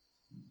engines.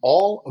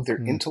 All of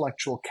their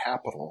intellectual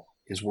capital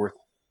is worth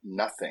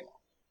nothing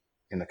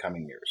in the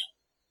coming years,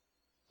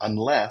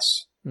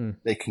 unless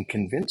they can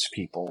convince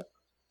people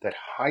that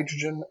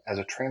hydrogen as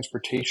a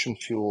transportation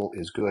fuel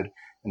is good,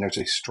 and there's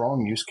a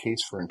strong use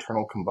case for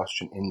internal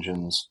combustion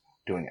engines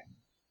doing it.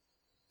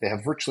 They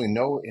have virtually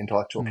no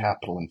intellectual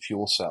capital in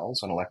fuel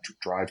cells and electric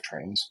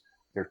drivetrains.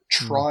 They're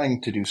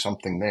trying to do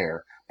something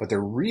there, but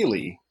they're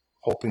really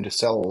hoping to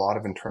sell a lot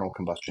of internal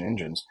combustion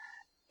engines,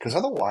 because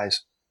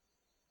otherwise,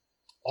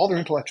 all their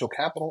intellectual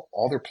capital,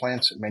 all their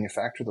plants that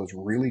manufacture those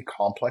really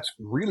complex,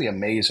 really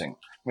amazing.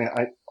 I mean,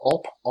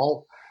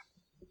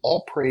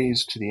 all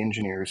praise to the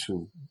engineers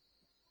who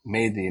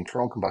made the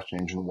internal combustion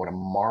engine. What a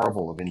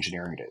marvel of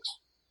engineering it is.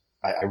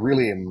 I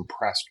really am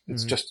impressed.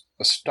 It's just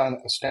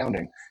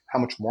astounding how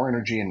much more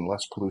energy and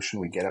less pollution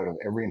we get out of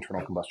every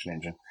internal combustion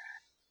engine.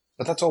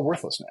 But that's all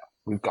worthless now.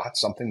 We've got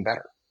something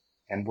better,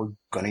 and we're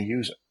going to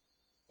use it.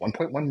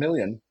 1.1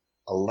 million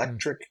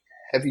electric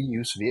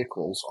heavy-use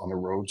vehicles on the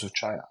roads of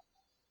China.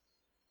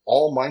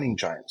 All mining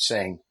giants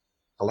saying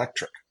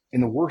electric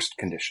in the worst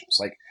conditions,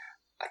 like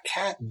a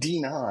Cat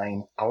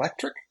D9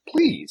 electric,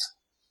 please.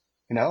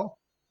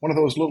 One of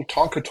those little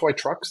Tonka toy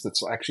trucks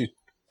that's actually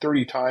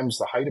 30 times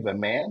the height of a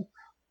man,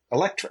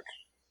 electric.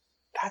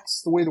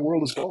 That's the way the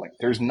world is going.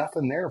 There's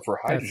nothing there for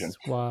hydrogen.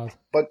 That's wild.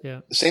 But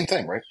the same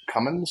thing, right?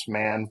 Cummins,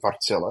 MAN,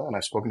 Wärtsilä, and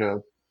I've spoken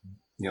to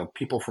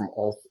people from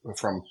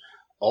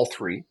all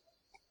three.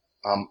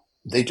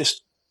 They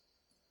just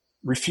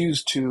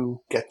refuse to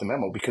get the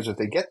memo, because if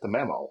they get the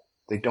memo,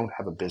 they don't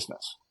have a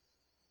business.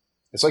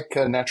 It's like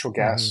natural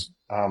gas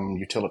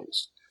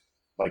utilities,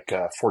 like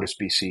Fortis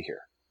BC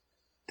here.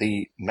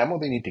 The memo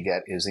they need to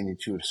get is they need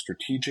to do a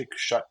strategic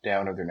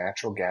shutdown of their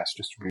natural gas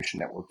distribution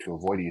network to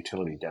avoid a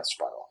utility death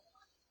spiral.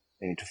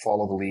 They need to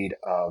follow the lead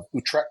of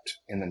Utrecht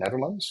in the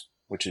Netherlands,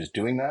 which is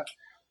doing that,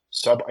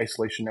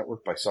 sub-isolation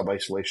network by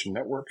sub-isolation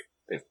network.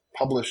 They've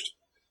published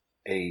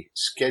a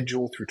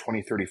schedule through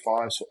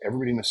 2035, so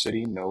everybody in the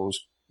city knows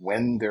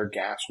when their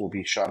gas will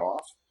be shut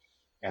off,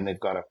 and they've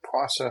got a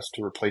process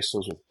to replace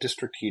those with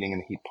district heating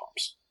and heat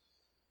pumps.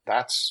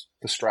 That's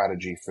the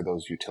strategy for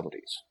those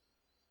utilities.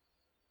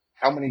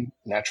 How many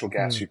natural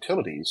gas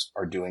utilities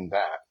are doing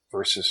that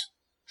versus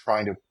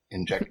trying to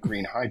inject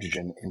green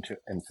hydrogen into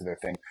their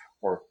thing,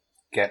 or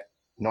get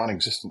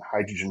non-existent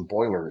hydrogen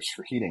boilers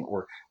for heating,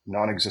 or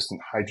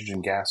non-existent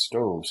hydrogen gas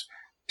stoves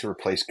to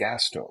replace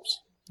gas stoves?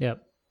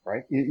 Yep.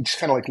 Right? You just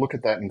kind of like look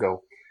at that and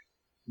go,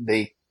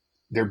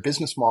 their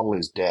business model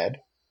is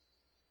dead.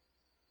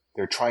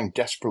 They're trying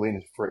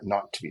desperately for it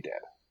not to be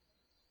dead.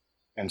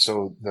 And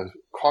so the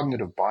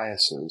cognitive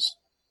biases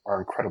are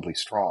incredibly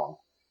strong.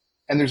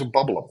 And there's a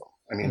bubble of them.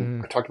 I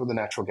mean, I talked about the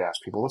natural gas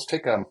people. Let's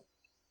take a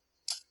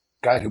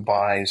guy who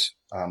buys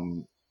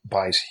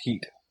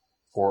heat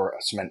for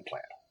a cement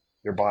plant.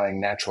 They're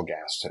buying natural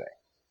gas today.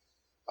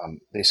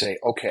 They say,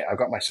 okay, I've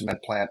got my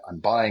cement plant. I'm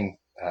buying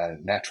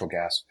natural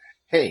gas.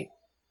 Hey,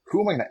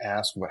 who am I going to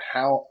ask about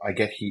how I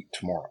get heat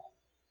tomorrow?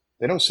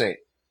 They don't say,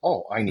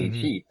 oh, I need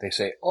heat. They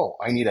say, oh,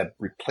 I need a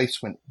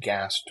replacement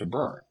gas to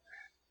burn.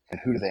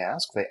 And who do they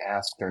ask? They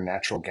ask their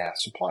natural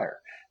gas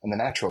supplier. And the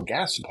natural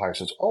gas supplier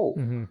says, oh,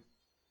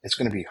 it's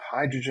going to be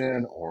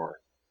hydrogen, or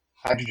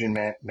hydrogen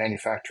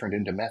manufactured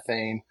into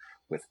methane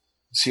with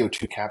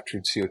CO2,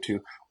 captured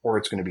CO2, or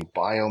it's going to be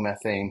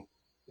biomethane.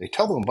 They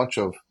tell them a bunch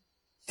of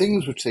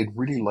things which they'd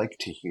really like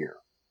to hear,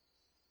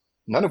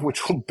 none of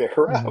which will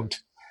bear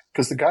out,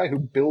 because the guy who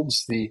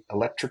builds the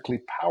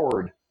electrically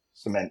powered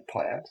cement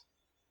plant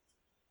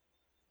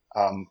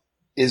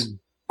is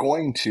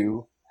going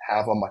to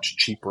have a much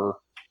cheaper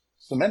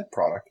cement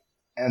product,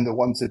 and the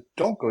ones that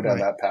don't go down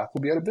that path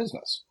will be out of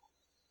business.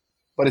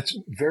 But it's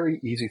very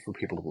easy for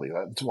people to believe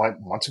that. That's why,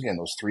 once again,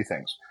 those three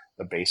things: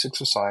 the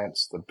basics of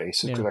science, the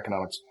basics of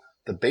economics,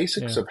 the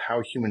basics of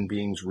how human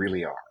beings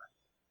really are.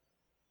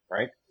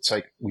 Right? It's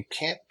like, we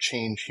can't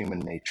change human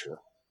nature,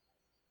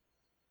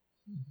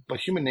 but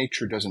human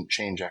nature doesn't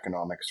change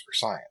economics or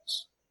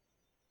science.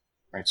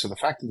 Right? So the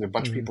fact that a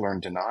bunch of people are in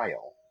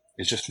denial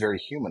is just very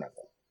human of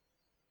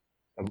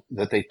them.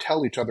 That they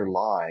tell each other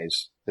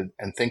lies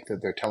and think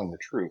that they're telling the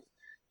truth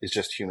is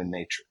just human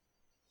nature.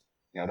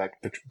 You know, that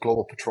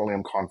global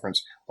petroleum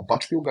conference, a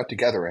bunch of people got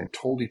together and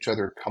told each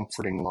other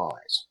comforting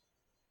lies.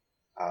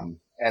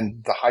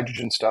 And the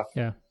hydrogen stuff.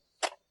 Yeah.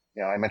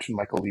 You know, I mentioned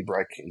Michael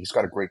Liebreich. He's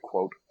got a great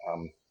quote.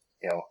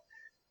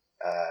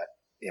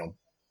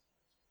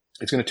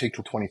 It's going to take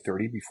till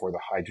 2030 before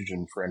the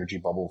hydrogen for energy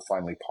bubble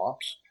finally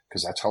pops,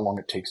 because that's how long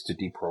it takes to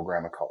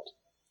deprogram a cult.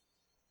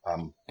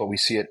 But we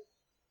see it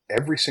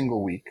every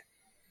single week.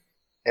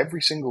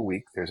 Every single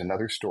week, there's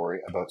another story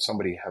about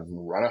somebody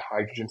having run a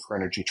hydrogen for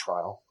energy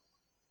trial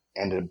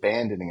and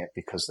abandoning it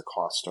because the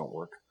costs don't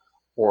work,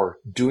 or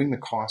doing the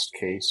cost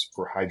case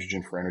for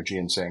hydrogen for energy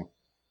and saying,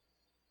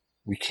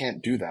 we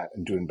can't do that,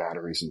 and doing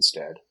batteries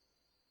instead.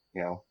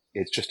 You know,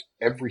 it's just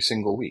every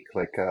single week.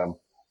 Like, one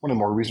of the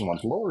more recent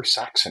ones, Lower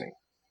Saxony.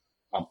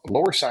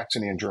 Lower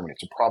Saxony in Germany.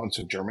 It's a province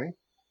of Germany.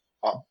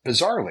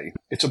 Bizarrely,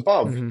 it's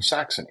above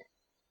Saxony.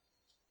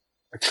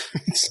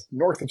 It's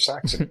north of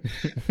Saxony.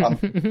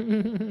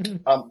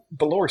 But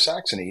Lower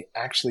Saxony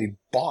actually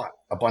bought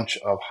a bunch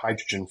of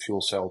hydrogen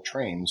fuel cell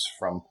trains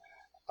from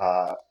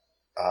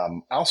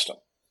Alstom.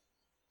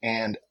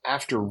 And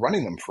after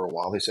running them for a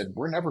while, they said,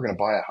 we're never going to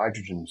buy a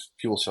hydrogen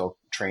fuel cell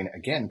train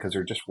again because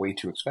they're just way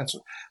too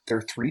expensive.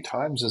 They're 3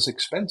 times as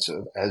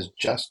expensive as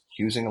just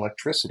using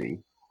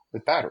electricity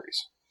with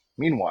batteries.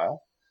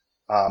 Meanwhile,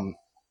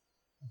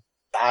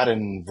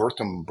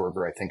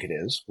 Baden-Württemberg, I think it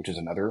is, which is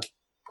another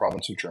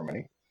province of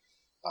Germany,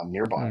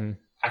 nearby,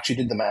 actually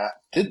did the math.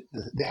 They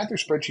had their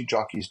spreadsheet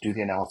jockeys do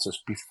the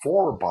analysis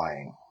before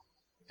buying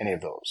any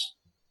of those.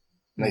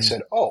 And they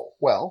said, oh,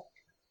 well,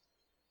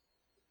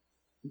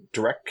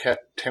 direct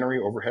catenary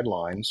overhead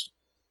lines,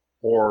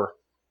 or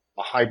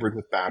a hybrid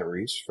with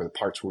batteries for the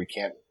parts where we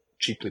can't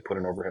cheaply put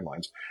in overhead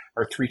lines,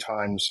 are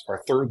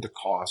 1/3 the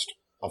cost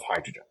of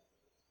hydrogen.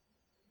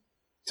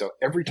 So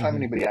every time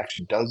anybody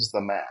actually does the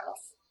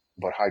math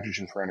about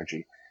hydrogen for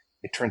energy,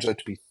 it turns out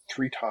to be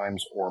 3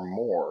 times or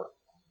more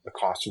the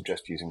cost of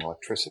just using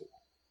electricity.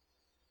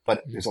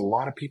 But there's a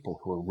lot of people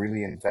who are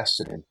really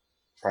invested in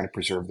trying to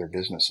preserve their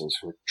businesses,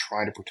 who are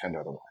trying to pretend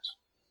otherwise.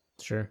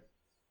 Sure.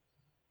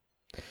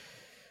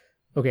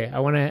 Okay, I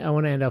want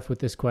to end off with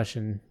this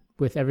question.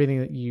 With everything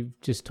that you've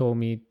just told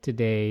me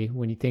today,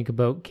 when you think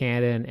about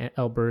Canada and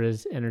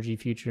Alberta's energy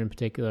future in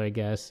particular, I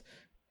guess,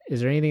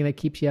 is there anything that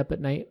keeps you up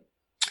at night?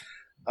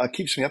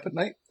 Keeps me up at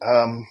night?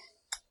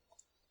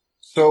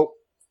 So,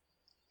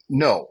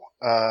 no.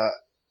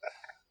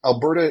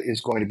 Alberta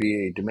is going to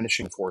be a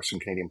diminishing force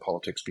in Canadian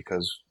politics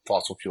because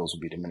fossil fuels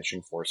will be a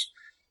diminishing force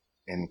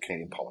in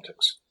Canadian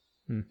politics.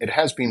 It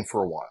has been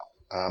for a while.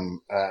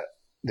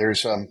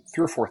 There's 3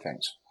 or 4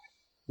 things.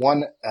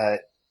 One,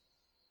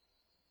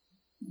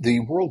 the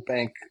World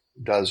Bank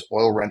does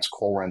oil rents,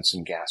 coal rents,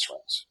 and gas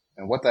rents.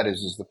 And what that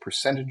is the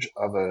percentage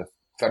of a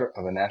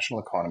national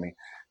economy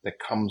that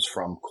comes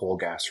from coal,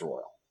 gas, or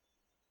oil.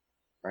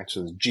 Right?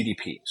 So the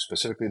GDP,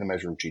 specifically the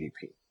measure of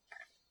GDP.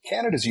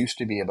 Canada's used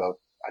to be about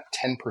a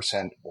 10%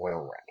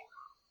 oil rent.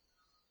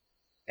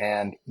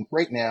 And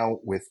right now,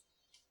 with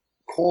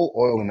coal,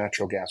 oil, and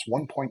natural gas,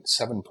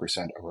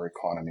 1.7% of our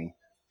economy,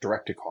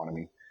 direct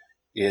economy,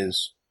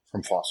 is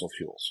from fossil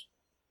fuels.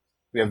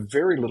 We have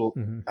very little,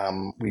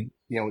 Mm-hmm.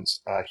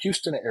 it's,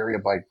 Houston area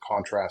by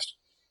contrast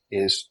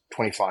is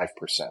 25%,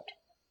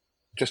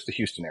 just the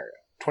Houston area.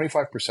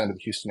 25% of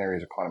the Houston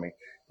area's economy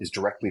is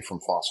directly from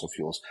fossil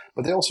fuels,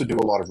 but they also do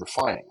a lot of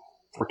refining.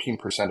 14%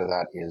 of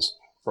that is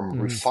from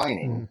Mm-hmm.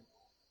 refining Mm-hmm.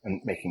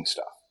 and making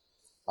stuff.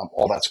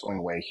 All that's going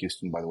away.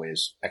 Houston, by the way,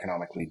 is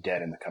economically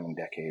dead in the coming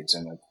decades,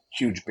 and a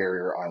huge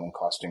barrier island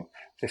costing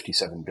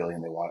 $57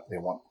 billion. They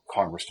want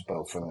Congress to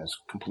build for them is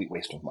a complete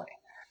waste of money.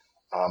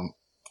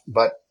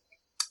 But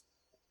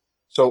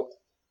so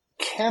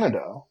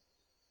Canada,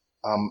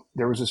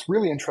 there was this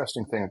really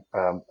interesting thing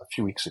a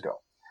few weeks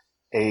ago.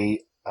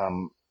 An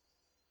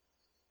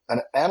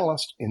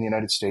analyst in the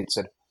United States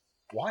said,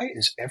 "Why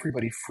is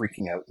everybody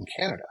freaking out in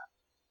Canada?"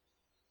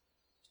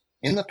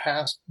 In the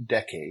past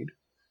decade,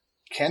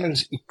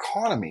 Canada's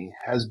economy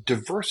has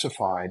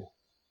diversified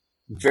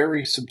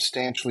very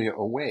substantially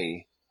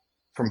away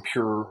from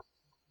pure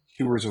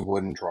hewers of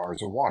wood and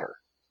drawers of water.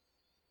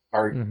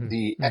 Mm-hmm.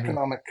 The Mm-hmm.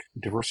 economic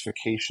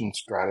diversification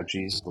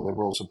strategies the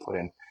Liberals have put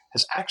in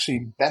has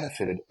actually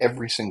benefited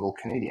every single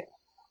Canadian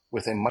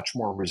with a much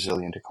more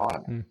resilient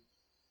economy.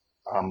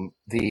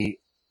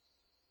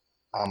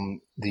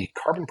 The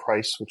carbon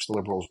price, which the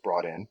Liberals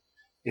brought in,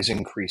 is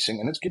increasing,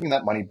 and it's giving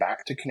that money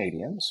back to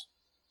Canadians.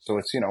 So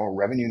it's, a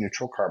revenue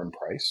neutral carbon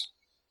price.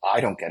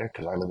 I don't get it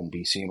because I live in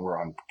BC and we're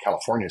on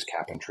California's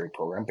cap and trade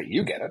program, but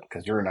you get it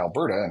because you're in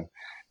Alberta and,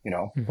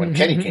 when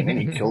Kenny came in,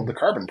 he killed the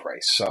carbon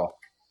price. So,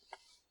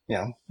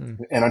 and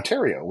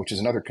Ontario, which is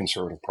another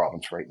conservative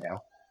province right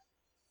now,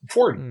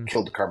 Ford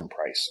killed the carbon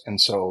price.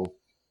 And so,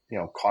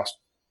 cost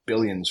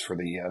billions for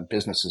the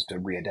businesses to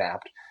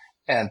readapt.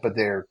 But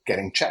they're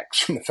getting checks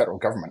from the federal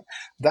government.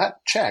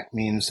 That check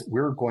means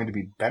we're going to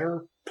be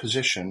better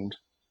positioned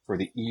for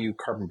the EU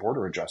carbon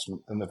border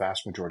adjustment than the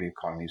vast majority of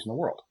economies in the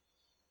world,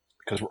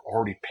 because we're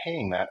already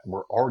paying that and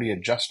we're already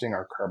adjusting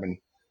our carbon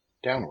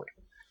downward.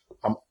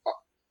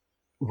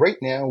 Right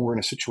now, we're in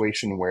a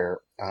situation where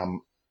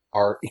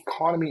our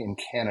economy in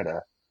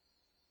Canada,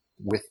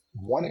 with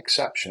one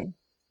exception,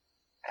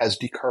 has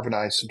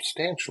decarbonized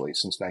substantially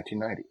since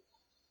 1990.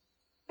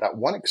 That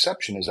one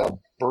exception is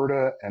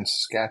Alberta and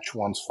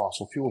Saskatchewan's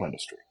fossil fuel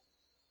industry,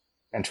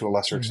 and to a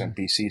lesser extent,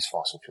 BC's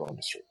fossil fuel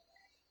industry.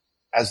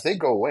 As they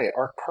go away,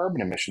 our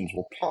carbon emissions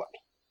will plummet,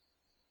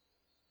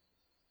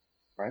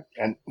 right?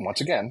 And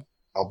once again,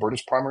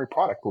 Alberta's primary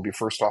product will be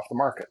first off the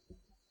market.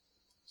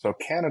 So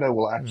Canada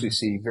will actually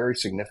see very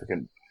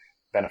significant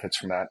benefits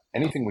from that.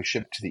 Anything we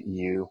ship to the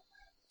EU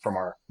from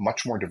our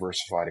much more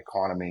diversified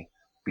economy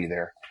be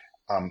there.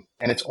 And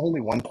it's only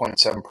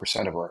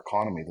 1.7% of our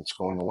economy that's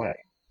going away.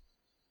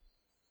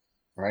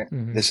 Right?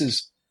 This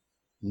is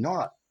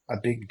not a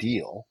big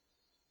deal.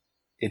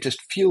 It just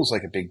feels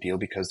like a big deal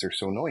because they're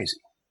so noisy.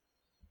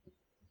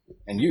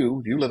 And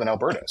you live in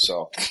Alberta.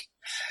 So,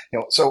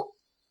 so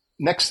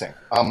next thing,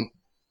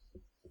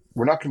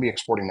 we're not going to be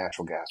exporting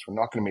natural gas. We're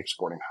not going to be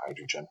exporting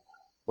hydrogen.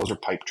 Those are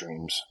pipe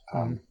dreams.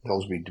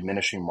 Those will be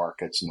diminishing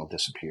markets and they'll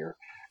disappear.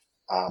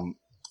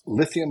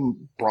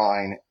 Lithium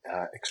brine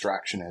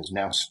extraction has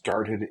now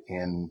started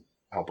in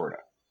Alberta.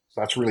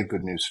 So that's a really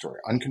good news story.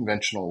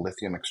 Unconventional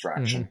lithium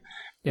extraction.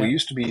 Yeah. Canada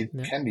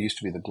used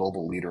to be the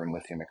global leader in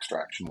lithium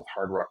extraction with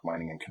hard rock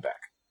mining in Quebec.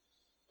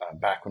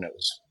 Back when it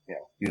was,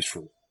 used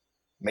for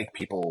make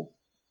people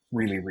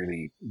really,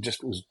 really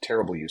it was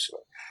terrible use of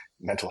it.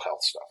 Mental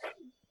health stuff.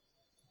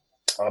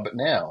 But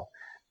now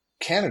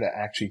Canada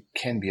actually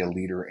can be a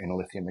leader in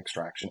lithium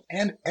extraction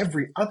and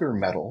every other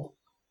metal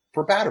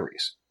for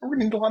batteries. We're going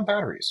to need a lot of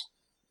batteries.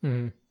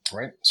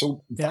 Right?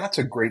 So that's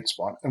a great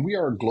spot. And we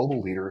are a global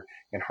leader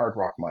in hard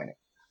rock mining.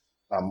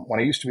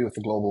 When I used to be with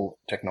the global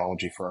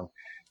technology firm,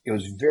 it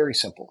was very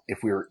simple. If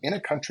we were in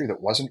a country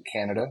that wasn't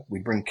Canada,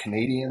 we'd bring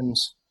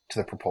Canadians to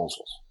the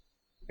proposals.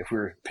 If we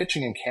were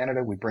pitching in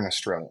Canada, we'd bring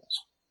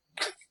Australians.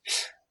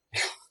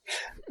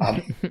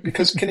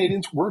 Because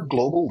Canadians were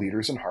global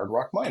leaders in hard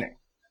rock mining.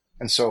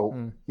 And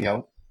so,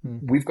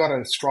 we've got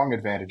a strong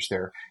advantage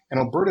there. And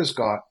Alberta's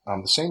got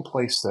the same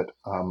place that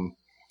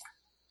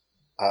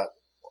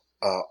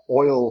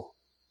oil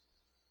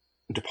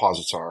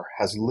deposits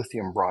has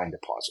lithium brine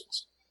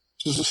deposits.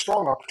 So there's a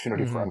strong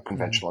opportunity for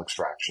unconventional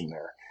extraction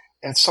there,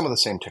 and some of the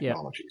same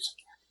technologies.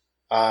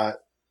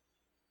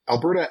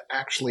 Alberta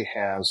actually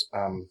has,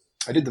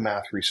 I did the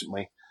math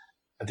recently,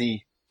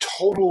 the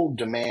total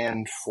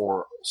demand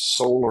for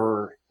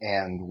solar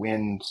and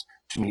wind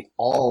to meet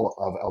all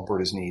of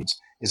Alberta's needs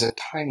is a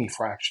tiny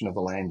fraction of the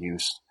land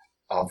use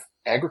of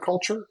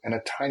agriculture and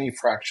a tiny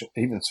fraction,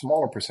 even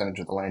smaller percentage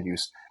of the land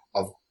use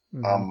of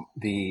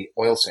the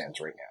oil sands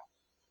right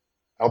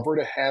now.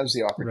 Alberta has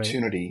the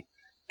opportunity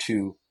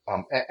to,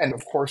 and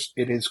of course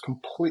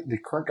the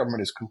current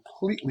government is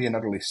completely and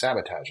utterly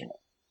sabotaging it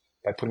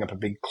by putting up a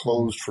big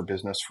closed for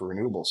business for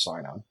renewables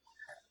sign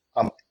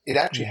on. It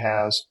actually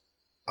has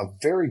a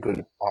very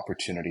good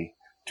opportunity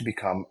to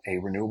become a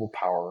renewable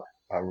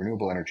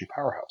energy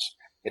powerhouse.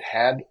 It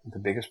had the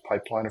biggest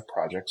pipeline of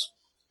projects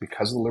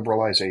because of the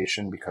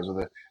liberalization, because of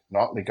the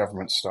Notley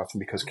government stuff, and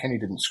because Kenny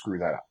didn't screw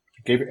that up.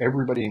 It gave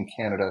everybody in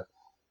Canada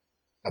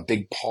a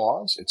big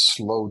pause. It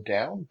slowed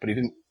down, but he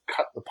didn't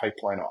cut the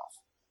pipeline off.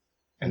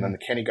 And then the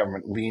Kenney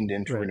government leaned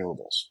into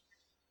renewables.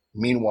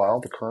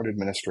 Meanwhile, the current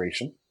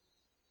administration,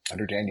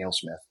 under Danielle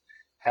Smith,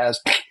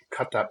 has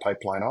cut that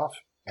pipeline off.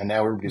 And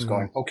now everybody's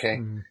going, okay,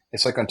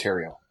 it's like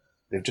Ontario.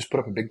 They've just put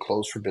up a big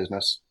close for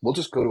business. We'll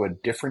just go to a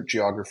different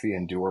geography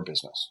and do our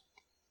business.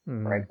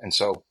 Right. And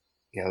so,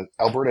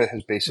 Alberta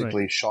has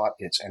basically shot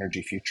its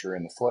energy future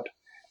in the foot.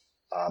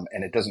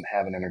 And it doesn't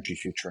have an energy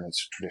future in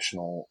its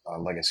traditional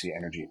legacy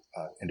energy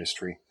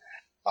industry.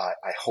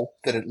 I hope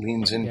that it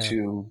leans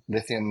into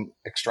lithium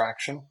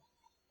extraction.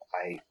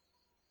 I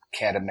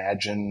can't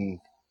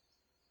imagine.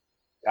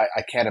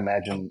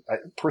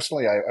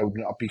 Personally, I would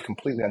not be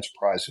completely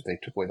unsurprised if they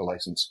took away the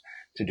license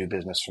to do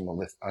business from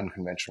the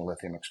unconventional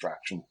lithium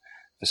extraction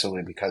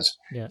facility, because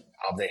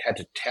they had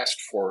to test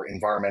for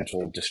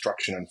environmental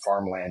destruction and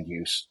farmland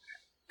use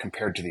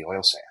compared to the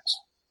oil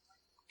sands.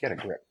 Get a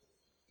grip.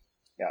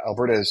 Yeah,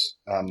 Alberta's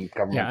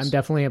government. Yeah, I'm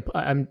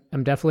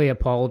definitely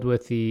appalled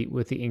with the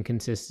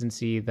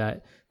inconsistency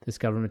that this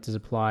government has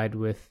applied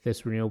with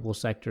this renewable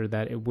sector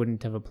that it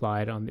wouldn't have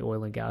applied on the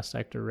oil and gas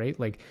sector, right?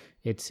 Like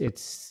it's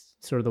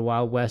sort of the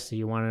Wild West. If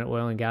you want an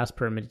oil and gas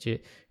permit,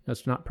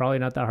 it's probably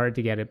not that hard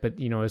to get it.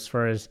 But as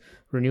far as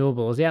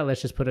renewables,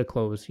 let's just put a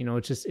close.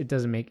 It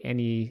doesn't make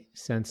any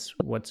sense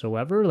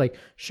whatsoever. Like,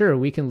 sure,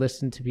 we can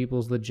listen to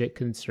people's legit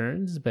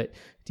concerns, but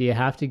do you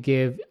have to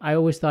give? I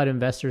always thought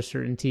investor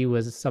certainty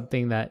was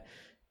something that,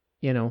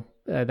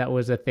 that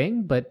was a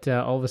thing, but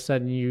all of a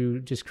sudden you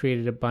just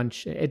created a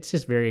bunch. It's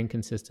just very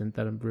inconsistent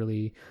that I'm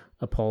really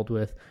appalled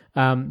with.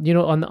 On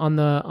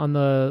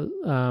the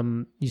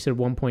you said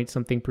 1 point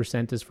something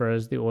percent as far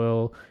as the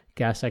oil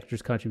gas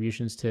sector's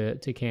contributions to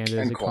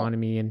Canada's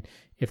economy, and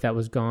if that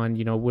was gone,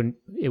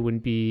 it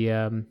wouldn't be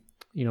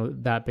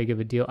that big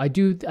of a deal. I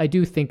do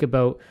think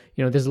about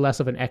there's less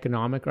of an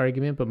economic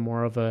argument, but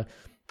more of a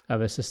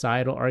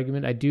societal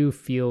argument. I do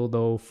feel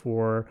though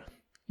for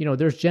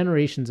there's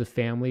generations of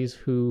families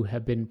who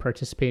have been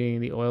participating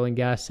in the oil and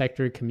gas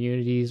sector.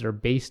 Communities are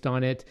based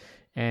on it.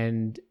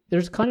 And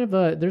there's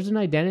there's an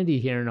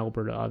identity here in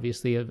Alberta,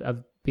 obviously,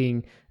 of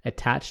being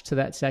attached to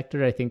that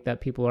sector. I think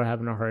that people are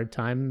having a hard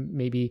time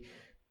maybe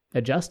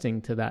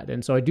adjusting to that.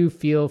 And so I do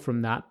feel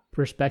from that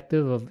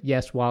perspective of,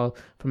 yes, while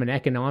from an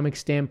economic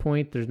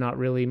standpoint, there's not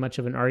really much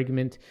of an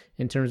argument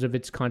in terms of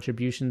its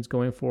contributions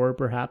going forward,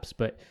 perhaps,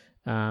 but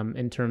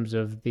in terms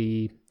of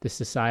the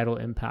societal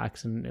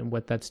impacts and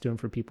what that's doing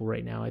for people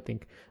right now, I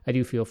think I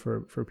do feel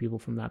for people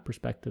from that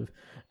perspective.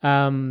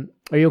 Are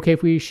you okay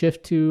if we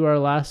shift to our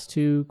last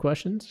two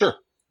questions? Sure.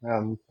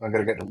 I'm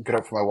going to get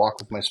out for my walk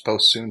with my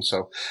spouse soon,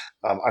 so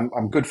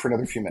I'm good for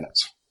another few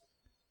minutes.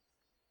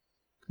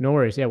 No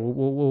worries. Yeah,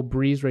 we'll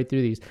breeze right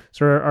through these.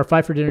 So our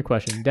 5 for dinner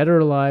question: dead or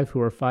alive, who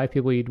are 5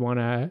 people you'd want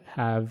to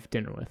have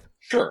dinner with?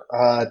 Sure.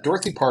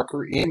 Dorothy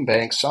Parker, Ian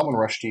Banks, Salman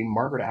Rushdie,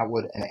 Margaret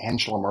Atwood, and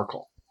Angela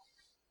Merkel.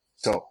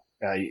 So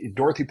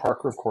Dorothy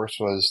Parker, of course,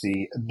 was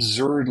the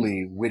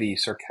absurdly witty,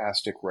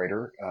 sarcastic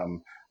writer.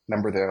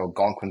 Member of the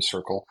Algonquin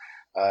Circle.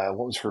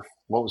 What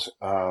was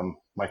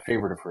my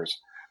favorite of hers?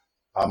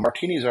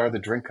 Martinis are the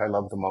drink I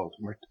love the most.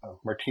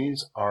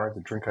 Martinis are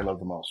the drink I love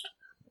the most.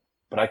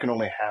 But I can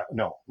only have,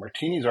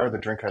 martinis are the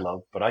drink I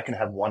love, but I can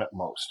have one at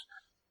most.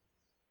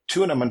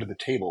 2 and I'm under the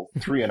table,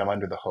 3 and I'm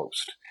under the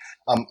host.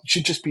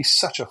 She'd just be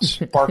such a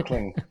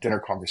sparkling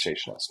dinner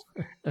conversationalist.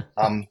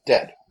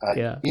 Dead.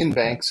 Ian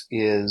Banks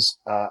is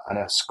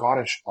a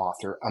Scottish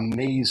author,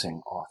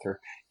 amazing author.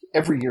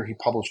 Every year he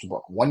published a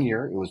book. One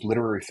year it was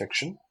literary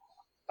fiction,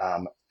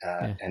 and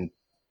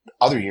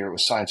other year it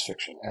was science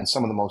fiction, and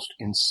some of the most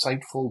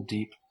insightful,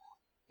 deep,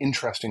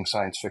 interesting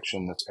science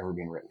fiction that's ever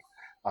been written.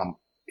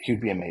 He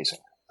would be amazing.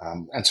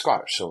 And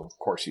Scottish, so of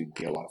course he'd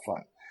be a lot of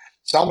fun.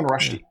 Salman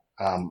Rushdie.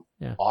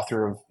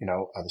 Author of,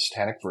 the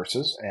Satanic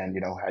Verses, and,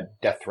 had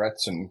death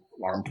threats and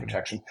armed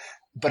protection,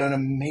 but an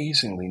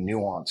amazingly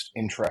nuanced,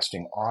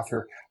 interesting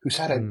author who's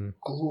had a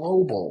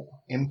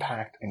global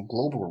impact and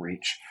global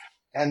reach.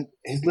 And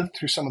he's lived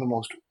through some of the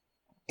most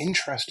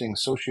interesting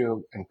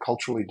socio and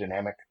culturally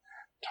dynamic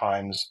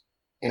times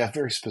in a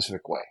very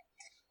specific way.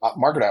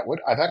 Margaret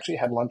Atwood, I've actually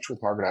had lunch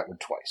with Margaret Atwood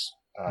twice.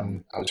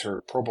 I was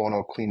her pro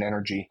bono clean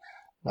energy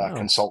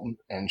consultant,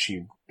 and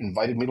she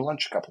invited me to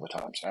lunch a couple of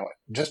times. Now,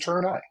 just her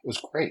and I. It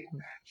was great.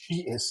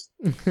 She is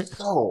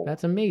so...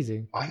 That's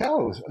amazing. I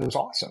know. It was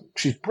awesome.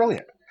 She's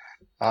brilliant.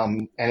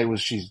 And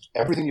she's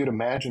everything you'd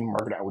imagine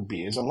Margaret Atwood would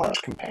be as a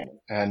lunch companion.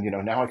 And,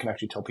 now I can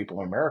actually tell people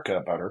in America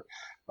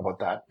about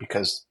that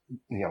because,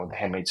 The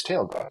Handmaid's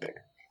Tale got big.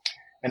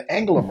 And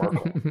Angela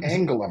Merkel,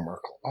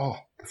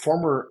 the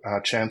former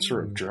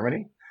chancellor of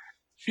Germany.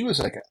 She was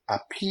like a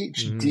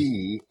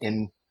PhD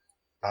in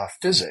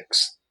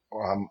physics,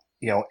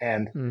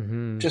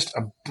 and just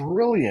a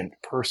brilliant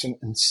person,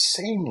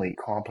 insanely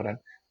competent,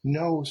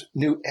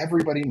 knew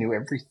everybody, knew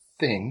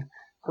everything.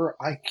 Her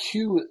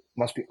IQ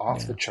must be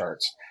off the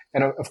charts.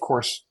 And of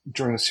course,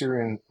 during the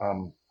Syrian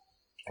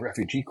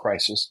refugee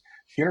crisis,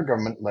 she and her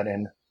government let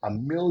in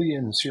 1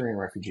 million Syrian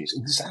refugees.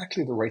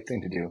 Exactly the right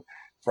thing to do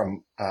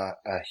from a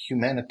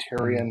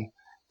humanitarian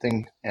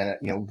thing, and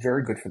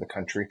very good for the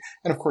country.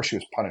 And of course, she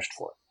was punished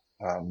for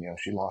it.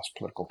 She lost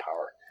political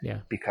power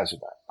because of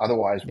that.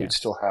 Otherwise, we'd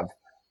still have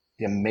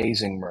the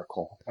amazing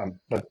Merkel.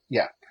 But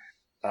yeah,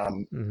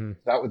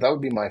 that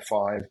would be my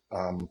 5.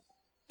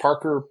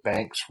 Parker,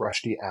 Banks,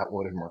 Rushdie,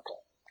 Atwood, and Merkel.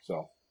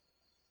 So.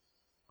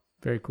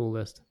 Very cool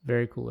list.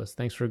 Very cool list.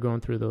 Thanks for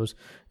going through those.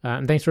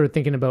 And thanks for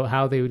thinking about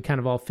how they would kind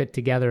of all fit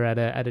together at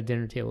a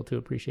dinner table too.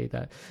 Appreciate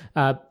that.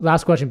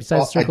 Last question,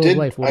 besides Circle of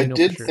Life, what do you know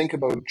for sure? I did think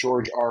about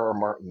George R.R.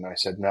 Martin. I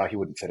said, no, he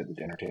wouldn't fit at the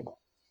dinner table.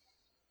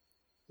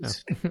 No.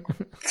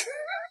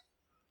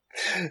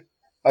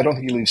 I don't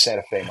think he leaves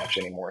Santa Fe much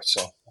anymore.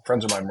 So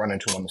friends of mine run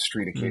into him on the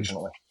street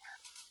occasionally.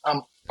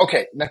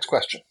 Okay, next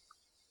question.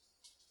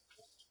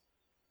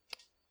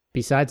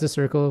 Besides the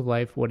Circle of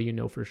Life, what do you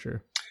know for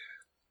sure?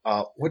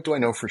 What do I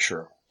know for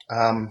sure?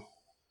 That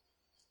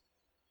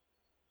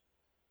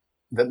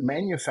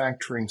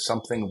manufacturing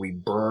something we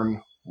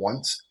burn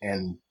once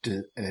and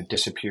it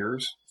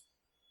disappears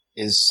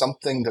is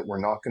something that we're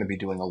not going to be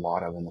doing a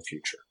lot of in the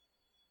future.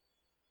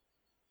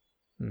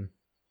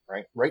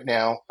 Right? Right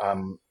now,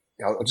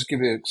 I'll just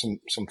give you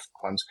some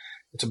funds.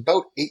 It's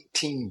about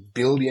 18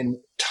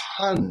 billion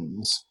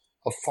tons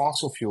of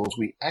fossil fuels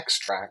we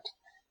extract,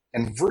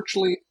 and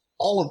virtually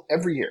all of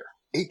every year.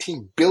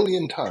 18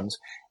 billion tons,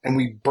 and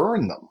we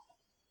burn them,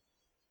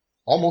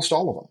 almost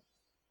all of them.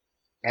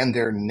 And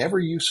they're never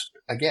used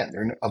again.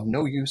 They're of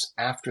no use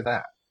after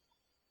that.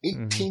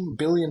 18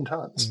 billion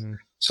tons.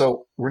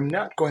 So we're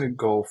not going to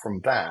go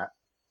from that,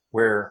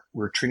 where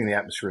we're treating the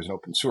atmosphere as an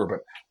open sewer, but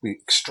we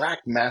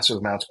extract massive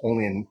amounts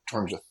only in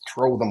terms of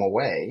throw them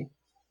away.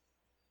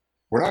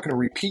 We're not going to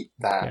repeat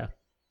that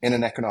in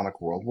an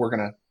economic world. We're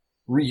going to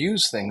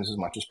reuse things as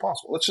much as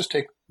possible. Let's just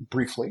take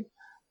briefly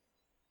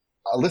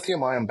a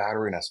lithium-ion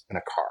battery in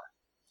a car.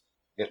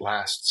 It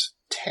lasts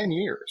 10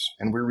 years,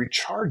 and we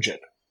recharge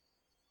it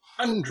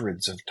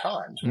hundreds of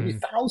times, maybe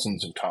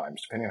thousands of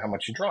times, depending on how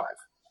much you drive.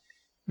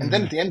 And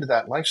then at the end of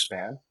that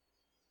lifespan,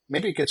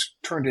 maybe it gets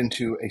turned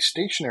into a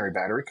stationary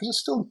battery because it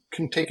still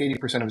can take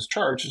 80% of its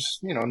charge. It's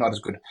not as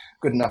good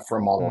enough for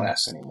a Model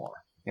S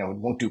anymore. It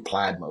won't do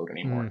plaid mode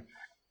anymore.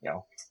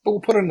 But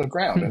we'll put it in the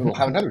ground, and it'll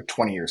have another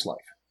 20 years life.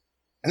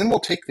 And then we'll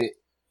take the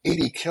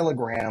 80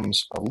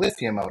 kilograms of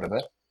lithium out of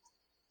it,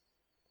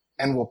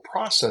 and we'll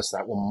process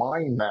that, we'll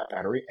mine that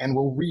battery, and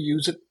we'll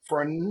reuse it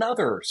for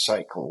another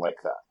cycle like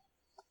that.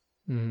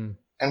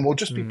 And we'll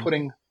just be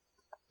putting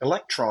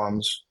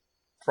electrons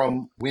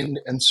from wind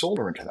and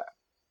solar into that.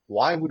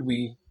 Why would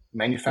we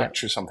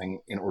manufacture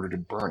something in order to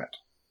burn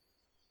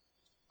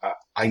it?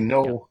 I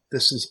know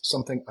this is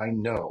something I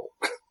know.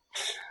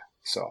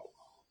 So,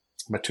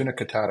 Matuna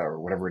Katata, or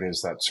whatever it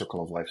is that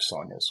Circle of Life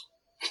song is.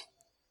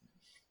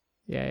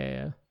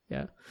 Yeah.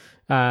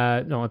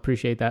 No, I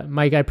appreciate that.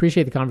 Mike, I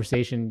appreciate the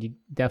conversation. You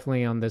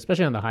definitely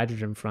especially on the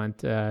hydrogen front,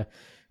 that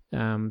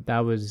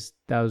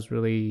was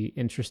really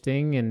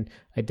interesting, and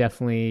I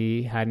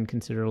definitely hadn't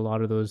considered a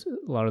lot of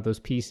those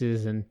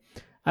pieces, and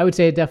I would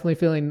say definitely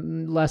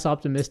feeling less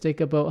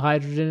optimistic about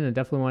hydrogen, and I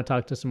definitely want to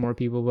talk to some more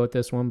people about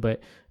this one,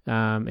 but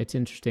it's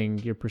interesting,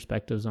 your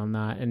perspectives on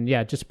that. And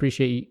yeah, just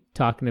appreciate you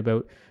talking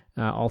about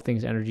all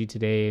things energy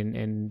today,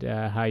 and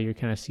how you're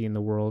kind of seeing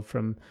the world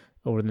from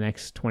over the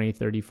next 20,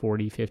 30,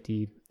 40,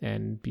 50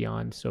 and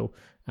beyond. So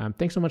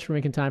thanks so much for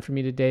making time for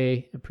me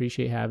today.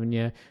 Appreciate having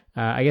you.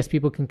 I guess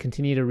people can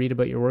continue to read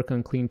about your work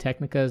on Clean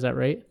Technica. Is that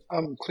right?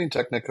 Clean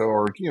Technica,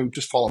 or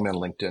just follow me on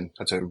LinkedIn.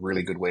 That's a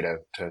really good way to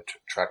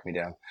track me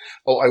down.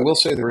 Oh, I will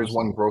say there is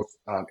one growth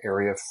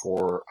area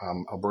for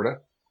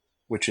Alberta,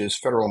 which is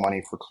federal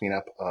money for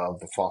cleanup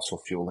of the fossil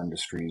fuel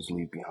industry's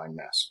leave behind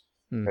mess.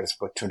 It's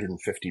about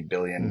 $250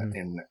 billion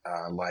in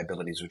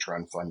liabilities which are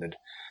unfunded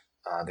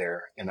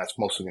there, and that's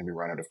mostly going to be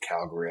run out of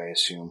Calgary, I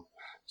assume.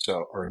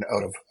 So, or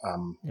out of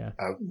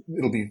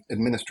it'll be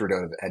administered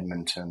out of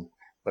Edmonton,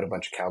 but a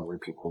bunch of Calgary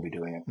people will be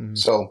doing it.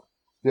 So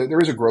there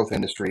is a growth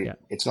industry.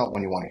 It's not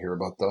one you want to hear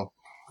about, though.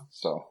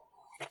 So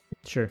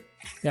sure.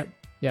 Yep.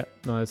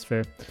 No, that's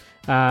fair.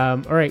 All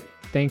right.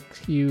 Thank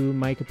you,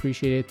 Mike.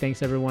 Appreciate it.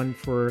 Thanks everyone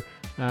for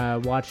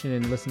watching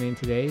and listening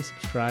today.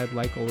 Subscribe,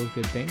 like, all those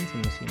good things,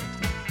 and we'll see you next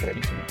time. Okay.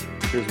 Thanks so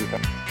much. Cheers,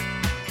 Rita.